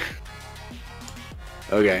Bendy.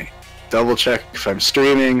 Okay. Double check if I'm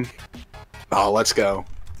streaming. Oh, let's go.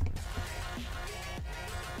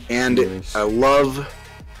 And Nice. I love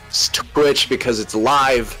Twitch because it's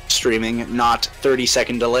live streaming, not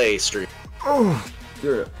 30-second delay stream. Oh,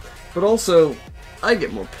 yeah. But also, I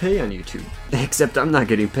get more pay on YouTube. Except I'm not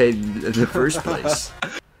getting paid in the first place.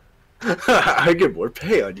 I get more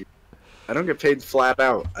pay on you. I don't get paid flat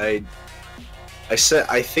out. I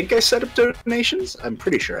think I set up donations. I'm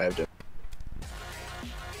pretty sure I have to.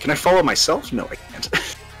 Can I follow myself? No, I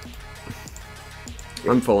can't.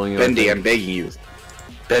 I'm following you. Bendy, I'm begging you.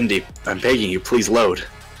 Bendy, I'm begging you. Please load.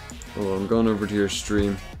 Oh, I'm going over to your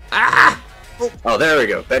stream. Oh, there we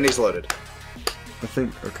go. Bendy's loaded. I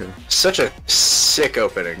think, okay. Such a sick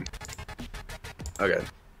opening. Okay.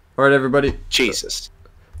 Alright, everybody. Jesus.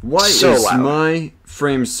 Why So is loud. my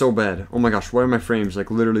frames so bad? Oh my gosh, why are my frames like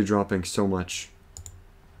literally dropping so much?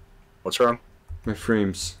 What's wrong? My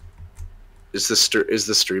frames. Is the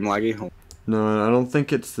stream laggy? Hold- No, I don't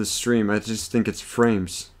think it's the stream. I just think it's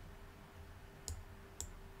frames.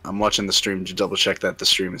 I'm watching the stream to double check that the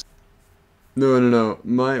stream is. No.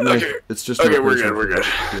 My Okay. it's just Okay, my we're original good, we're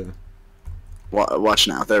frames. good. Yeah. Watch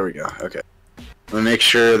now. There we go. Okay. Let me make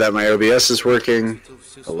sure that my OBS is working.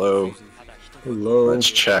 Hello. Hello. Let's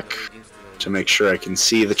check to make sure I can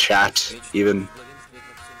see the chat. Even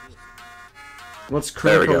What's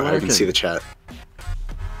there we go. I crack-a-lackin'? can see the chat.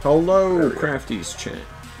 Hello, There we go. Crafty's chat.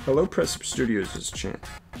 Hello, Press Up Studios' chat.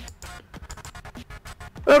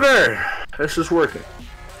 Okay, this is working.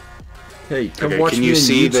 Hey, come Okay, watch can me you on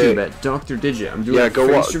see YouTube the- at Dr. Digit. I'm doing Yeah, a go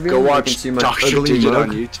face reveal. You can watch see my Dr. ugly Digit mug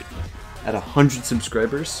on YouTube. at 100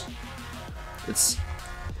 subscribers. It's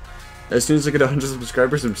as soon as I get 100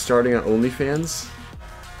 subscribers, I'm starting on OnlyFans.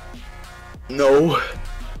 No.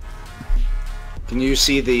 Can you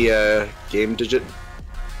see the game digit?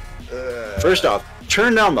 First off,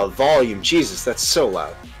 turn down the volume. Jesus, that's so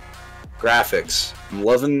loud. Graphics. I'm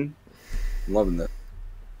loving this.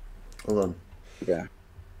 Hold on. Okay.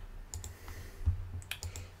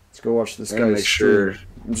 Let's go watch this I'm gonna guy make stream. sure.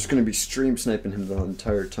 I'm just gonna be stream sniping him the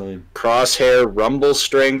entire time. Crosshair, rumble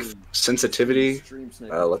strength, sensitivity. Stream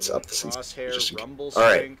sniping Let's him. up the sensitivity. just in case. rumble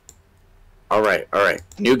All right.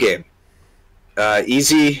 New game.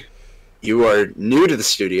 Easy. You are new to the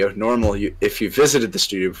studio. Normal. If you visited the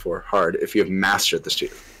studio before. Hard. If you have mastered the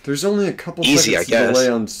studio. There's only a couple Easy, seconds I guess. delay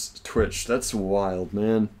on Twitch. That's wild,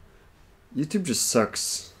 man. YouTube just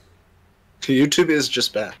sucks. YouTube is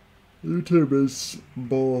just bad. YouTube is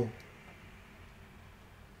bull.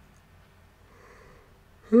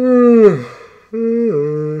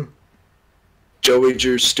 Joey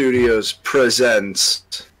Drew Studios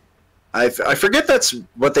presents. I forget that's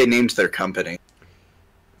what they named their company.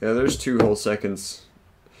 Yeah, there's 2 whole seconds.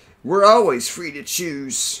 We're always free to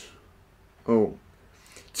choose. Oh.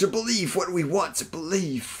 To believe what we want to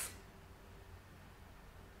believe.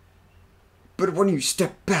 But when you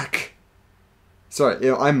step back. Sorry,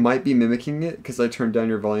 I might be mimicking it because I turned down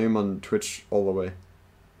your volume on Twitch all the way.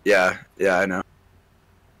 Yeah, I know.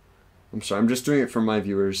 I'm sorry, I'm just doing it for my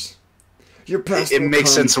viewers. Your past It will makes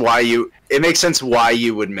come. sense why you. It makes sense why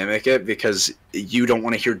you would mimic it because you don't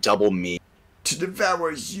want to hear double me. To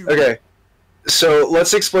devour you. Okay, so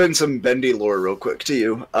let's explain some Bendy lore real quick to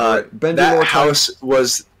you. Alright, Bendy lore That time. house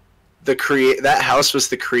was That house was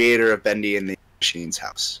the creator of Bendy and the Machine's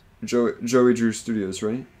house. Joey Drew Studios,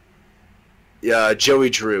 right? Yeah, Joey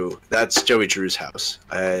Drew. That's Joey Drew's house.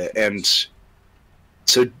 And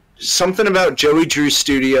so something about Joey Drew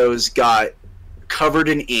Studios got covered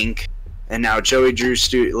in ink, and now Joey Drew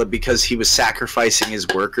Studio, because he was sacrificing his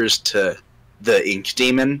workers to the ink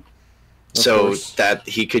demon, Of so course. that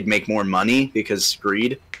he could make more money because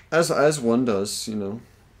greed. As one does, you know,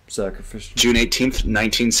 sacrificial. June 18th,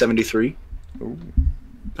 1973. Ooh.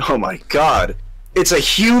 Oh my god. It's a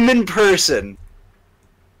human person.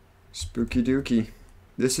 Spooky dookie.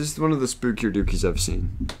 This is one of the spookier dookies I've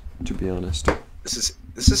seen, to be honest. This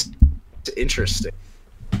is interesting.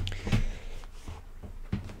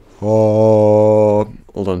 Oh,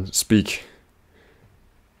 hold on. Speak.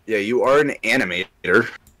 Yeah, you are an animator.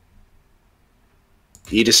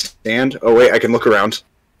 Need to stand? Oh wait, I can look around.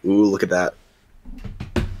 Ooh, look at that.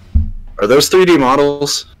 Are those 3D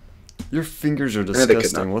models? Your fingers are they could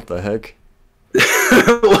disgusting. not. What the heck?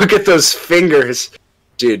 Look at those fingers.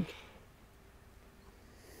 Dude.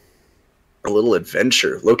 A little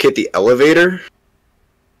adventure. Locate the elevator?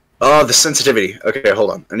 Oh, the sensitivity. Okay,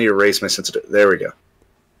 hold on. I need to raise my sensitivity. There we go.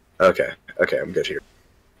 Okay, I'm good here.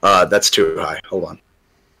 That's too high. Hold on.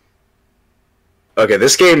 Okay,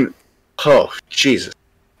 this game... Oh, Jesus.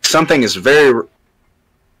 Something is very...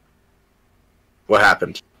 What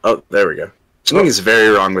happened? Oh, there we go. Something is very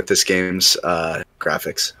wrong with this game's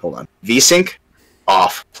graphics. Hold on. VSync?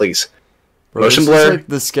 Off, please. Bro, Motion this blur. is like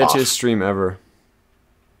the sketchiest Off. stream ever.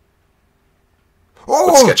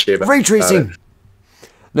 What's Oh, sketchy about ray tracing. it?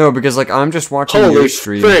 No, because like I'm just watching Holy your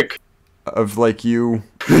stream frick! of like you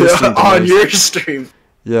listening to On my- your stream.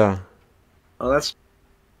 Yeah. Oh, that's.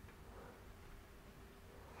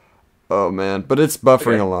 Oh man, but it's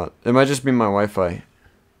buffering Okay. a lot. It might just be my Wi-Fi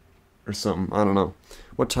or something. I don't know.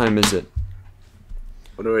 What time is it?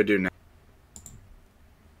 What do I do now?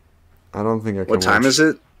 I don't think I can. What time is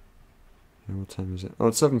it? Yeah, what time is it? Oh,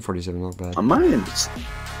 it's 7:47. Not bad. On mine,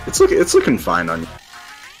 it's looking fine on you.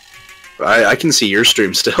 I can see your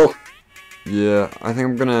stream still. Yeah, I think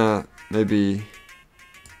I'm gonna maybe.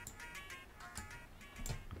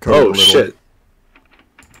 Code it a Oh little. shit.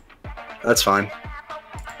 That's fine.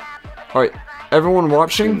 All right, everyone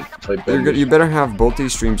watching, Play you're Bender. good. You better have both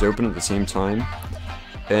these streams open at the same time,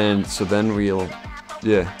 and so then we'll,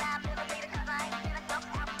 yeah.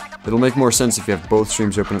 It'll make more sense if you have both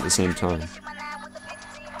streams open at the same time.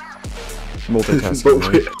 Multitasking,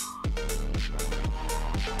 right?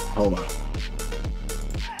 Hold on.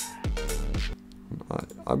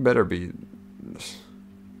 I better be. If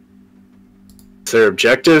there are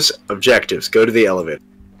objectives, go to the elevator.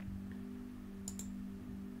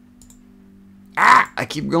 Ah! I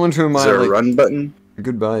keep going to Is my there a like, run button?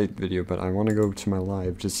 goodbye video, but I want to go to my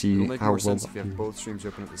live to see It'll make how more well. sense if you have both streams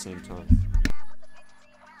open at the same time.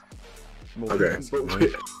 Okay. Multitasking, right?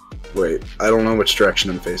 Wait, I don't know which direction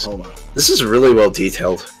I'm facing. Hold on. This is really well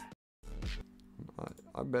detailed.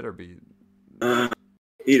 I better be.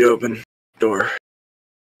 Eat open. Door.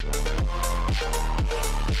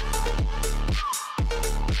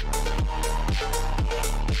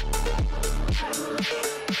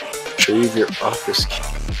 Retrieve your office key.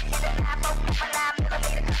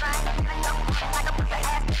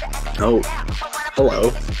 Oh.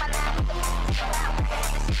 Hello.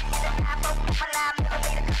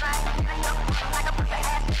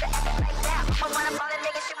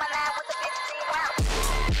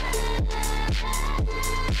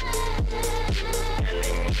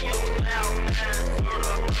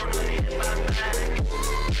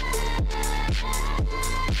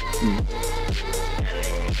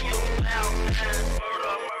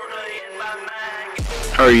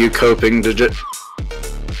 How are you coping, Digit?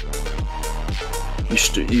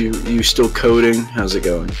 You still coding? How's it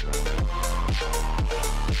going?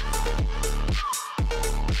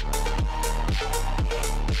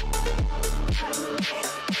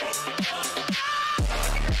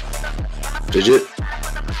 Digit?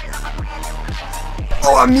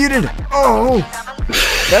 Oh, I'm muted. Oh,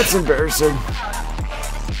 that's embarrassing.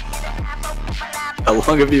 How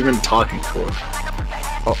long have you been talking for?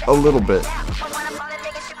 A little bit.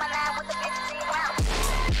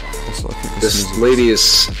 Also, I think This music- lady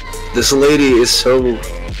is so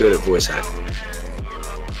good at voice acting.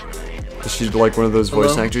 She's like one of those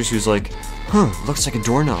voice Hello? actors who's like, huh, looks like a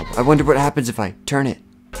doorknob. I wonder what happens if I turn it.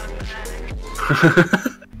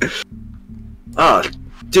 Ah,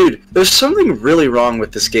 dude, there's something really wrong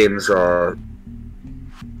with this game's something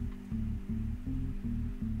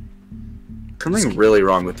really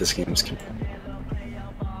wrong with this game's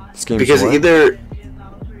This game's because what? either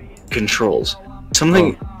controls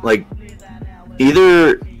something like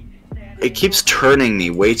either it keeps turning me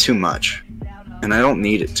way too much and I don't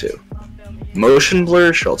need it to. Motion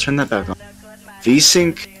blur, sure, I'll turn that back on.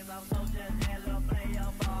 VSync.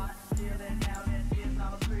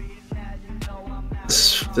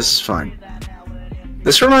 This is fine.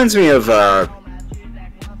 This reminds me of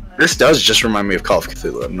this does just remind me of Call of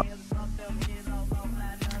Cthulhu. I'm not...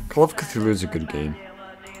 Call of Cthulhu is a good game.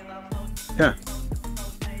 Yeah.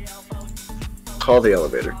 Call the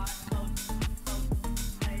elevator.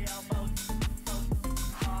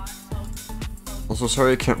 Also,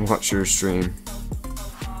 sorry I can't watch your stream.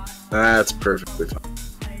 That's perfectly fine.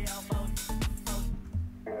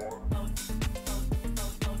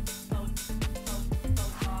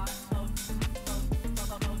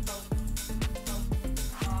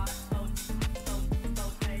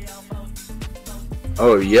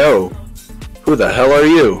 Oh, yo. Who the hell are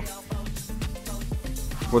you?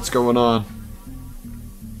 What's going on?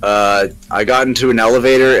 I got into an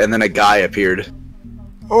elevator and then a guy appeared.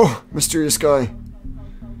 Oh, mysterious guy.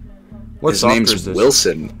 What His doctor name's is this?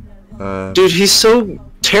 Wilson. Uh, Dude, he's so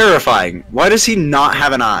terrifying. Why does he not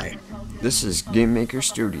have an eye? this is Game Maker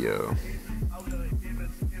Studio.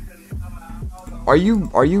 Are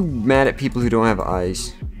you mad at people who don't have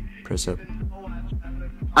eyes? Press up.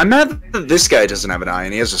 I'm mad that this guy doesn't have an eye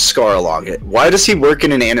and he has a scar along it. Why does he work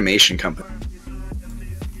in an animation company?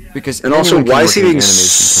 Because And also, anyone can why work is he in an being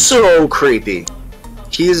animation company. so creepy?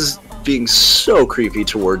 He is being so creepy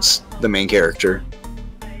towards the main character.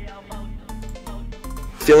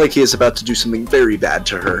 feel like he is about to do something very bad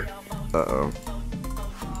to her. Uh-oh.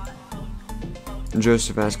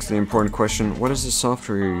 Joseph asks the important question, what is the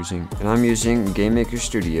software you're using? And I'm using Game Maker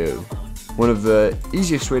Studio. One of the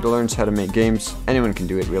easiest way to learn how to make games. Anyone can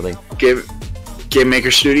do it, really. Game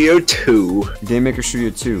Maker Studio 2. Game Maker Studio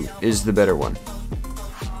 2 is the better one.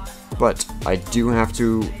 But I do have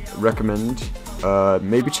to recommend,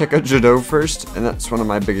 maybe check out Judo first, and that's one of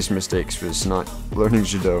my biggest mistakes, was not learning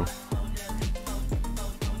Judo.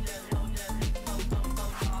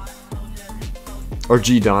 Or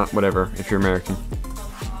G-Dot, whatever, if you're American.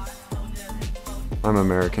 I'm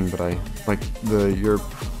American, but I like the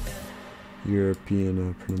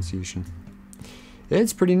European pronunciation.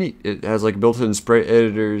 It's pretty neat. It has like built-in sprite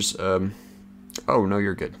editors. Oh no,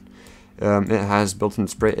 you're good. It has built-in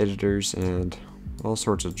sprite editors and all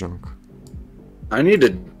sorts of junk. I need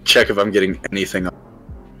to check if I'm getting anything on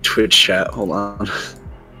Twitch chat. Hold on.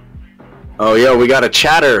 Oh, yo, we got a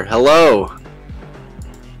chatter. Hello.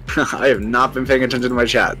 I have not been paying attention to my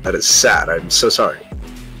chat. That is sad. I'm so sorry.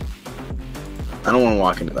 I don't want to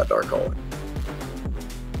walk into that dark hallway.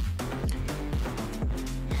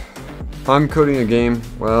 I'm coding a game.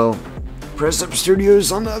 Well, Press Up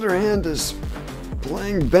Studios, on the other hand, is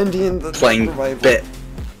playing Bendy in the Revival. Bit.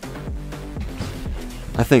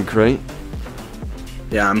 I think, right?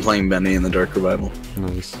 Yeah, I'm playing Bendy in the Dark Revival.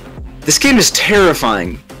 Nice. This game is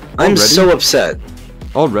terrifying. I'm so upset.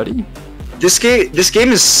 Already? This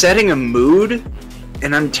game is setting a mood,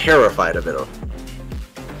 and I'm terrified of it.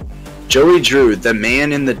 Joey Drew, the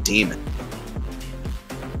man in the demon.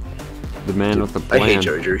 The man with the plan. I hate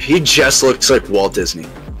Joey Drew. He just looks like Walt Disney.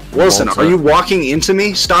 Wilson, Walter. are you walking into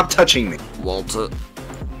me? Stop touching me. Walter.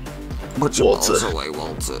 Put your Walter away,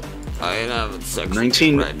 Walter. I ain't having sex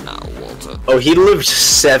 19 right now, Walter. Oh, he lived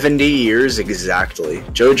 70 years exactly.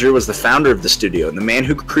 Joe Drew was the founder of the studio and the man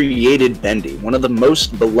who created Bendy, one of the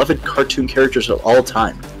most beloved cartoon characters of all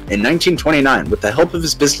time. In 1929, with the help of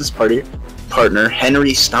his business partner,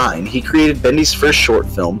 Henry Stein, he created Bendy's first short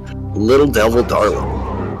film, Little Devil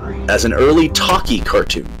Darling, as an early talkie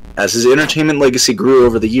cartoon. As his entertainment legacy grew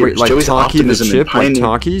over the years, wait, like Joey's optimism the chip, and pioneer...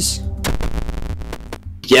 like Talkies?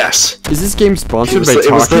 Yes. Is this game sponsored by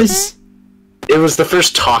Talkies? It was the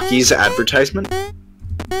first Talkies advertisement.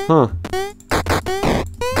 Huh.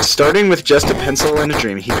 Starting with just a pencil and a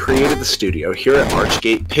dream, he created the studio here at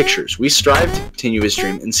Archgate Pictures. We strive to continue his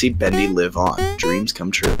dream and see Bendy live on. Dreams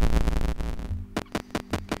come true.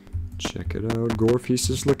 Check it out. Gore Feast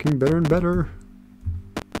is looking better and better.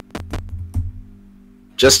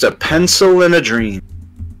 Just a pencil and a dream.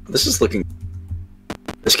 This is looking...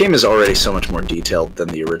 This game is already so much more detailed than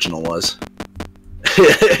the original was.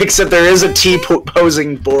 Except there is a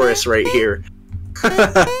T-posing Boris right here.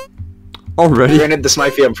 Already? Granted, this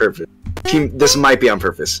might be on purpose. This might be on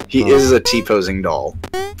purpose. He is a T-posing doll,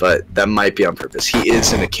 but that might be on purpose. He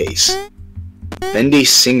is in a case. Bendy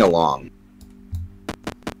sing-along.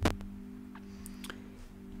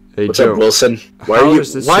 Hey, What's Joe, up, Wilson?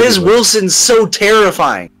 Why is Wilson so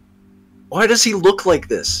terrifying? Why does he look like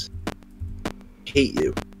this? I hate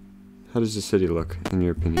you. How does the city look, in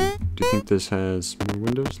your opinion? Do you think this has more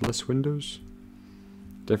windows, less windows?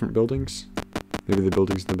 Different buildings? Maybe the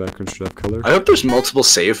buildings in the background should have color? I hope there's multiple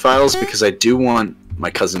save files, because I do want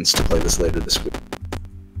my cousins to play this later this week.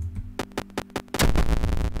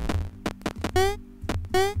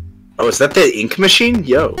 Oh, is that the ink machine?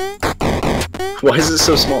 Yo. Why is it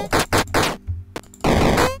so small?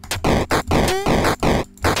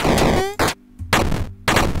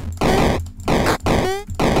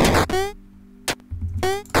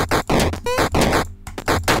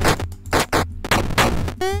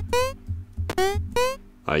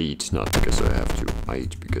 I eat not because I have to. I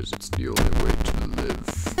eat because it's the only way to live.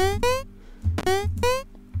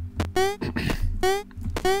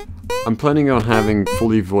 I'm planning on having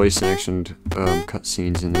fully voice-actioned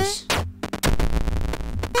cutscenes in this.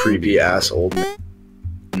 Creepy ass old man.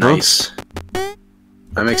 Nice. Huh?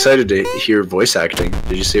 I'm excited to hear voice acting.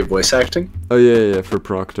 Did you say voice acting? Oh yeah, for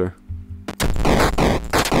Proctor.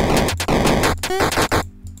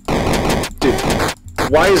 Dude,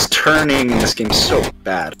 why is turning in this game so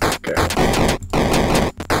bad? Okay.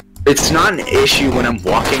 It's not an issue when I'm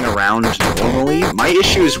walking around normally. My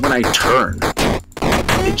issue is when I turn.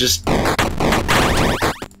 It just...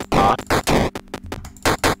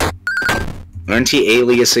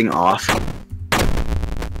 Anti-aliasing off.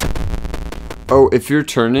 Oh, if you're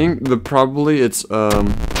turning, probably it's,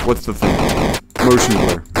 what's the thing? Motion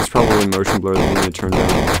blur. It's probably motion blur that you need to turn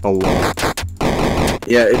down a lot.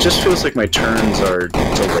 Yeah, it just feels like my turns are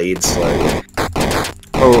delayed slightly.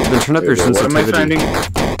 Oh, then turn up your sensitivity. What am I finding?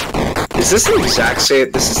 Is this the exact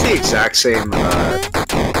same? This is the exact same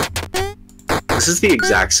This is the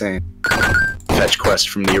exact same fetch quest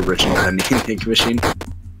from the original Vending Ink Machine.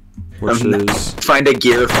 Which is... Find a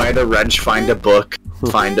gear, find a wrench, find a book,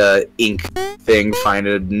 find a ink thing, find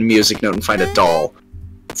a music note, and find a doll.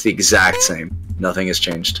 It's the exact same. Nothing has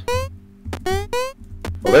changed. Well,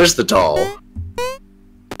 there's the doll.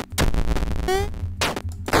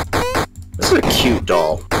 This is a cute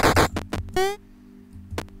doll.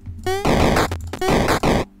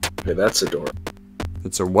 Okay, that's a door.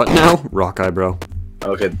 It's a what now? Rock eyebrow.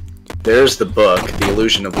 Okay, there's the book, The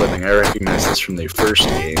Illusion of Living. I recognize this from the first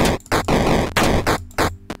game.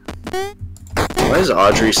 Why is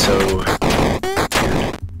Audrey so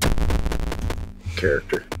weird?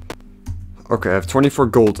 Character. Okay, I have 24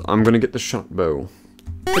 gold. I'm gonna get the shot bow.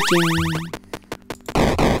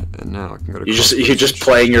 And now I can go to... You're just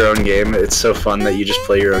playing your own game. It's so fun that you just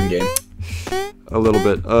play your own game. A little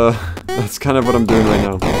bit. That's kind of what I'm doing right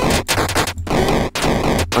now.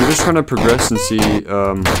 I'm just trying to progress and see,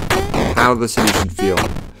 how the city should feel.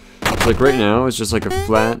 Like right now, it's just like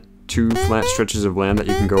two flat stretches of land that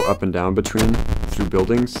you can go up and down between through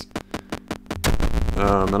buildings.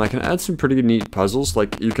 And I can add some pretty neat puzzles,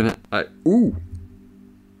 like you can... Ooh!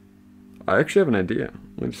 I actually have an idea.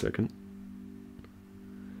 Wait a second.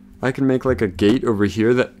 I can make like a gate over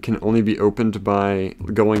here that can only be opened by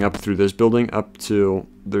going up through this building up to...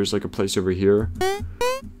 There's like a place over here.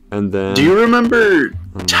 And then... Do you remember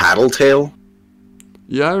Tattletale?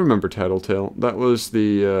 Yeah, I remember Tattletale. That was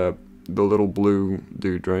the little blue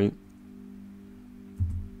dude, right?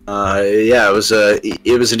 Yeah, it was an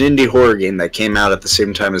indie horror game that came out at the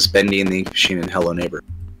same time as Bendy and the Ink Machine and Hello Neighbor.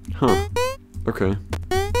 Huh. Okay.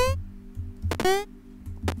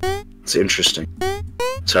 It's interesting.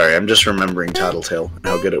 Sorry, I'm just remembering Tattletale and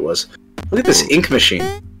how good it was. Look at this ink machine.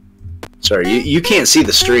 Sorry, you can't see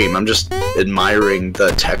the stream. I'm just admiring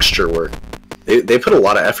the texture work. They put a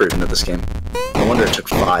lot of effort into this game. No wonder it took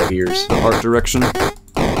 5 years. The art direction. The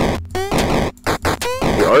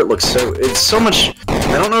art looks it's so much...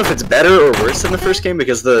 I don't know if it's better or worse than the first game,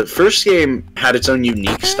 because the first game had its own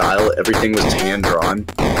unique style. Everything was hand-drawn.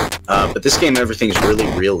 But this game, everything's really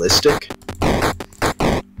realistic.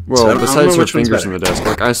 Well, So besides her fingers in the desk,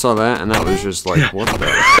 like I saw that and that was just like, what the?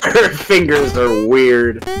 Her fingers are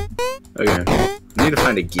weird. Okay, I need to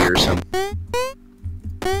find a gear somewhere.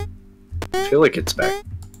 I feel like it's back.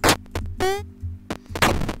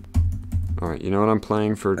 Alright, you know what I'm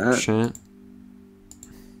playing for chat?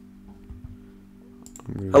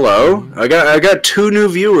 Hello, I got 2 new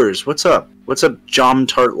viewers. What's up? What's up, Jom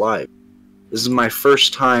Tart Live? This is my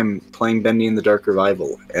first time playing Bendy in the Dark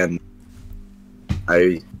Revival, and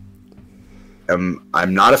I'm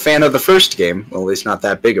not a fan of the first game. Well, at least not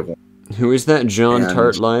that big of one. Who is that? John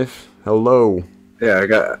Tart Life? Hello. Yeah,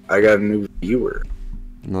 I got a new viewer.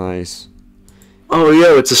 Nice. Oh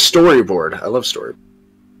yeah, it's a storyboard. I love storyboard.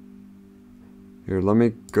 Here, let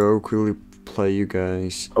me go quickly play you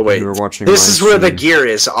guys. Oh wait, who are watching this is where the stream. gear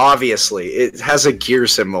is. Obviously, it has a gear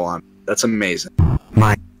symbol on it. That's amazing.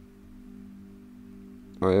 Alright,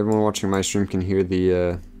 everyone watching my stream can hear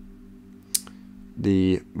the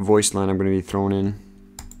voice line I'm going to be throwing in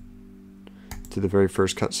to the very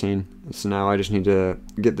first cutscene. So now I just need to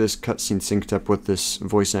get this cutscene synced up with this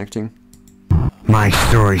voice acting. My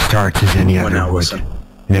story starts as any other would, listen.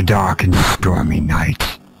 in a dark and stormy night.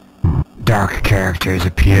 Dark characters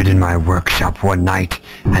appeared in my workshop one night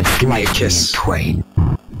and sliced me in twain.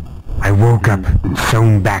 I woke up,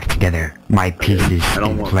 sewn back together, my pieces I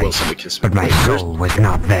don't in want place, Wilson to kiss me. but my soul was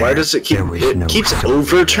not there. Why does it keep? There was It no keeps soul.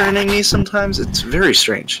 overturning me sometimes. It's very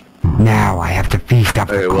strange. Now I have to feast up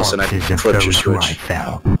Okay, the Wilson, I corpses of flipped your those who I switch.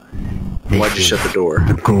 fell. Why'd you shut the door?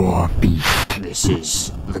 The Gore Feast. This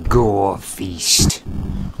is the Gore Feast.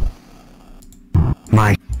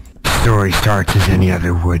 My story starts as any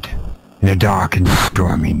other would, in a dark and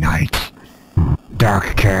stormy night.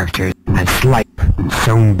 Dark characters and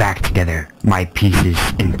sewn back together, my pieces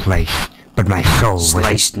in place, but my soul was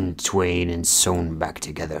Sliced in twain and sewn back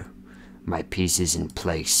together, my pieces in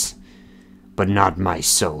place, but not my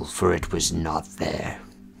soul, for it was not there.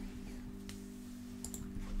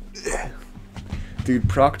 Dude,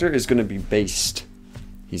 Proctor is going to be based.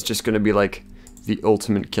 He's just going to be like the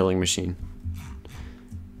ultimate killing machine.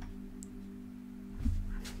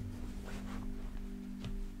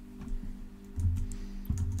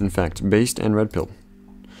 In fact, based and red pill.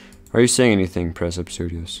 Are you saying anything, Press Up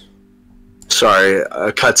Studios? Sorry,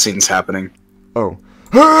 a cutscene's happening. Oh.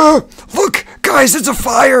 Ah! Look! Guys, it's a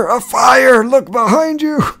fire! A fire! Look behind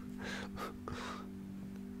you!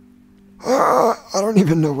 Ah! I don't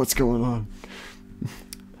even know what's going on.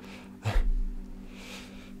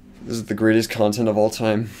 This is the greatest content of all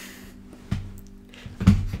time.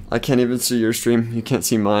 I can't even see your stream. You can't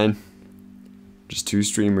see mine. Just two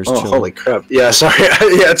streamers Oh, chilling. holy crap. Yeah, sorry.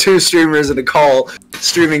 Yeah, two streamers in a call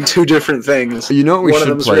streaming two different things. You know what we One of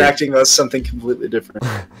should them's play? reacting about something completely different.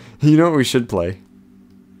 You know what we should play?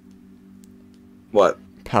 What?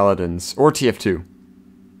 Paladins. Or TF2.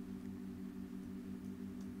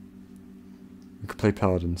 We could play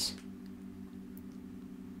Paladins.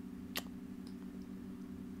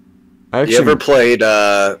 I actually... You ever played,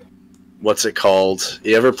 what's it called?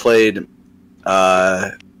 You ever played,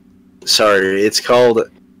 sorry, it's called,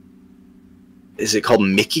 is it called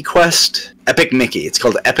Mickey Quest? Epic Mickey. It's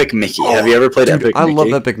called Epic Mickey. Have you ever played dude, Epic I Mickey?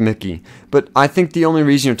 love Epic Mickey. But I think the only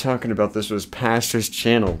reason you're talking about this was Pastor's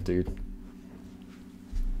channel, dude.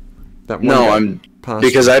 That one No, guy, I'm... Pastor.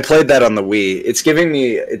 Because I played that on the Wii. It's giving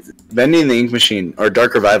me... It's, Bendy and the Ink Machine, or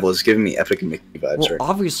Dark Revival, is giving me Epic Mickey vibes Well, right now.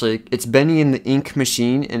 obviously, it's Benny and the Ink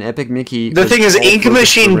Machine, and Epic Mickey... The thing is, all Ink focused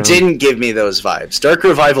Machine around- didn't give me those vibes. Dark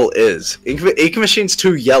Revival is. Ink Machine's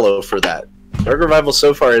too yellow for that. Dark Revival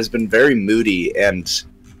so far has been very moody and...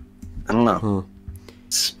 I don't know.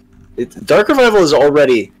 Huh. Dark Revival is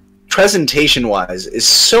already, presentation-wise, is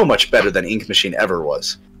so much better than Ink Machine ever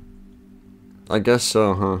was. I guess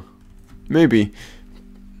so, huh? Maybe.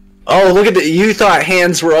 Oh, look at the... You thought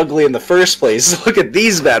hands were ugly in the first place. Look at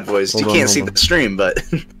these bad boys. Hold You on, can't hold see on. the stream, but...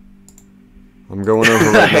 I'm going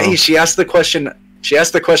over right Hey, now. she asked the question... She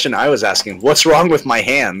asked the question I was asking. What's wrong with my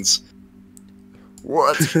hands?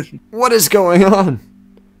 What? What is going on?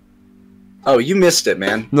 Oh, you missed it,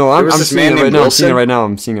 man. No, There I'm was this seeing man it right named now. I'm seeing it Wilson. right now.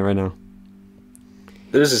 I'm seeing it right now.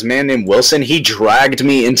 There was this man named Wilson. He dragged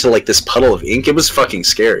me into like this puddle of ink. It was fucking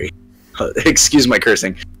scary. Excuse my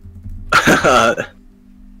cursing.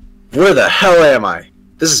 Where the hell am I?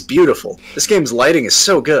 This is beautiful. This game's lighting is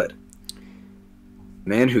so good.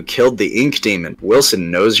 Man who killed the ink demon.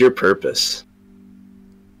 Wilson knows your purpose.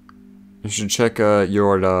 You should check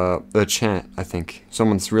your the chat. I think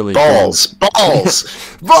someone's really Balls. Balls.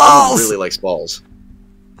 Balls! Someone really likes balls.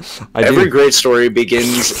 I Every do. great story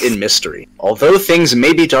begins in mystery. Although things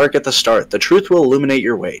may be dark at the start, the truth will illuminate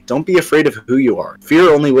your way. Don't be afraid of who you are.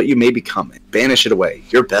 Fear only what you may become. Banish it away.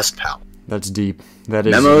 Your best pal. That's deep. That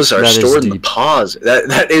is. Memos are that is stored in the deep. pause.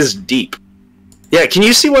 That is deep. Yeah, can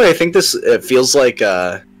you see why I think this feels like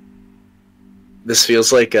this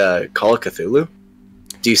feels like Call of Cthulhu?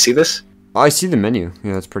 Do you see this? I see the menu.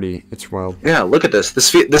 Yeah, it's pretty. It's wild. Yeah, look at this. This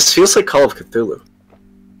feels like Call of Cthulhu.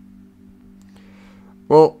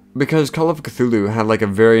 Well, because Call of Cthulhu had like a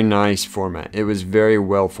very nice format. It was very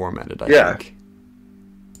well formatted. I Yeah. think.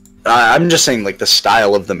 I'm just saying, like, the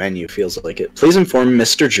style of the menu feels like it. Please inform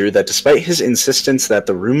Mr. Drew that despite his insistence that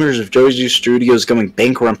the rumors of Joji Studios going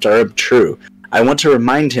bankrupt are untrue, I want to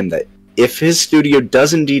remind him that if his studio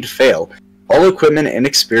does indeed fail, all equipment and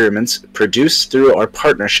experiments produced through our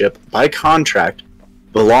partnership by contract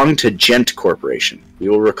belong to Gent Corporation. We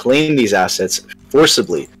will reclaim these assets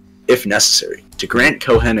forcibly, if necessary, to Grant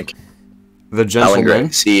Cohen, The Alan Gray, gentleman.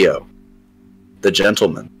 CEO. The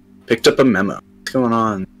gentleman picked up a memo. What's going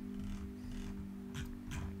on?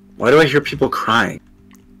 Why do I hear people crying?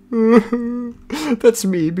 That's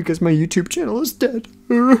me because my YouTube channel is dead.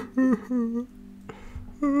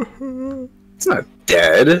 It's not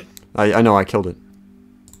dead. I know I killed it.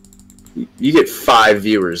 You get 5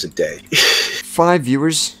 viewers a day. 5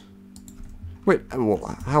 viewers. Wait.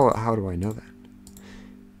 Well, how do I know that?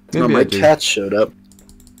 No, Maybe my I do. cat showed up.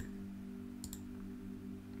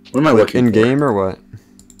 What am I Like looking in for? game or what?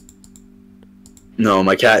 No,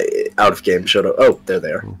 my cat out of game showed up. Oh, there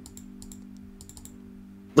they are. Oh.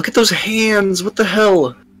 Look at those hands. What the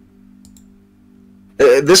hell?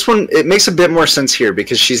 This one, it makes a bit more sense here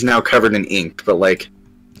because she's now covered in ink, but like...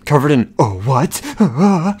 Covered in what?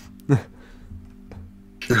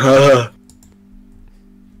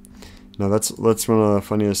 No, that's one of the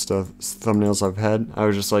funniest thumbnails I've had. I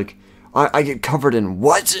was just like, I get covered in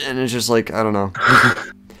what? And it's just like, I don't know.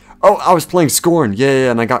 Oh, I was playing Scorn.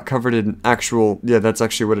 Yeah, and I got covered in actual. Yeah, that's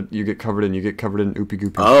actually what you get covered in. You get covered in Oopie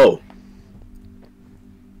Goopie. Oh.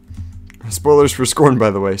 Spoilers for Scorn,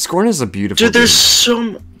 by the way. Scorn is a beautiful Dude, there's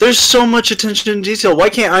so much attention to detail. Why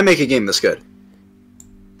can't I make a game this good?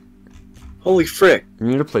 Holy frick. game.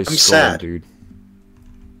 You need to play I'm Scorn, sad. dude.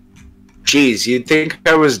 Jeez, you'd think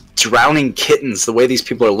I was drowning kittens the way these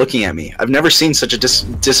people are looking at me. I've never seen such a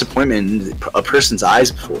disappointment in a person's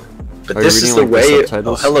eyes before. But Are you this is reading, the like, the way...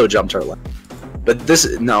 subtitles? Oh, hello, Jump Turtle. But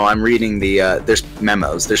this... No, I'm reading the... there's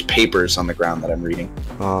memos. There's papers on the ground that I'm reading.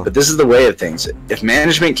 But this is the way of things. If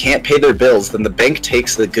management can't pay their bills, then the bank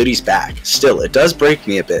takes the goodies back. Still, it does break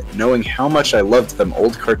me a bit, knowing how much I loved them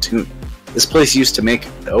old cartoon. This place used to make...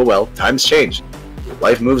 Oh well, times change.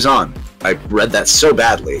 Life moves on. I read that so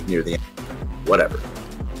badly near the end. Whatever.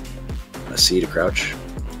 A C to crouch.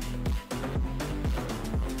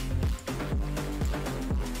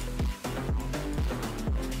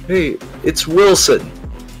 Hey, it's Wilson.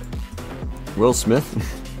 Will Smith?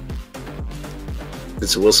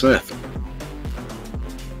 It's Will Smith.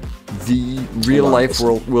 The real-life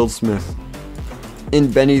Will Smith.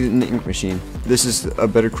 In Benny the Ink Machine. This is a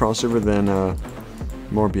better crossover than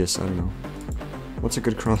Morbius, I don't know. What's a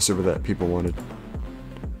good crossover that people wanted?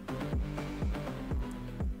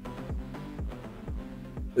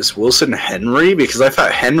 Is Wilson Henry? Because I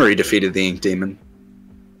thought Henry defeated the Ink Demon.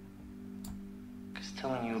 Just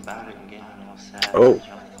telling you about it and getting all sad. Oh.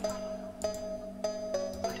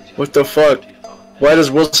 What the fuck? Why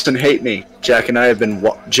does Wilson hate me? Jack and I have been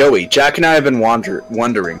wondering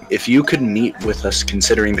if you could meet with us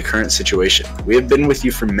considering the current situation. We have been with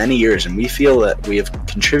you for many years and we feel that we have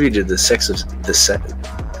contributed to the success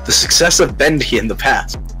of Bendy in the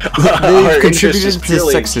past. They've contributed to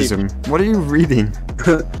sexism. What are you reading?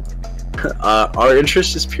 Our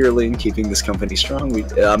interest is purely in keeping this company strong.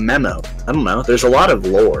 Memo. I don't know. There's a lot of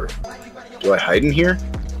lore. Do I hide in here?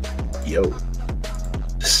 Yo.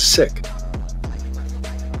 This is sick.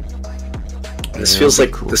 This feels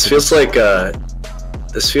like cool. This feels like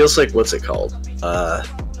what's it called?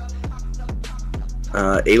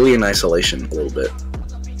 Alien Isolation a little bit.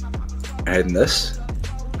 And this?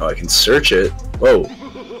 Oh, I can search it. Whoa.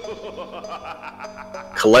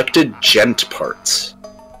 Collected gent parts.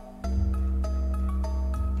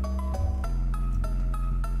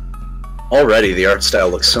 Already the art style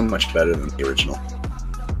looks so much better than the original.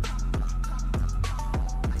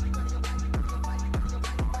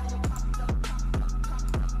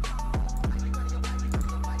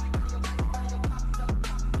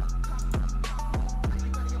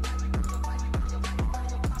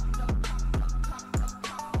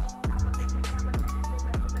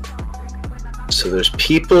 So there's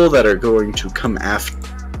people that are going to come after.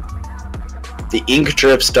 The ink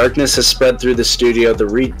drips, darkness has spread through the studio, the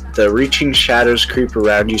reaching shadows creep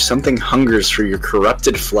around you, something hungers for your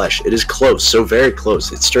corrupted flesh. It is close, so very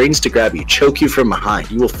close. It strains to grab you, choke you from behind.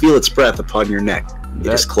 You will feel its breath upon your neck. It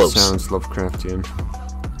is close. That sounds Lovecraftian.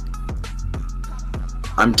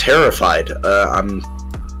 I'm terrified. I'm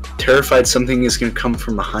terrified something is going to come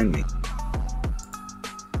from behind me.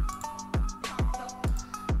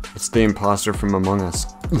 It's the imposter from Among Us.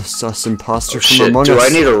 The sus imposter from Shit, Among Us. do I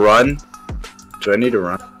need to run? Do I need to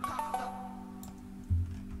run?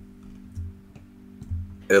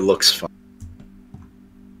 It looks fun.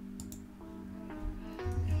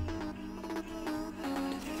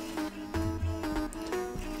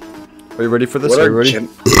 Are you ready for this? What Are you ready?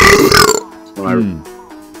 Oh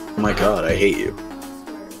my god, I hate you.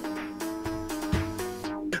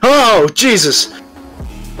 Oh, Jesus!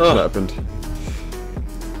 What happened?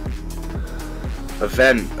 A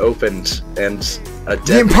vent opened and a dead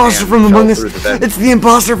The imposter from Among Us! It's the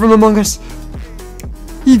imposter from Among Us!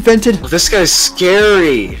 He vented! This guy's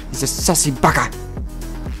scary! He's a sussy bugger! I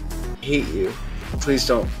hate you. Please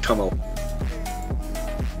don't come along.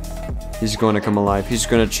 He's going to come alive. He's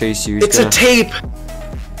going to chase you. It's a tape!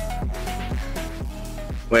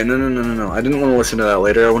 Wait, no. I didn't want to listen to that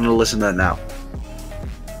later. I wanted to listen to that now.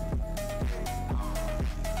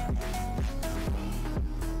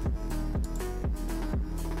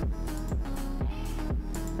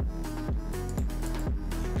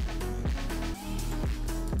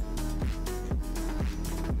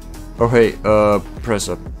 Oh hey, press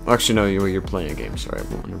up. Actually no, you're playing a game, sorry, I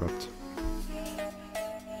won't interrupt.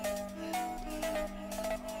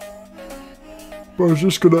 But I was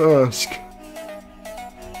just gonna ask.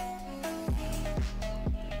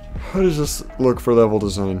 How does this look for level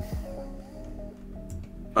design?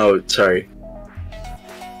 Oh, sorry.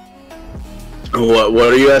 What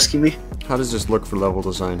are you asking me? How does this look for level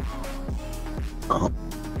design?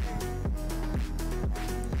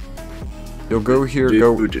 You'll go here,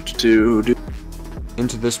 go into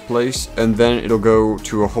this place, and then it'll go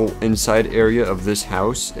to a whole inside area of this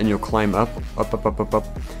house, and you'll climb up, and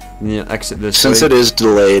then you'll exit this way. Since it is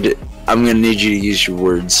delayed, I'm gonna need you to use your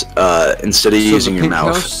words instead of using your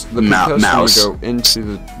mouth. The pink house, when you go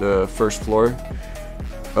into the first floor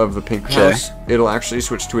of the pink house, it'll actually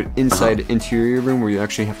switch to an inside interior room where you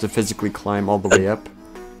actually have to physically climb all the way up.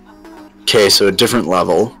 Okay, so a different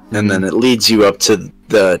level, and then it leads you up to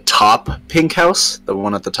the top pink house, the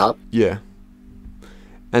one at the top? Yeah.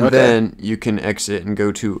 And then you can exit and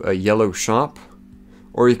go to a yellow shop,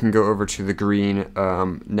 or you can go over to the green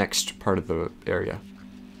next part of the area.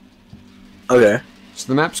 Okay. So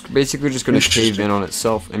the map's basically just going to cave in on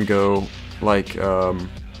itself and go like,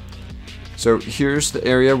 so here's the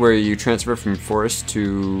area where you transfer from forest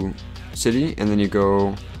to city, and then you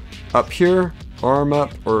go up here, arm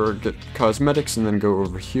up, or get cosmetics, and then go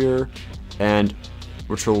over here, and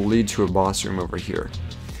which will lead to a boss room over here.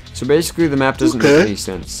 So basically the map doesn't make any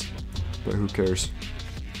sense, but who cares?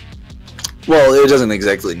 Well, it doesn't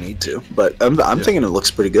exactly need to, but I'm thinking it looks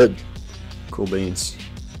pretty good. Cool beans.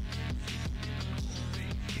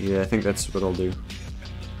 Yeah, I think that's what I'll do.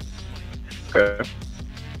 Okay.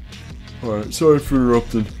 Alright, sorry for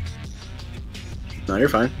interrupting. No, you're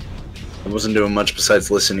fine. I wasn't doing much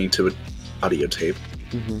besides listening to an audio tape.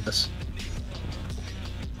 Yes.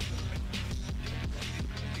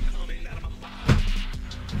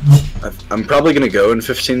 I'm probably gonna go in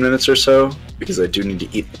 15 minutes or so, because I do need to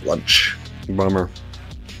eat lunch. Bummer.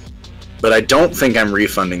 But I don't think I'm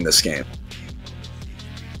refunding this game.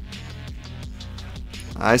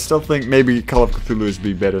 I still think maybe Call of Cthulhu would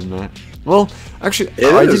be better than that. Well, actually,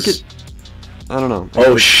 It I is. did get... I don't know.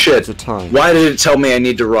 Oh shit! It's a time. Why did it tell me I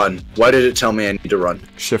need to run? Why did it tell me I need to run?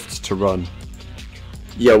 Shift to run.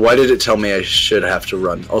 Yeah, why did it tell me I should have to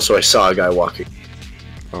run? Also, I saw a guy walking.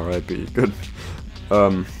 Alright, B. Good.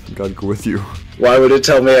 God go with you. Why would it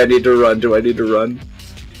tell me I need to run? Do I need to run?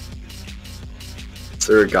 Is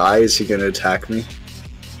there a guy? Is he gonna attack me?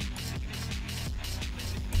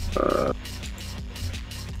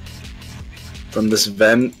 From this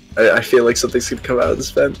vent? I feel like something's gonna come out of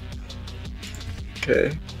this vent.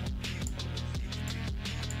 Okay.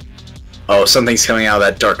 Oh, something's coming out of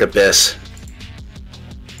that dark abyss.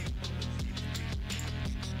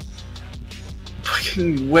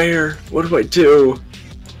 Fucking where? What do I do?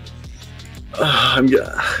 I'm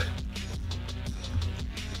gonna...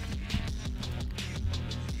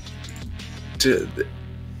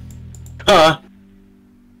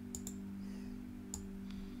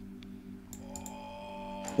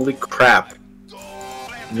 Holy crap.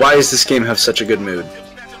 Why does this game have such a good mood?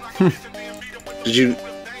 Did you...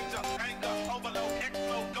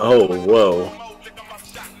 Oh, whoa.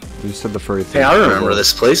 You said the furry thing. Hey, I remember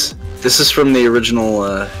this place. This is from the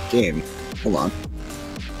original game. Hold on.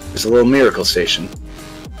 There's a little miracle station.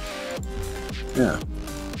 Yeah.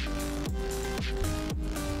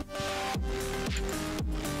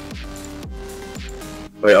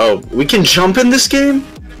 Wait, oh, we can jump in this game?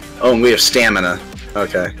 Oh, and we have stamina.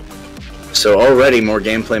 Okay. So already more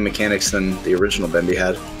gameplay mechanics than the original Bendy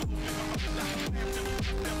had.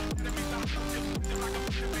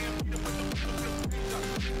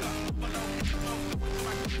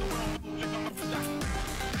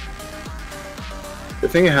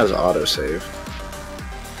 Good thing it has autosave.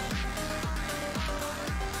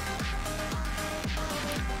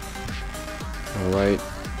 Alright.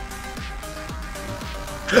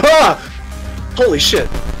 Ah! Holy shit!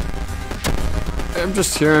 I'm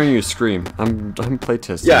just hearing you scream. I'm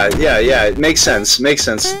playtesting. Yeah. It makes sense. Makes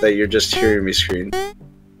sense that you're just hearing me scream.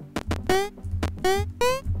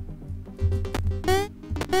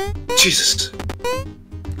 Jesus.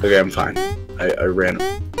 Okay, I'm fine. I ran.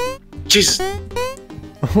 Jesus.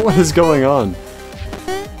 What is going on?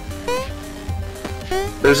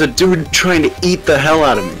 There's a dude trying to eat the hell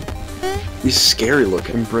out of me. He's scary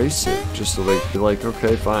looking. Embrace it. Just to like be like,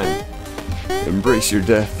 okay, fine. Embrace your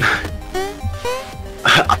death.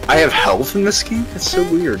 I have health in this game? That's so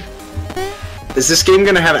weird. Is this game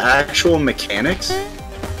gonna have actual mechanics?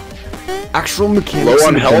 Actual mechanics Low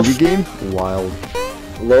on in a health? indie game? Wild.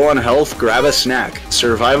 Low on health, grab a snack.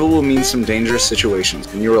 Survival will mean some dangerous situations.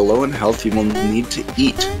 When you are low on health, you will need to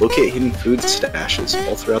eat. Locate hidden food stashes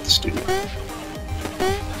all throughout the studio.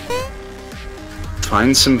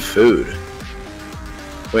 Find some food.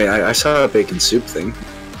 Wait, I saw a bacon soup thing.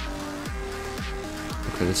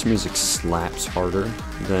 Okay, this music slaps harder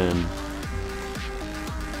than...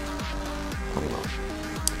 I don't know.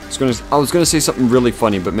 I was gonna say something really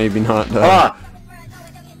funny, but maybe not.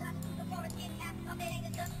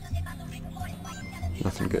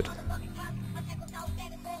 Nothing good.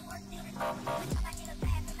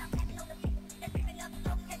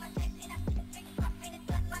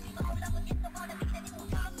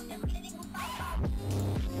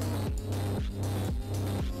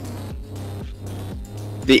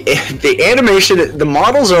 The animation, the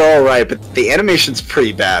models are alright, but the animation's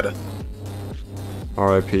pretty bad.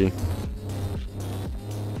 R.I.P.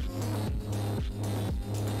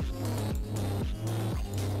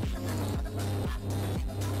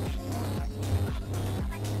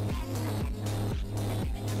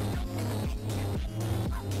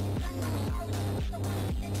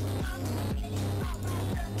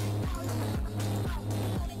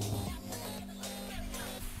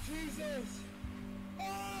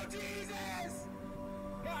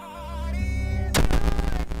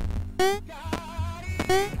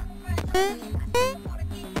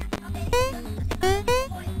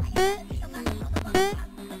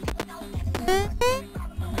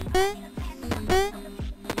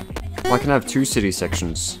 can have 2 city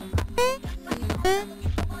sections.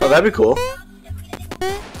 Oh, that'd be cool.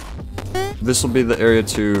 This will be the area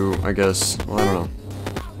to, I guess, well, I don't know.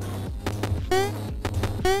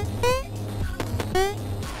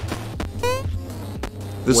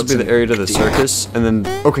 This will be the area to the circus, and then,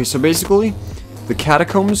 okay, so basically, the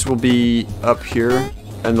catacombs will be up here,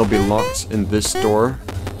 and they'll be locked in this door.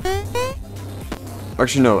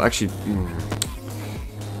 Actually, no, actually,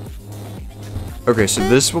 okay, so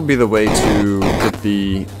this will be the way to get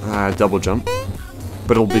the double jump,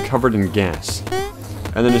 but it'll be covered in gas.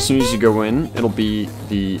 And then as soon as you go in, it'll be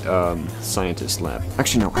the scientist lab.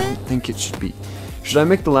 Actually, no, I don't think it should be. Should I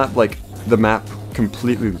make the lab, like, the map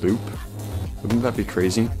completely loop? Wouldn't that be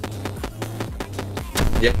crazy?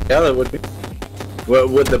 Yeah, that would be.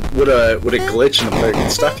 Would it glitch and the player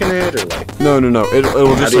get stuck in it, or like? No,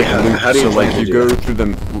 it'll just like loop. How do you so like plan to you do go that? through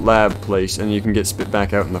the lab place and you can get spit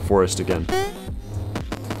back out in the forest again.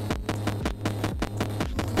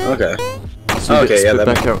 Okay. So you Okay, get yeah, spit that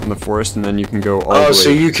back out in the forest and then you can go all the way. Oh, so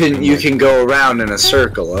you can go around in a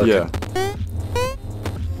circle. Okay. Yeah.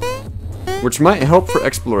 Which might help for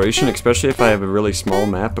exploration, especially if I have a really small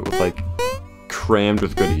map, but with like crammed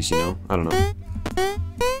with goodies, you know? I don't know.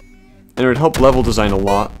 And it would help level design a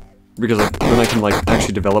lot, because like, then I can like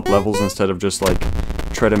actually develop levels instead of just like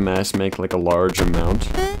try to mass make like a large amount.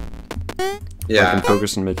 Yeah. I can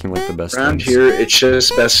focus on making like the best Around things. here, it's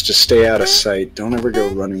just best to stay out of sight. Don't ever go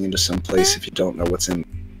running into some place if you don't know what's in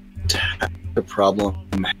the problem.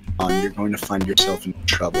 You're going to find yourself in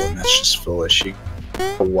trouble, and that's just foolish. You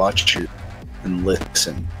gotta watch you and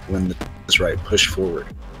listen when the time is right. Push forward.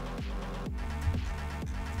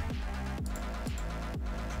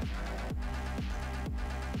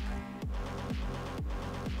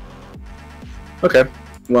 Okay,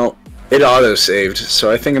 well, it auto-saved, so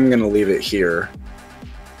I think I'm gonna leave it here.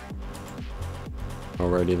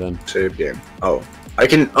 Alrighty then. Save game. Oh, I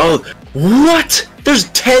can. Oh, what? There's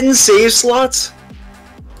 10 save slots?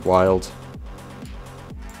 Wild.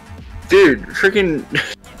 Dude, freaking.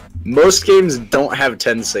 Most games don't have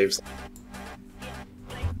 10 save slots.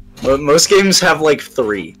 Most games have like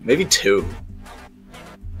 3, maybe 2.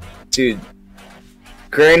 Dude,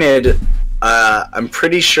 granted, I'm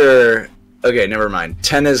pretty sure. Okay, never mind.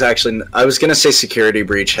 10 is actually. I was gonna say Security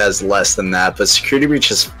Breach has less than that, but Security Breach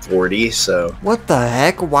has 40, so. What the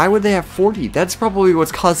heck? Why would they have 40? That's probably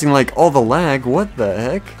what's causing like all the lag. What the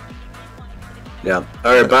heck? Yeah.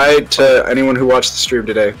 Alright, bye to anyone who watched the stream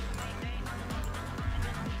today.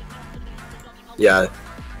 Yeah.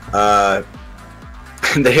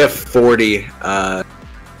 They have 40.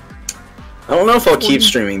 I don't know if I'll keep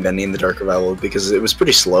streaming Bendy in the Dark Revival because it was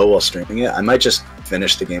pretty slow while streaming it. I might just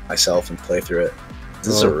finish the game myself and play through it. This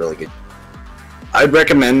is a really good. I'd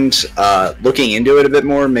recommend looking into it a bit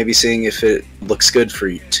more, maybe seeing if it looks good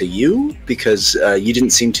to you, because you didn't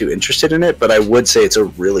seem too interested in it, but I would say it's a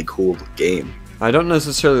really cool game. I don't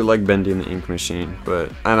necessarily like Bendy and the Ink Machine,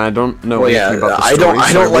 and I don't know Well, anything yeah, about the I story, don't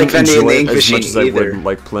so like wouldn't Bendy and the enjoy it Ink as Machine much as I either. would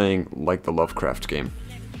like playing like the Lovecraft game.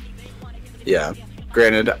 Yeah.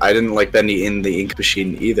 Granted, I didn't like Bendy in the Ink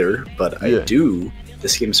Machine either, but Yeah. I do.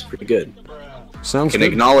 This game's pretty good. Sounds I can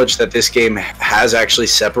good. acknowledge that this game has actually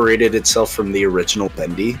separated itself from the original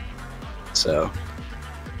Bendy. So,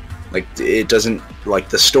 like, it doesn't, like,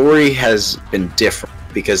 the story has been different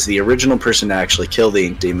because the original person to actually kill the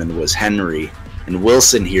Ink Demon was Henry, and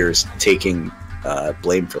Wilson here is taking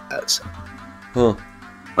blame for that. So. Huh.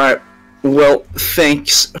 Alright, well,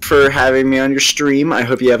 thanks for having me on your stream. I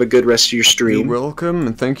hope you have a good rest of your stream. You're welcome,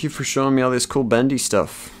 and thank you for showing me all this cool Bendy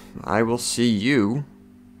stuff. I will see you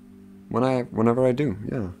whenever I do.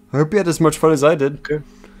 Yeah. I hope you had as much fun as I did. Okay.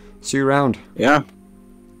 See you around. Yeah.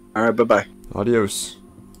 Alright, bye-bye. Adios.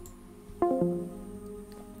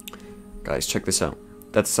 Guys, check this out.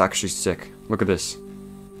 That's actually sick. Look at this.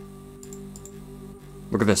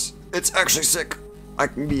 Look at this. It's actually sick. I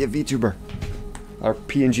can be a VTuber. Or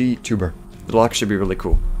PNG tuber. It'll actually be really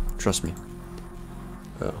cool. Trust me.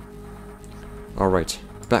 Alright,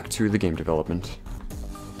 back to the game development.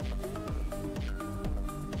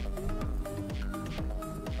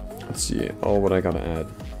 Let's see, what I gotta add.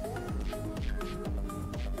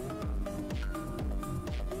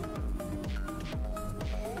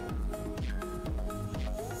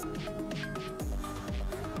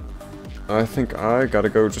 I think I gotta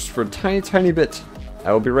go just for a tiny bit.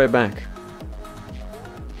 I will be right back.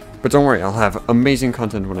 But don't worry, I'll have amazing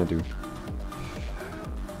content when I do.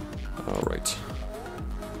 Alright.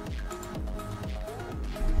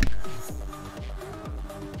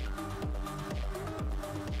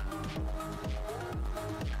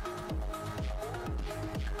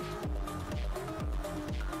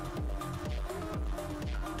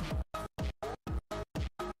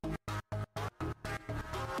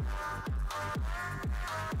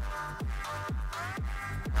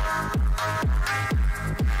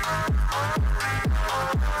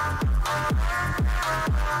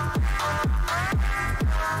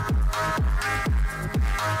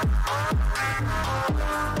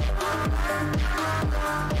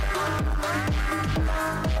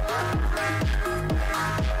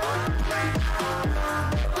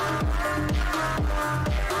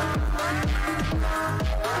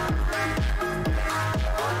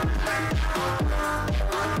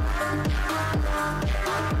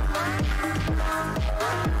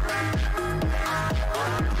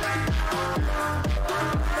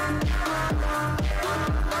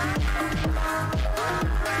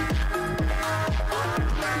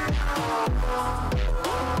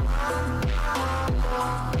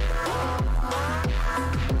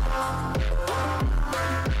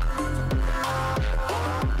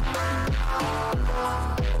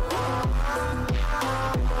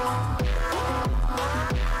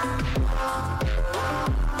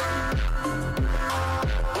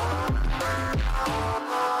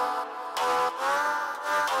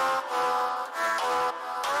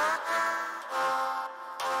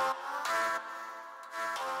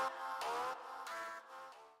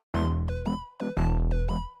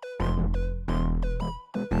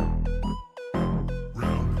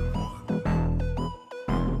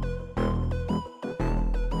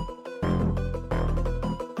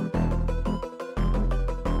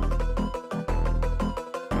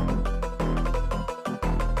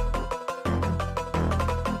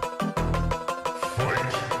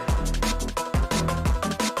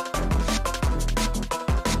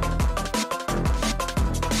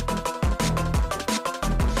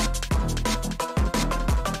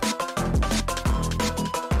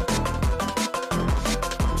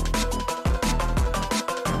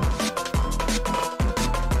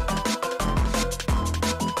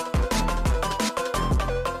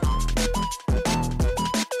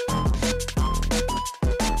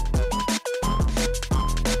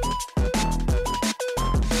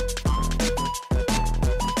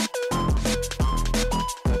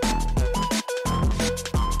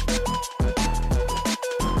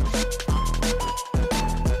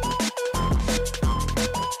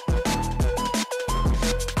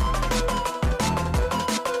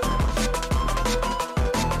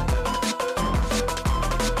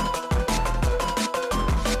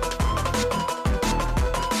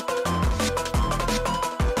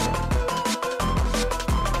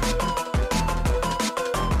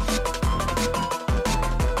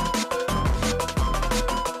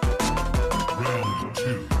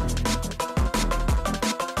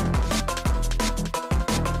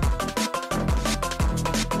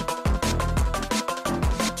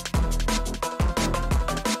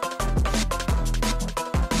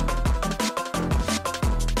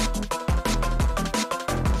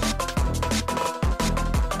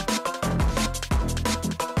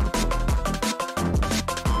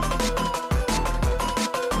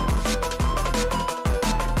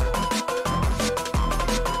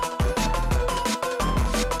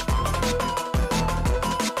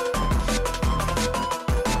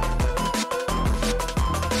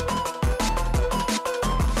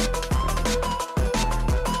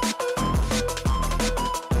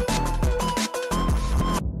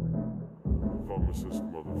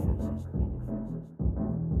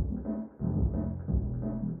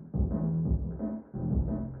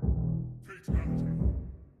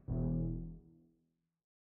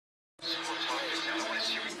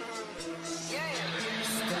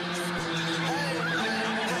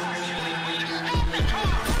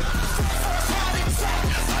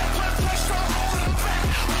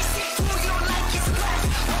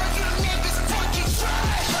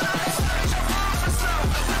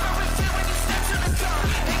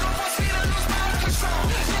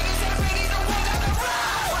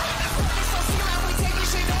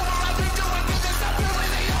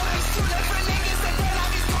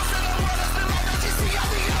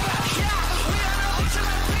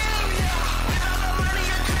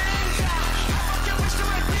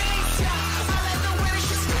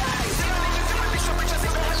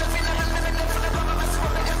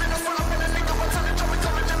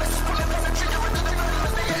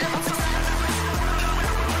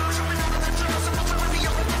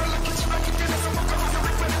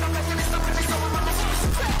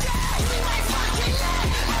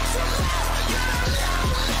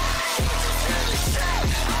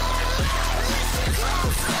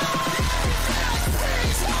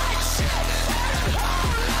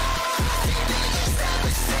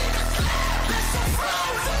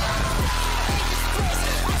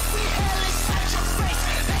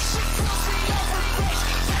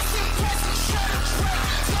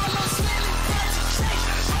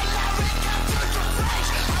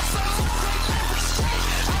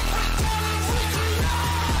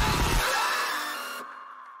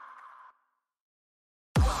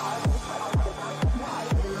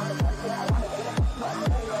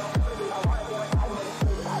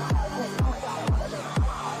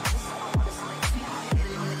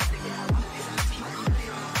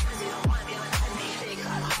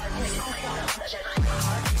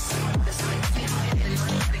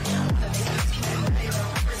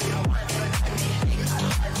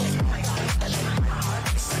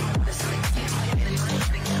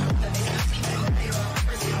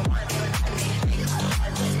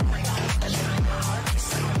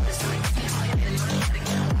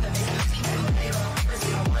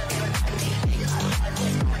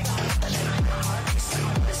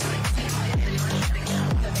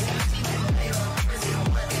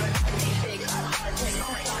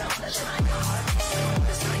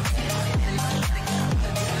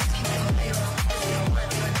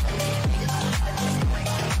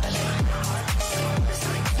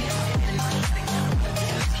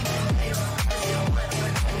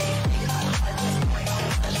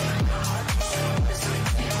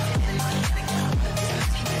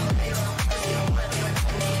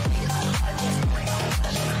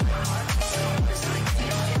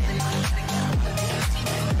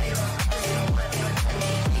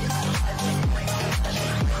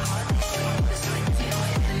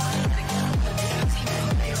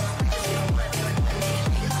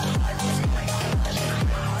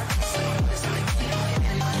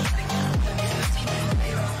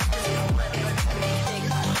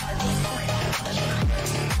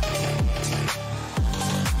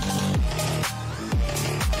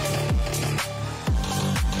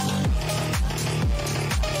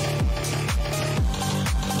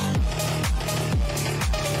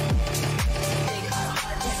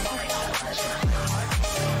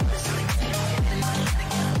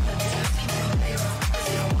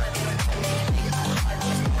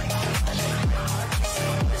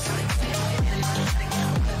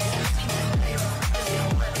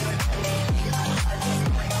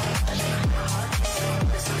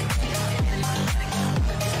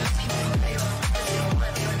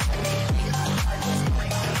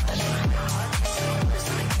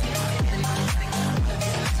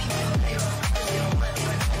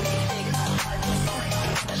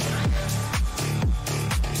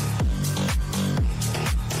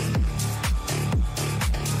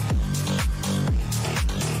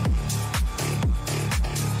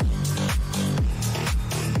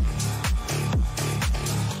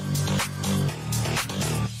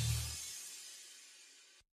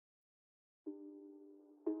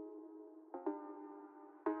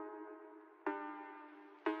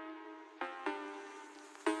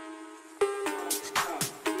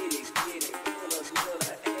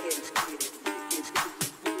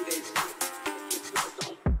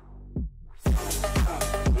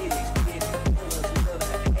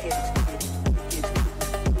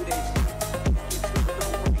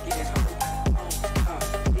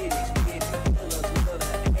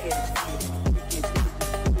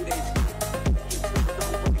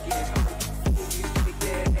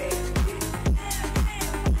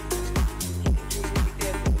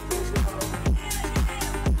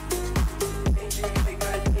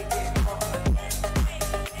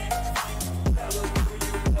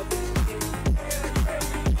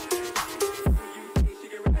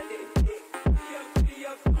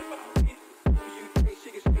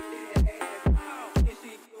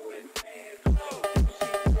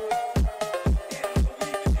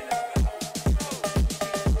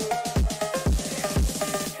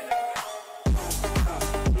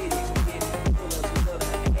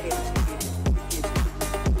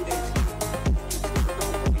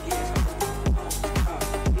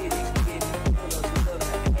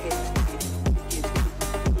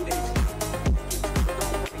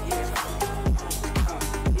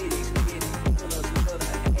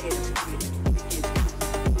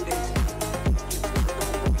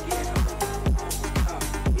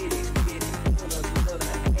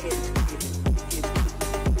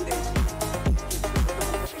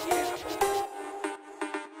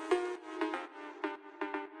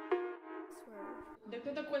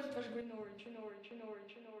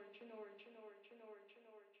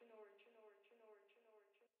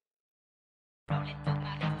 Rolling through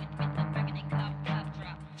my hood with the burgundy cup drop.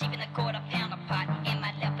 Keeping a quarter pound of pot in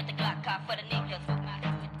my left with the Glock cock for the niggas. Through my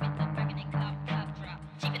hood with the burgundy cup drop.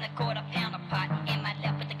 Keeping a quarter pound of pot in my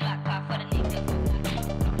left with the Glock cock for the niggas.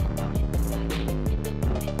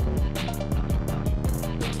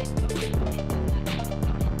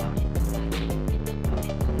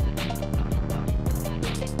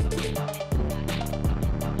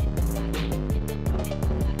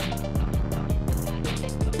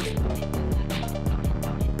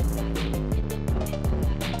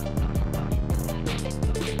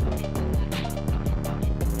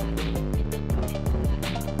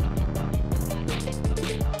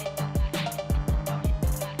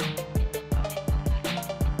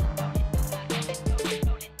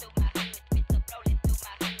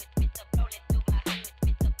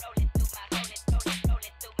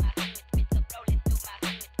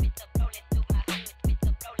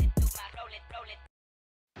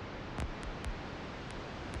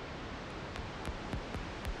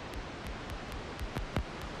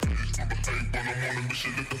 When I'm on a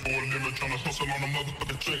mission looking for a limit, tryna hustle on a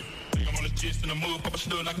motherfucking trick. Think I'm on the gist in the move, pop a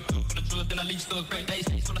stud like a cook for the truth, then I leave still great days.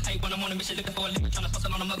 So the hate when I'm on a mission looking for a limit, tryna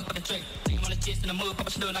hustle on a motherfucking trick. Think I'm on the gist in the move, pop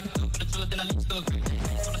a stud like a cook for the truth, then I leave still great days.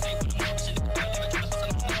 So the hate when I'm on a mission looking for a limit, tryna hustle on a motherfucking trick. Think I'm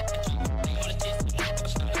on the gist in the move, pop a stud like a cook for the truth, then I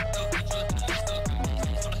leave still great days.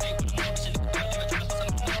 So the hate when I'm on a mission looking for a limit, tryna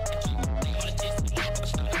hustle on a motherfucking trick. Think I'm on the gist in the move, pop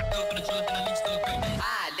a stud like a cook for the truth, then I leave still great days.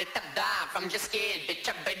 I lit up down from just scared, bitch,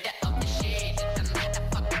 I better up the shit. I'm at the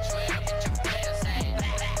fucking trail, bitch, I'm real sad.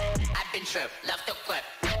 I've been trip, love the clip,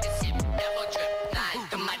 sip, double trip, nine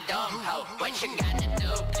to my dumb hoe. What you gotta do?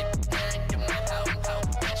 Nine to my home hoe.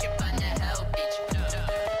 What you wanna hoe, bitch?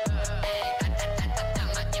 Hey, I'm in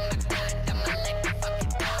my grind, I'm like a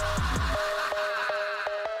fucking dog.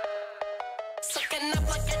 Sucking up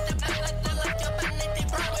like at the back, like your vanity,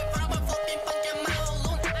 probably from a full ping pong, your mouth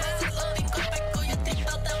alone. Massive loading, go back, go, you think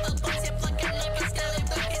about the little boys, you're plugging like a scally,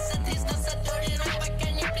 but he's a tease, no saturday, right back,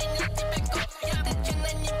 and you bring your tip back. Yeah, did you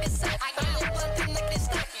know you be sad? Only blunt in the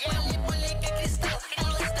crystal, only bully que cristal,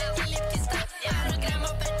 LSD, улитки стал. Пару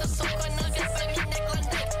граммов эту суку на вес, а меня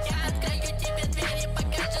клондайк. Я открою тебе двери,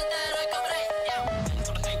 покажу дорогу в рай.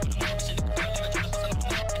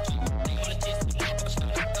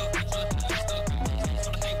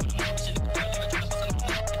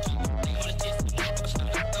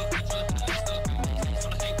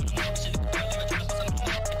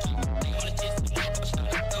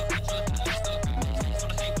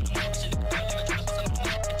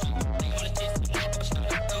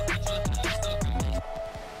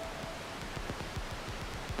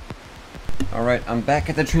 Alright, I'm back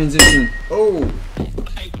at the transition. Oh!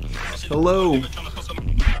 Hello!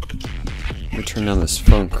 Let me turn down this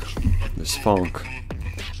funk.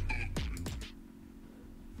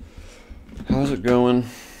 How's it going?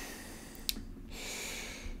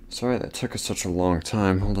 Sorry that took us such a long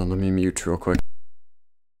time. Hold on, let me mute real quick.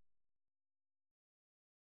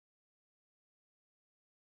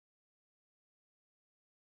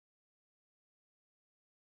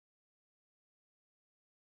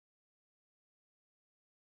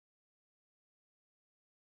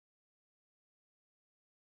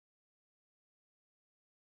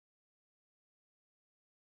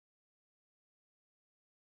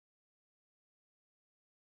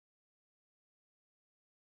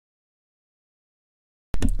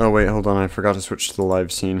 Oh wait, hold on, I forgot to switch to the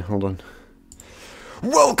live scene. Hold on.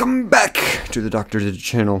 Welcome back to the Dr. Did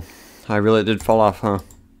channel. I really did fall off, huh?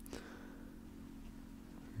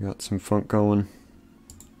 Got some funk going.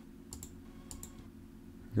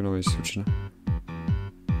 You can always switch it up.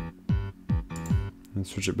 And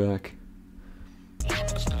switch it back.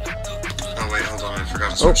 Oh wait, hold on, I forgot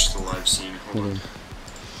to switch to the live scene. Hold on.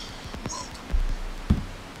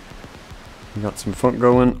 We got some funk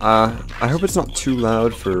going. I hope it's not too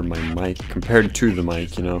loud for my mic compared to the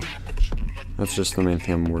mic, you know. That's just the main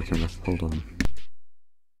thing I'm working with. Hold on.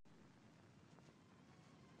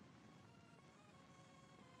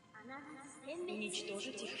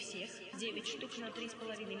 Уничтожить их всех. 9 штук на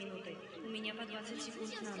 3,5 минуты. У меня по 20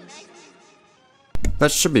 секунд на нос.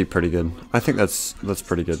 That should be pretty good. I think that's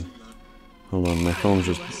pretty good. Hold on, my phone's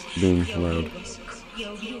just being loud.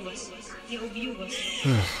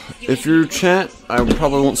 If you chat, I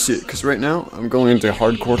probably won't see it, because right now, I'm going into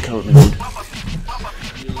hardcore code mode.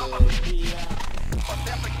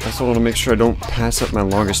 I also want to make sure I don't pass up my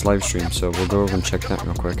longest live stream, so we'll go over and check that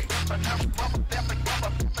real quick.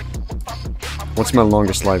 What's my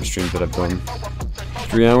longest live stream that I've done?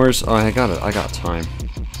 3 hours? Oh, I got time.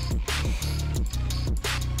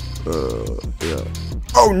 Yeah.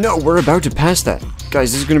 Oh no, we're about to pass that.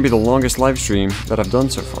 Guys, this is going to be the longest live stream that I've done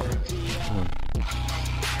so far.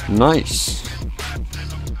 Nice.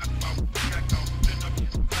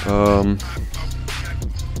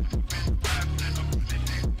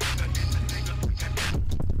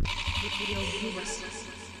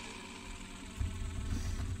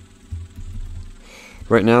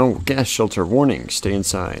 Right now, gas shelter warning, stay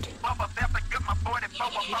inside.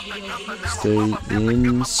 Stay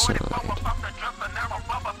inside.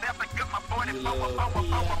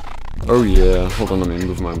 Oh yeah, hold on, let me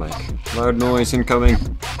move my mic. Loud noise incoming.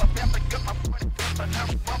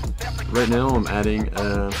 Right now I'm adding,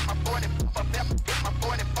 I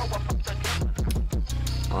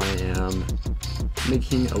am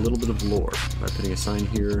making a little bit of lore by putting a sign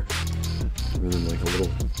here, and then like a little,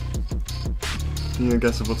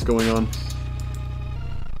 guess of what's going on.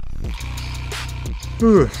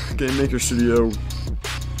 Game Maker Studio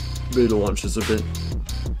beta launch is a bit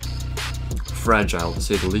fragile, to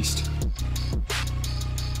say the least.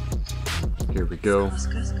 Here we go.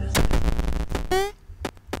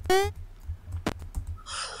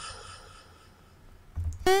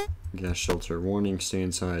 Gas shelter warning, stay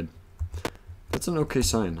inside. That's an okay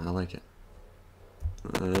sign, I like it.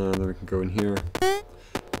 Then we can go in here.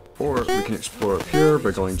 Or we can explore up here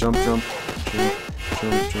by going jump, jump, jump,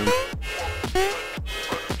 jump, jump.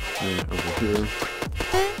 And over here.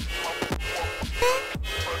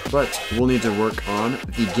 But we'll need to work on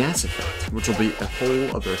the gas effect, which will be a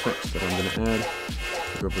whole other effect that I'm going to add.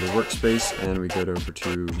 We go over to workspace and we go over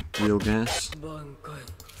to real gas. We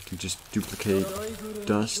can just duplicate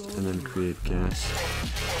dust and then create gas.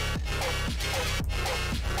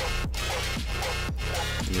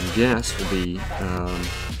 And then gas will be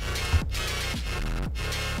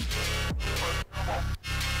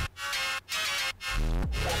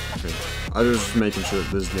okay. I was just making sure that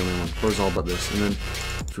this is the only one. Close all but this, and then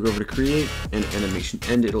if we go over to create and animation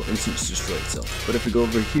end, it'll instantly destroy itself. But if we go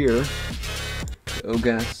over here to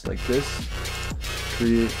OGAS like this,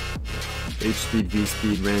 create H speed, V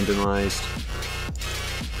speed, randomized,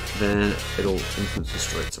 then it'll instantly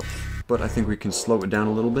destroy itself. But I think we can slow it down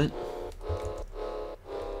a little bit.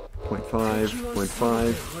 0.5,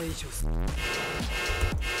 0.5,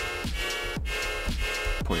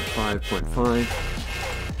 0.5, 0.5,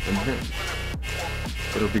 and then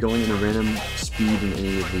it'll be going in a random speed in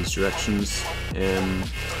any of these directions, and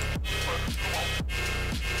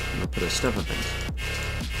I'm gonna put a step event.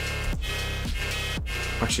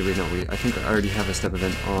 Actually, wait, no, I think I already have a step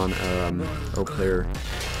event on OPlayer.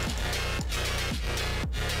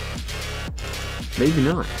 Maybe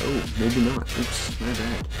not. Oh, maybe not. Oops, my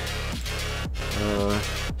bad.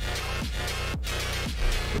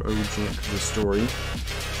 For OJack the story,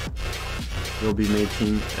 we'll be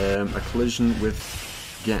making a collision with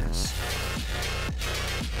gas.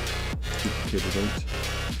 Duplicate event.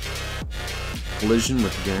 Collision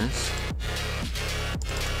with gas.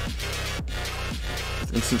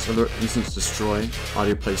 With instance destroy,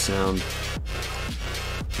 audio play sound.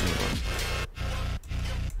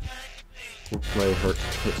 We'll play hurt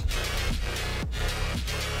hit.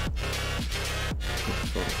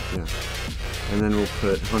 Yeah. And then we'll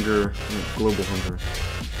put hunger, global hunger.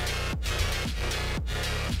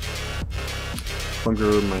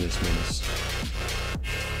 Hunger minus.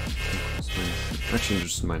 Actually,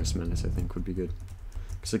 just minus I think would be good.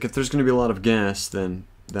 Because like if there's going to be a lot of gas, then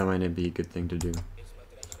that might not be a good thing to do.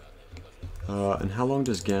 And how long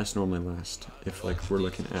does gas normally last? If like we're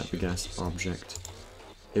looking at the gas object,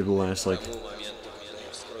 it will last like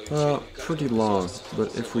pretty long.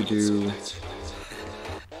 But if we do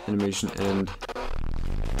animation end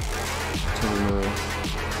timer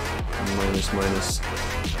minus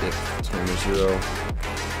if timer 0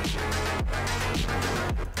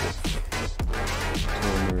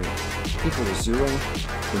 timer equal to 0,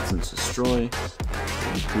 instance destroy,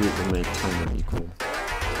 and create will make timer equal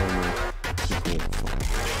 5.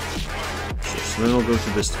 So then we'll go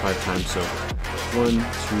through this 5 times, so 1, 2,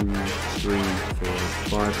 3, 4,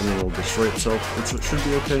 5, and then it'll destroy itself, which should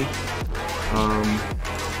be okay.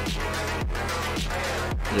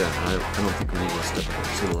 Yeah, I don't think we need a step event,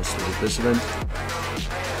 so let's look at this event.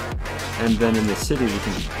 And then in the city we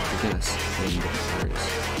can gas in different areas.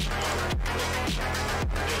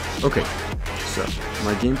 Okay, so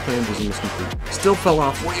my game plan is almost complete. Still fell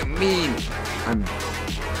off, what do you mean?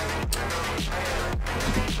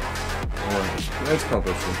 That's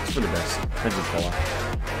probably true. It's for the best. I did fall off.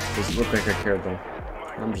 Doesn't look like I cared though.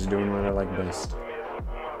 I'm just doing what I like best.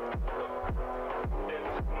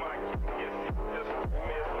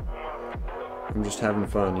 I'm just having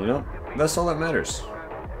fun, you know? That's all that matters.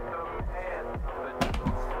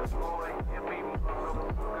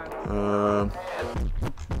 So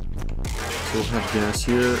we'll have gas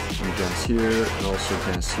here, and also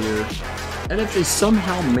gas here. And if they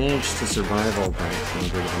somehow manage to survive all that, then I'll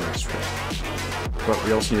go to the next row. But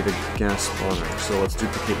we also need a gas spawner, so let's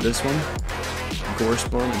duplicate this one. Gore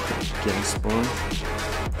spawn and put gas spawn.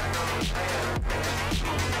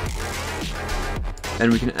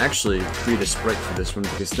 And we can actually create a sprite for this one,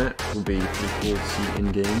 because that will be pretty cool to see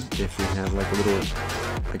in-game if we have like a little,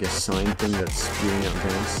 I guess, sign thing that's spewing out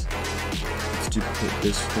gas. Let's duplicate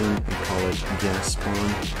this thing and call it gas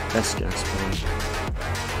spawn, gas spawn.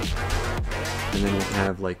 And then we'll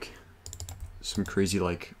have like some crazy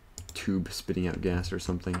like tube spitting out gas or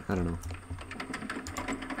something. I don't know.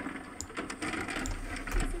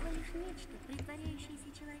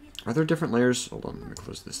 Are there different layers? Hold on, let me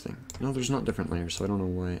close this thing. No, there's not different layers, so I don't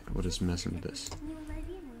know what is messing with this.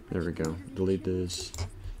 There we go. Delete this,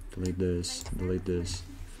 delete this, delete this.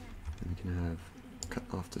 And we can have cut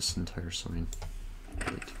off this entire sign.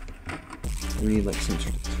 Delete. We need like some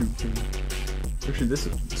sort of tube thing. Actually,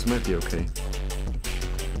 this might be okay.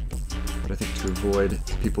 But I think to avoid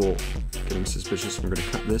people getting suspicious, we're going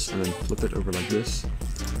to cut this and then flip it over like this,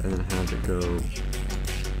 and then have it go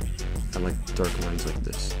at like dark lines like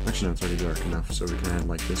this. Actually, no, it's already dark enough, so we can add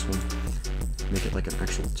like this one. Make it like an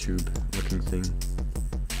actual tube looking thing.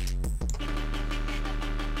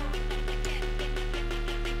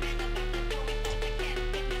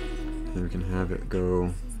 Then we can have it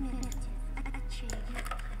go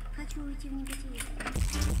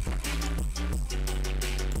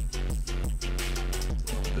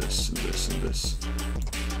this and this and this.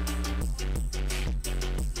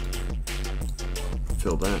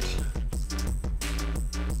 Fill that.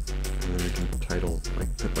 And then we can title,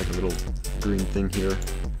 like, put like a little green thing here.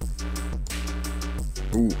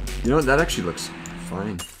 Ooh, you know what? That actually looks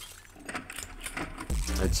fine,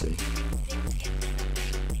 I'd say.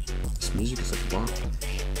 This music is like wow.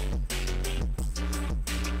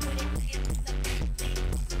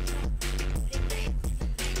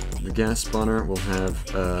 The gas spawner will have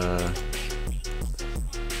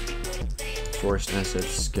forest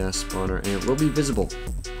assets, gas spawner, and it will be visible.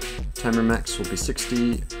 Timer max will be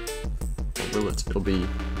 60. Or will it? It'll be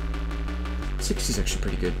 60 is actually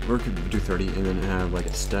pretty good. Or we could do 30 and then have like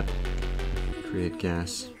a step. Create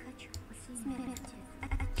gas.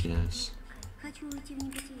 Gas.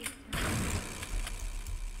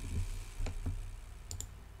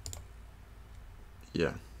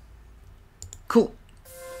 Yeah. Cool.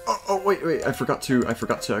 Oh wait, I forgot to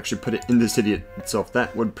actually put it in the city itself.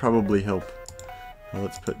 That would probably help.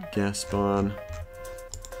 Let's put gas spawn.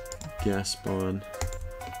 Gas spawn.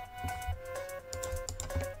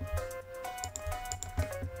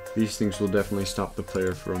 These things will definitely stop the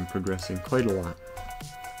player from progressing quite a lot.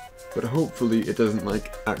 But hopefully it doesn't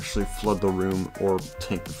like actually flood the room or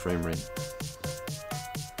tank the frame rate.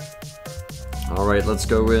 Alright, let's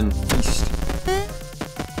go in. Feast.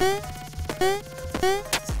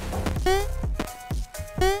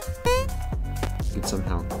 Could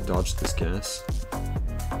somehow dodge this gas.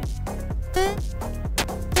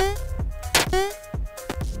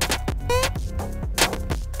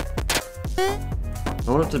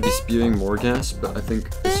 I want it to be spewing more gas, but I think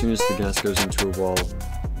as soon as the gas goes into a wall,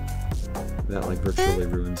 that like virtually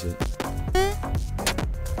ruins it.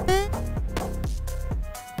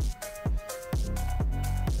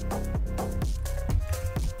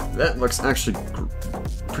 That looks actually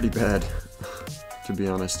pretty bad, to be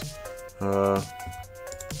honest.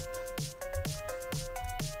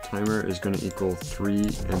 Timer is going to equal 3, and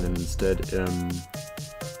then instead,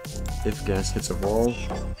 if gas hits a wall,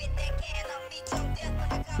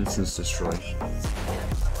 instance destroy.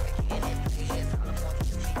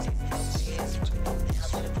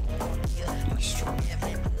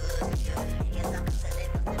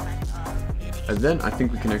 And then I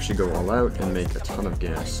think we can actually go all out and make a ton of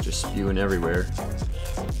gas, just spewing everywhere.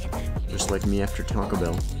 Just like me after Taco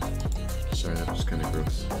Bell. Sorry, that was kind of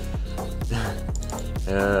gross.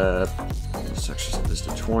 Let's actually set this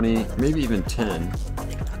to 20, maybe even 10.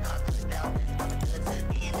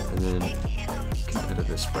 And then you can edit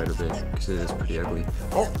this sprite a bit, because it is pretty ugly.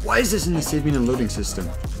 Oh, why is this in the saving and loading system?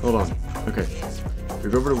 Hold on. Okay. We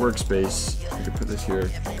go over to workspace, we can put this here.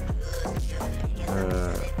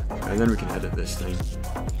 And then we can edit this thing.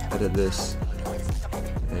 Edit this.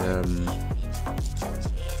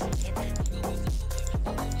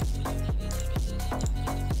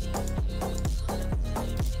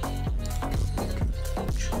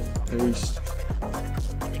 Paste.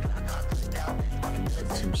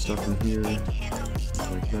 Put some stuff in here. Like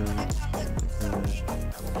that.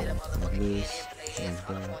 Like this. Like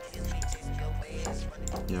that.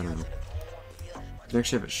 Yeah, I don't know. can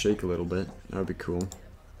actually have it shake a little bit. That would be cool.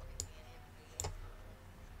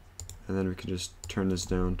 And then we can just turn this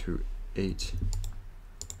down to 8.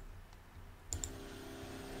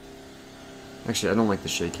 Actually, I don't like the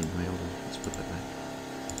shaking. Wait, hold on. Let's put that back.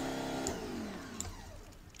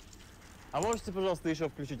 А можете, пожалуйста, еще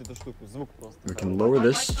включить эту штуку? Звук просто. We can lower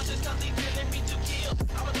this.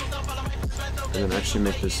 And then actually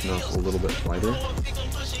make this mouth a little bit wider.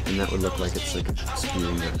 And that would look like it's like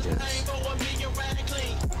spewing that gas.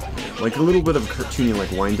 Like a little bit of a cartoony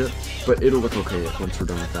like wind up, but it'll look okay once we're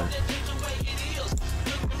done with that.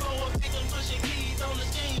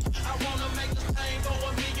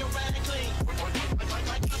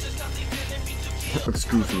 That looks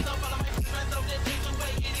goofy.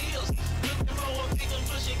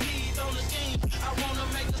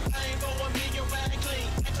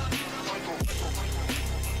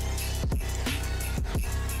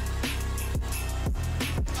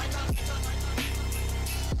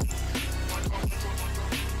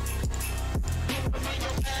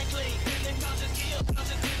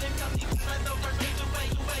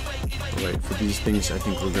 Alright, for these things I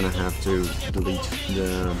think we're gonna have to delete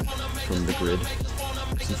the from the grid.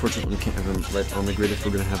 Because unfortunately we can't have them right on the grid if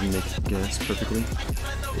we're gonna have them make gas perfectly.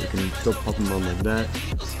 But we can still pop them on like that.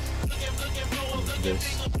 Like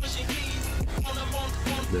this.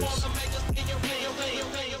 Like this.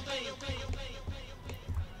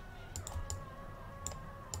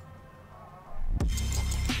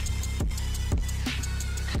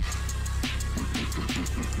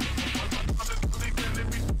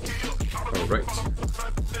 Alright.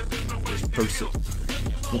 Just post it.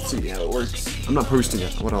 Let's see how it works. I'm not posting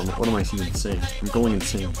it. What am I even saying? I'm going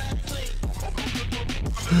insane.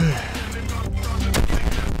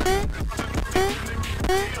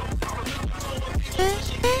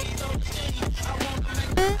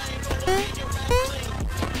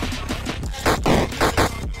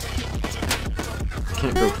 I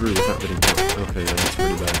can't go through without getting hit. Okay, yeah, that's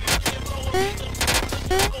pretty bad.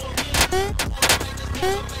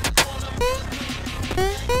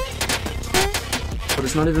 But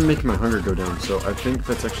it's not even making my hunger go down, so I think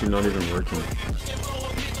that's actually not even working.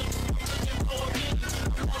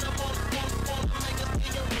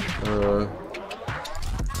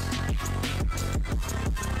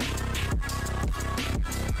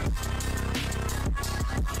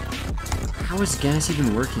 How is gas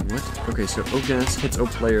even working? What? Okay, so O gas hits O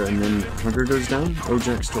player and then hunger goes down? O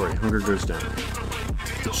Jack story, hunger goes down.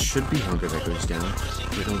 It should be hunger that goes down.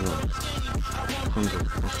 Wait, hold on. Hunger,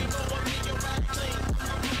 okay.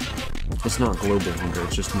 It's not global hunger,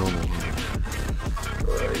 it's just normal hunger.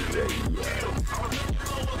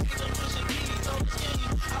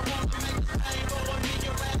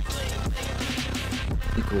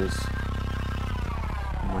 Equals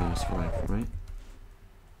 -5, right?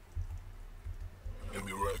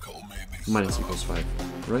 Minus equals 5,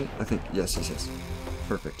 right? I think, yes.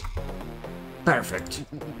 Perfect. Perfect!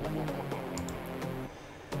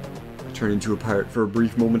 I turned into a pirate for a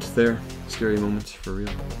brief moment there. Scary moment, for real.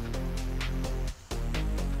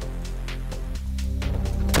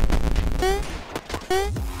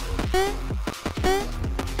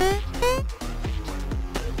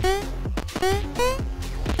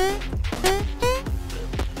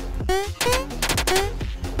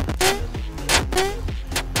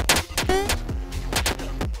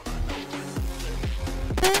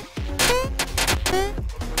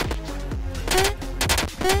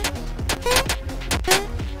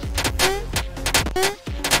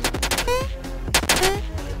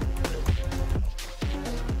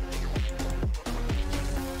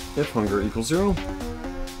 If hunger equals 0,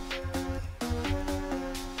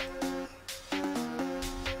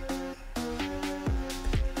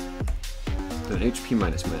 then HP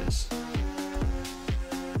minus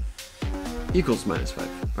equals -5.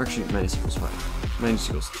 Actually, minus equals 5. Minus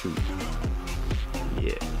equals 2.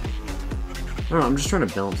 Yeah. I don't know, I'm just trying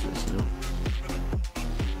to balance this, you know?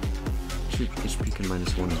 Actually, HP can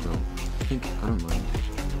 -1 as well. I think, I don't mind.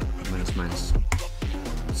 Minus.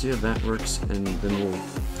 See how that works, and then we'll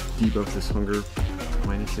debuff this hunger,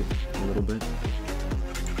 minus it a little bit.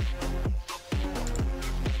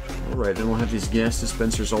 Alright, then we'll have these gas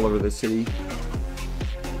dispensers all over the city.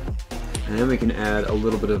 And then we can add a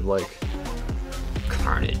little bit of, like,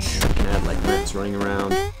 carnage. We can add, like, rats running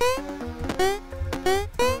around.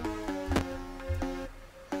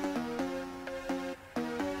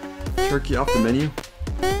 Turkey off the menu.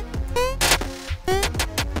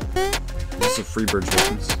 Also free bird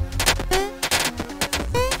weapons.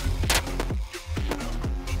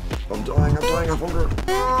 I'm dying of hunger.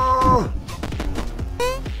 Ah!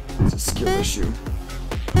 It's a skill issue.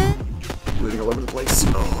 Bleeding all over the place.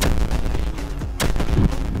 Oh.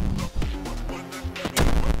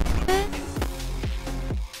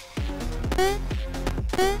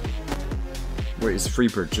 is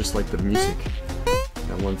Freebird, just like the music.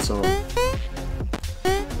 That one song.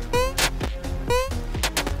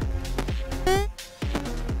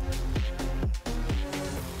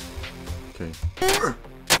 Okay.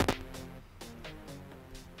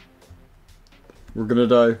 We're gonna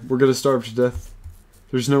die. We're gonna starve to death.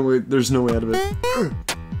 There's no way out of it.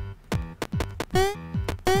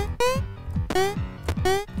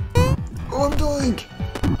 Oh, I'm dying!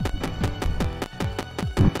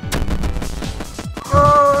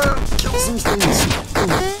 Kill some things!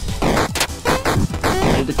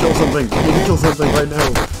 I need to kill something! I need to kill something right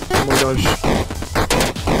now! Oh my gosh.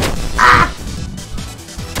 Ah!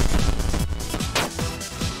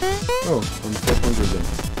 Oh, I'm full hungry again.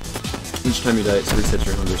 Each time you die, it resets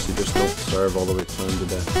your hunger, so you just don't starve all the way time to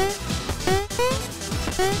death.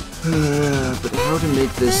 But how to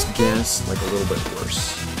make this gas, like, a little bit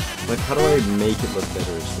worse? Like, how do I make it look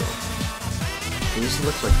better as well? This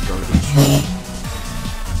looks like garbage.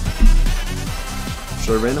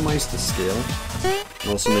 Should I randomize the scale?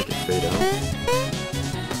 And also make it fade out?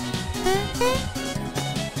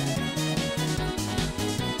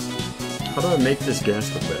 How do I make this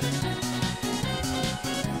gas look better?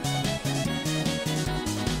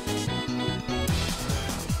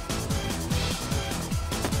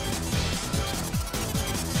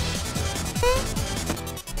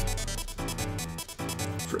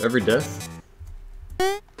 For every death?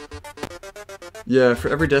 Yeah, for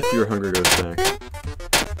every death your hunger goes back.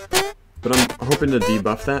 But I'm hoping to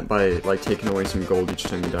debuff that by, like, taking away some gold each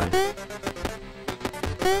time you die.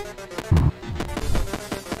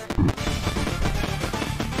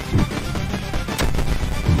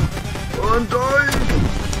 Oh, I'm dying!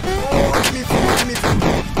 Oh, give me food, give me food!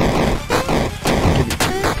 Give me 2,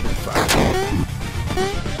 give me 5.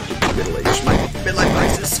 Give me middle-age, my midlife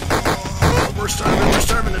crisis! Oh, we're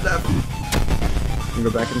starving to death! I'm gonna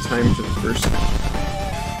go back in time to the first... I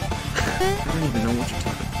don't even know what you're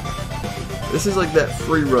talking about. This is like that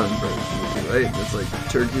free run movie, right? It's like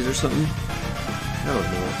turkeys or something? I don't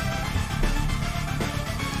know.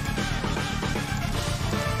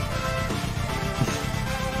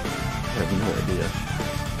 I have no idea.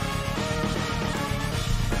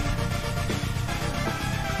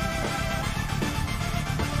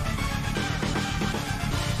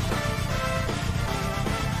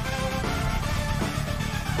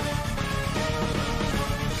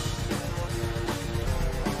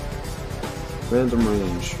 Random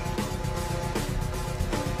range.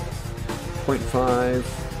 0.5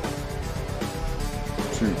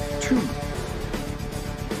 to 2.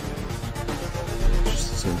 Just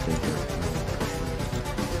the same thing here.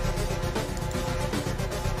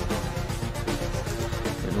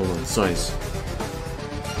 Wait, hold on. Size.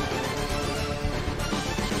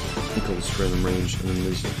 Equals random range, and then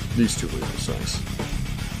these two are the size.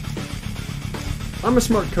 I'm a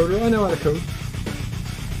smart coder. I know how to code.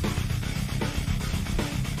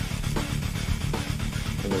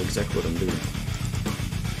 Exactly what I'm doing.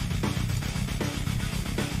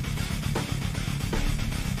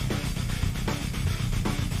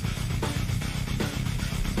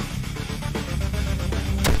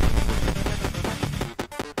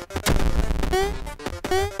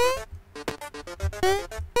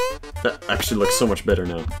 That actually looks so much better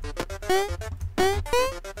now.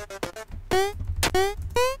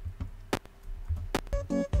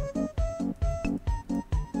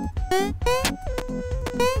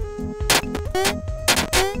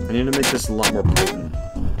 I need to make this a lot more potent.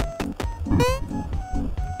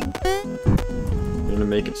 I'm gonna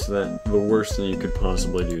make it so that the worst thing you could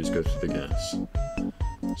possibly do is go through the gas.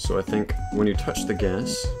 So I think when you touch the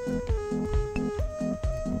gas,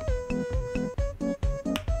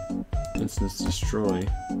 instance destroy,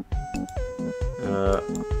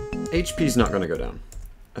 HP's not gonna go down.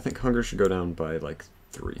 I think hunger should go down by like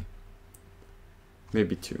 3.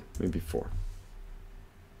 Maybe 2, maybe 4.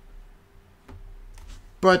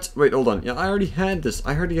 But, wait, hold on. Yeah, I already had this.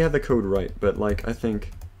 I already had the code right, but, like, I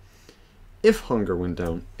think if hunger went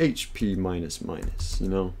down, HP minus, you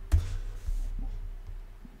know?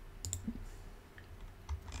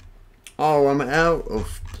 Oh, I'm out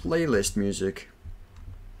of playlist music.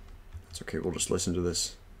 It's okay, we'll just listen to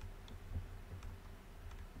this.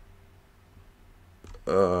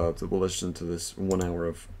 We'll listen to this 1 hour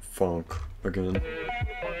of funk again.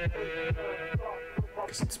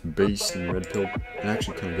 Because it's bass and red pill.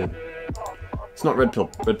 Actually kind of good. It's not red pill.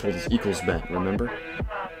 Red pill is equals bad, remember?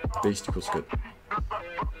 Bass equals good.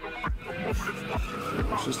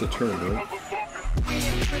 It's just a turn, right?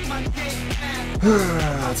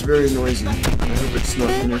 It's very noisy. I hope it's not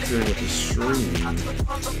interfering with the stream.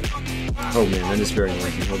 Oh man, that is very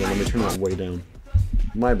noisy. Hold on, let me turn that way down.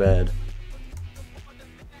 My bad.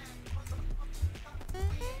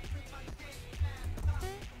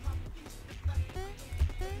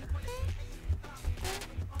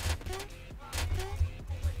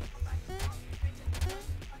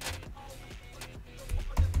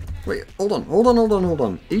 Wait, hold on.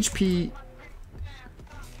 HP...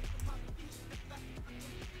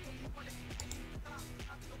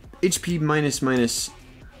 HP minus...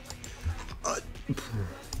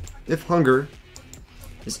 if hunger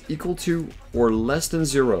is equal to or less than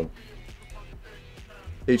 0,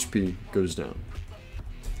 HP goes down.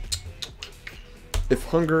 If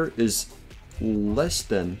hunger is less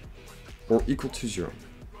than or equal to 0,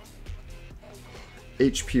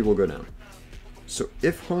 HP will go down. So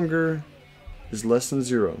if hunger is less than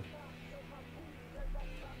 0,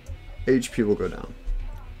 HP will go down.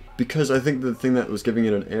 Because I think the thing that was giving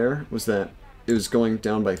it an error was that it was going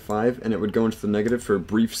down by 5 and it would go into the negative for a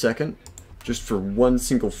brief second, just for one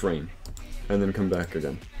single frame, and then come back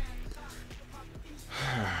again.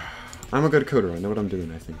 I'm a good coder, I know what I'm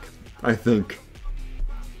doing, I think.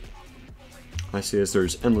 I see as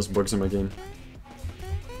there's endless bugs in my game.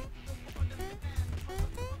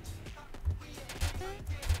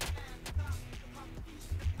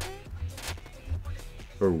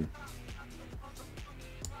 Oh.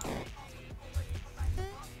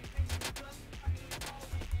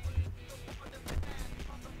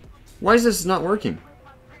 Why is this not working?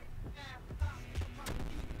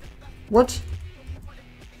 What?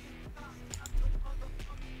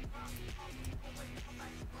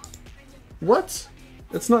 What?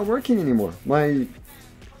 It's not working anymore. My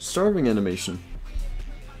starving animation.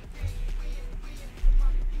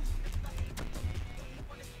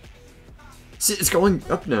 See, it's going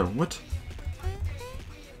up now. What?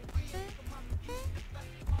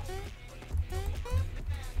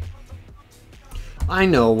 I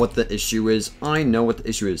know what the issue is.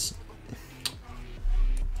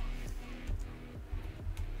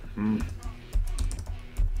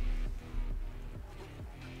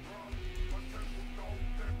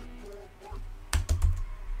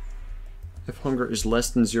 If hunger is less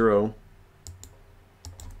than 0,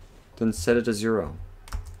 then set it to 0.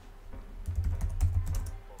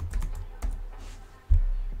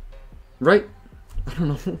 Right? I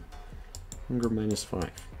don't know. Hunger minus 5.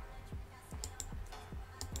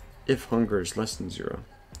 If hunger is less than 0,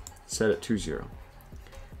 set it to 0.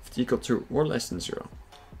 If it's equal to or less than 0,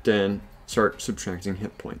 then start subtracting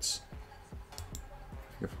hit points.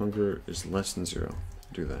 If hunger is less than 0,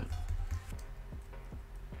 do that.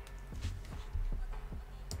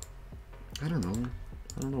 I don't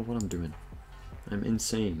know what I'm doing. I'm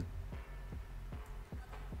insane.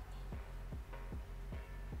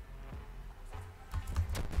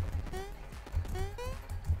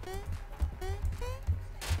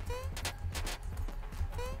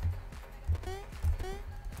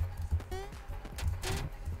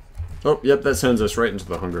 Oh, yep, that sends us right into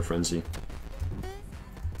the hunger frenzy.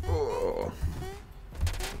 Oh.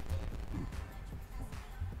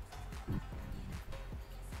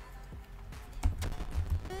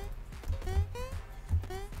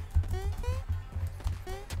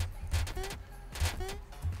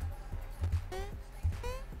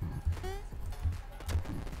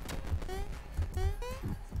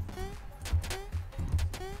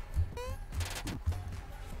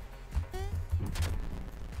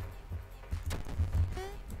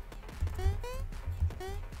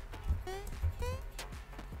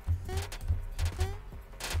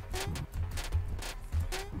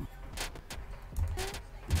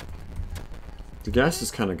 The gas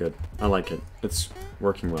is kind of good. I like it. It's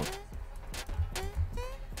working well.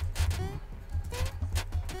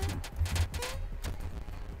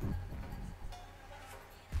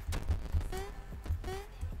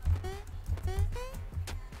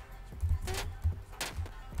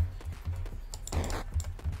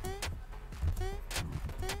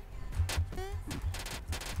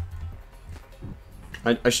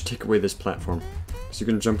 I should take away this platform. So you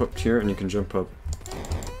can jump up here and you can jump up.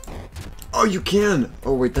 Oh, you can!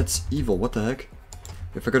 Oh wait, that's evil. What the heck?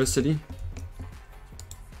 If I go to city.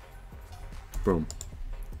 Boom.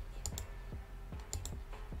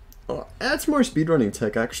 Oh, that's more speedrunning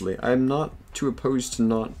tech actually. I'm not too opposed to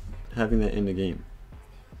not having that in the game.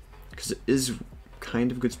 Because it is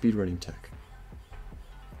kind of good speedrunning tech.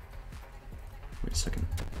 Wait a second.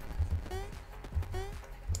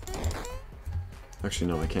 Actually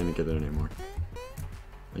no, I can't get it anymore.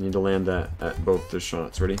 I need to land that at both the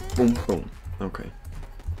shots. Ready? Boom, boom. Okay.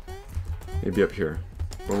 Maybe up here.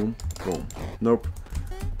 Boom, boom. Nope.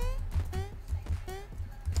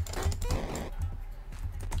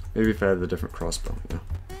 Maybe if I had the different crossbow, yeah.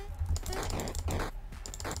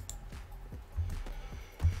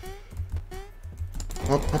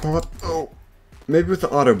 Hop, hop, hop, hop. Oh! Maybe with the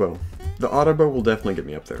auto bow. The auto bow will definitely get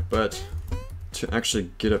me up there, but to actually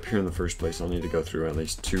get up here in the first place, I'll need to go through at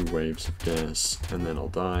least 2 waves of gas, and then I'll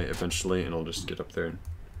die eventually, and I'll just get up there.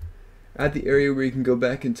 At the area where you can go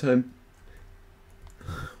back in time.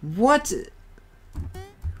 What?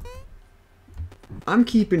 I'm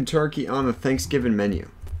keeping turkey on the Thanksgiving menu.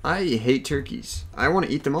 I hate turkeys. I want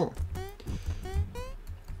to eat them all.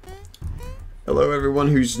 Hello everyone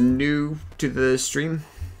who's new to the stream.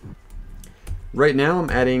 Right now I'm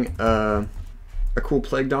adding a cool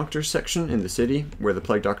Plague Doctor section in the city where the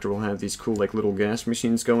Plague Doctor will have these cool like little gas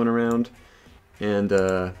machines going around, and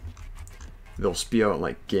they'll spew out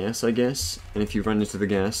like gas, I guess, and if you run into the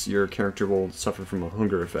gas your character will suffer from a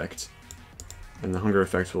hunger effect, and the hunger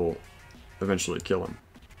effect will eventually kill him.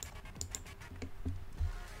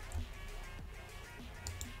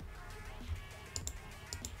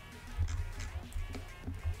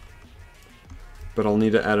 But I'll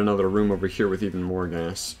need to add another room over here with even more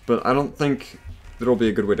gas. But I don't think there'll be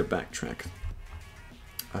a good way to backtrack.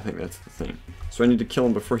 I think that's the thing. So I need to kill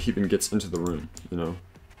him before he even gets into the room, you know?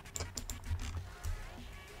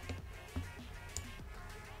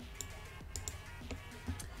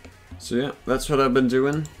 So yeah, that's what I've been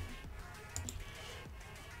doing.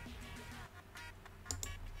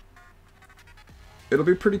 It'll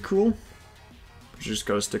be pretty cool. You just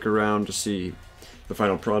gotta stick around to see the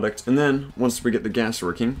final product. And then, once we get the gas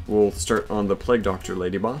working, we'll start on the Plague Doctor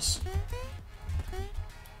Lady Boss.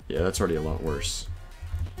 Yeah, that's already a lot worse.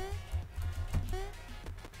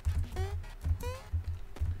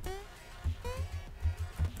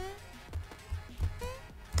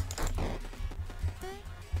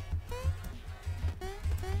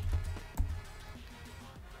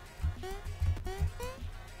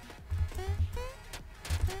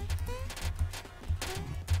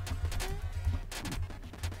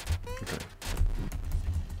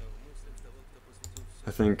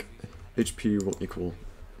 I think HP will equal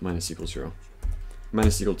minus equal 0.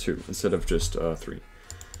 Minus equal 2 instead of just 3.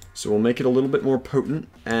 So we'll make it a little bit more potent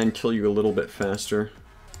and kill you a little bit faster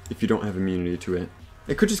if you don't have immunity to it.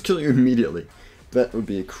 It could just kill you immediately. That would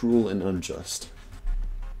be cruel and unjust.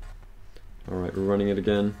 Alright, we're running it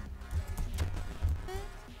again.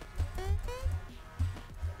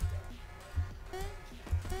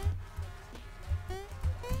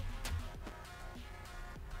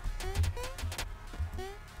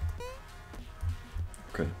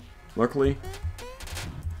 Okay, luckily,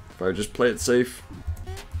 if I just play it safe,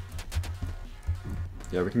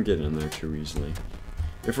 yeah, we can get in there too easily.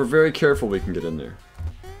 If we're very careful, we can get in there.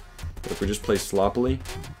 But if we just play sloppily,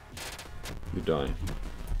 you die.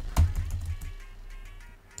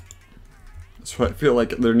 That's why I feel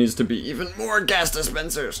like there needs to be even more gas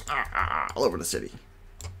dispensers all over the city.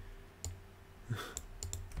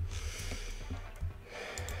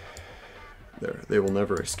 There, they will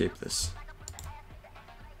never escape this.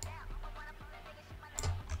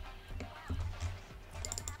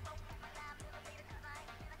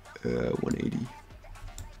 180.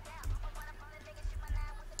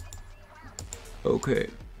 Okay,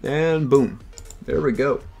 and boom. There we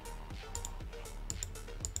go.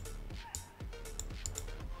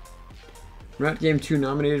 Rat Game 2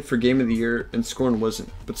 nominated for Game of the Year, and Scorn wasn't.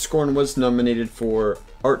 But Scorn was nominated for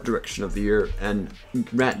Art Direction of the Year, and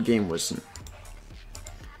Rat Game wasn't.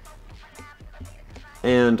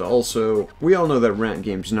 And also, we all know that Rat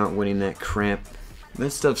Game's not winning that crap.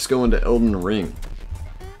 That stuff's going to Elden Ring.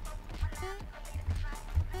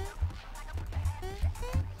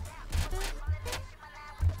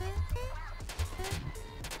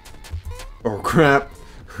 Oh crap.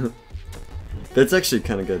 That's actually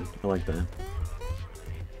kind of good. I like that.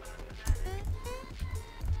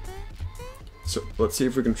 So let's see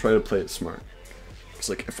if we can try to play it smart. It's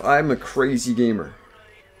like, if I'm a crazy gamer,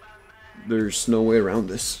 there's no way around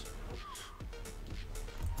this.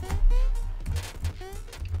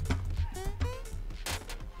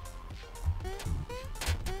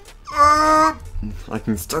 I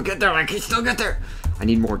can still get there, I can still get there! I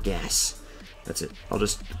need more gas. That's it. I'll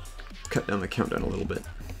just cut down the countdown a little bit.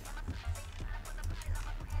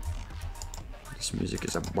 This music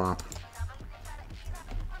is a bop.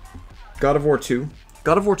 God of War 2.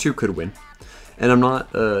 God of War 2 could win. And I'm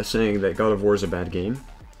not saying that God of War is a bad game.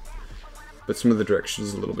 But some of the direction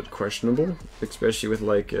is a little bit questionable. Especially with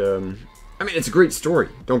like, I mean, it's a great story,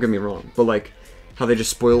 don't get me wrong. But like, how they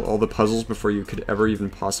just spoil all the puzzles before you could ever even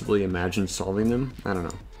possibly imagine solving them? I don't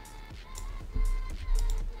know.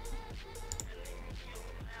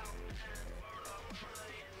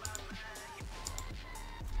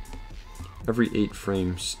 Every 8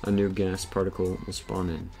 frames, a new gas particle will spawn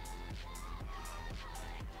in.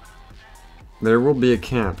 There will be a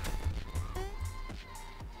cap.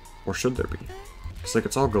 Or should there be? Because like,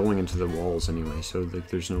 it's all going into the walls anyway, so like,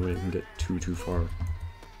 there's no way it can get too far.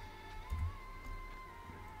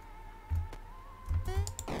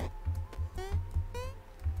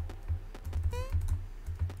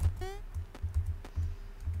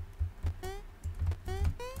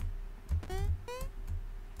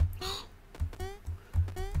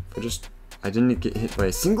 I didn't get hit by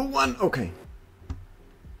a single one? Okay.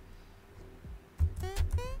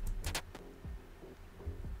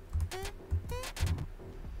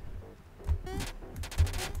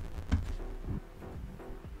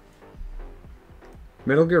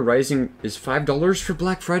 Metal Gear Rising is $5 for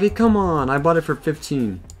Black Friday? Come on, I bought it for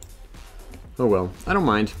 $15. Oh well, I don't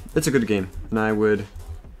mind. It's a good game, and I would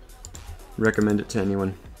recommend it to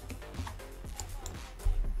anyone.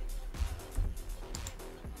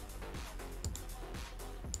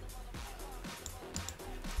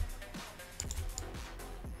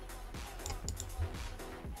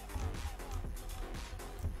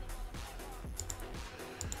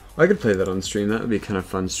 I could play that on stream. That would be kind of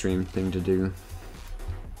fun stream thing to do.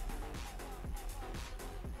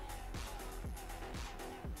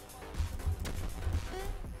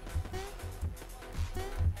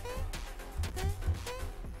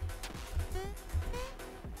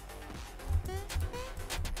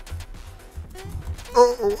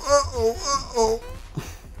 Uh-oh, uh-oh, uh-oh.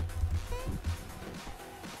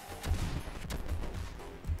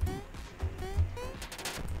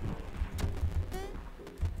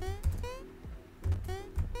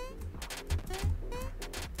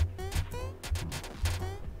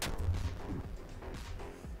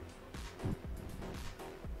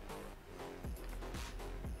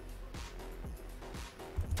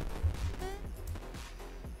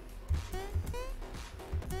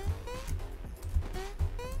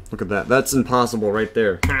 Look at that. That's impossible right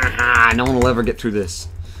there. No one will ever get through this.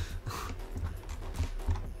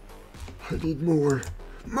 I need more.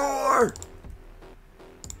 More!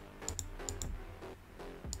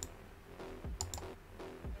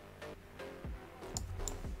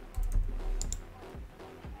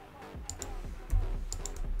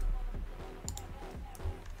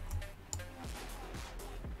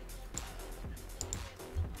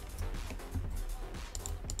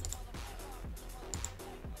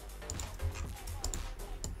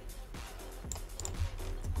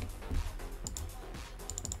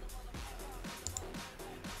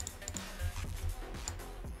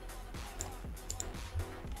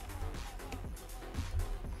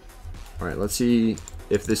 Alright, let's see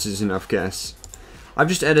if this is enough gas. I've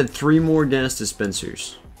just added 3 more gas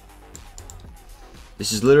dispensers.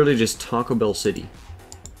 This is literally just Taco Bell City.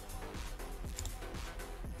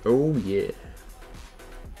 Oh yeah.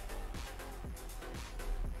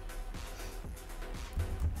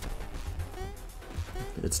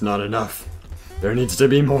 It's not enough. There needs to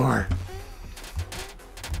be more.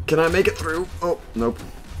 Can I make it through? Oh, nope.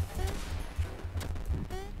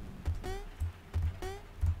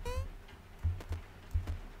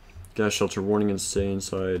 Gas shelter warning and stay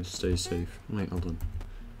inside. Stay safe. Wait, hold on.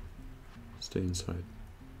 Stay inside.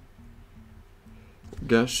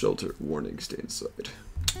 Gas shelter warning. Stay inside.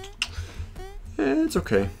 It's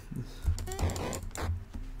okay.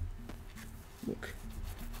 Look.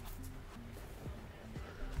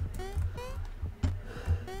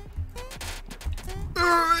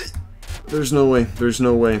 There's no way. There's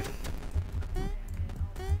no way.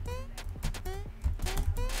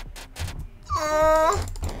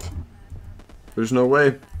 There's no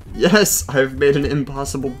way. Yes! I've made an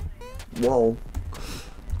impossible wall.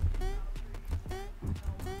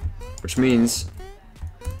 Which means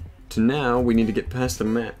to now we need to get past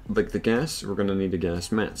the gas. We're gonna need a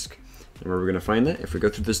gas mask. And where we're gonna find that? If we go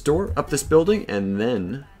through this door, up this building, and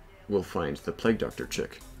then we'll find the Plague Doctor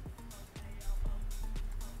chick.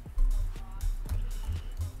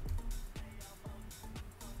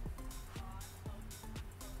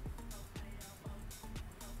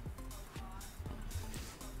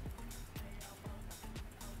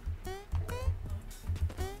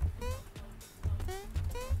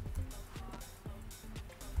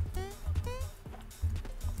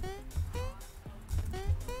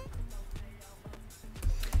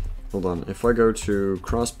 Hold on, if I go to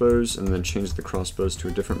crossbows and then change the crossbows to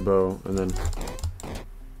a different bow and then...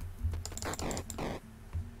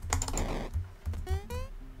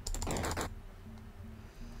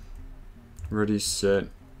 Ready, set,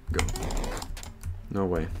 go. No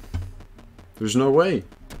way. There's no way!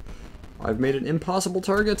 I've made an impossible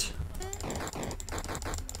target!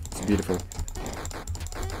 It's beautiful.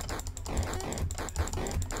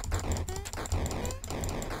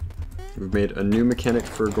 We've made a new mechanic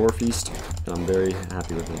for Gore Feast, and I'm very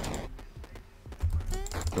happy with it.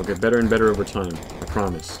 It'll get better and better over time, I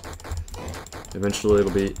promise. Eventually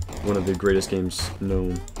it'll be one of the greatest games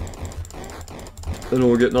known. Then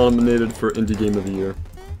we'll get nominated for Indie Game of the Year.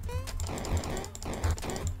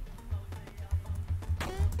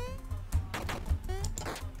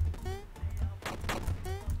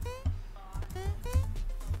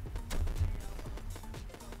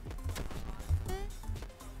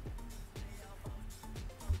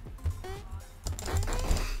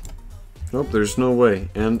 Nope, there's no way.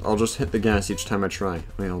 And I'll just hit the gas each time I try.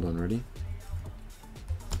 Wait, hold on, ready?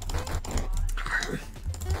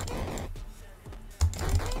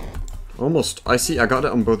 Almost. I see, I got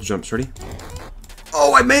it on both jumps. Ready?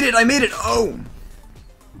 Oh, I made it! I made it! Oh!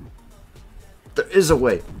 There is a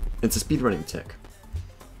way. It's a speedrunning tech.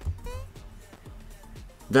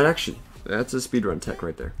 That's a speedrun tech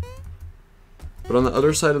right there. But on the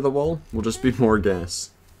other side of the wall will just be more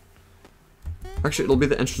gas. Actually, it'll be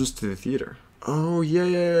the entrance to the theater. Oh,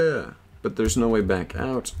 yeah. But there's no way back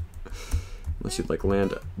out. Unless you'd like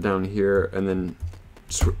land down here and then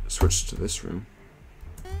switch to this room.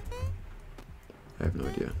 I have no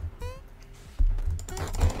idea.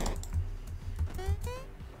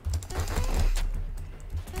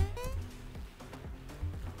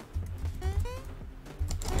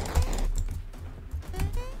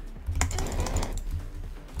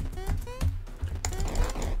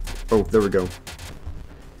 Oh, there we go.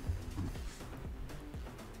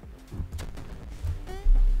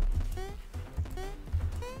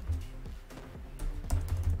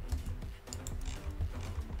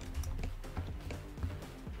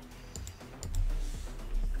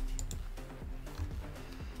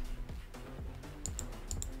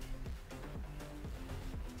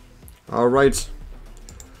 Alright,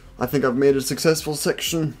 I think I've made a successful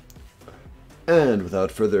section, and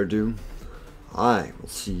without further ado, I will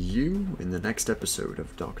see you in the next episode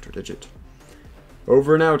of Dr. Digit.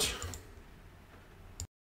 Over and out.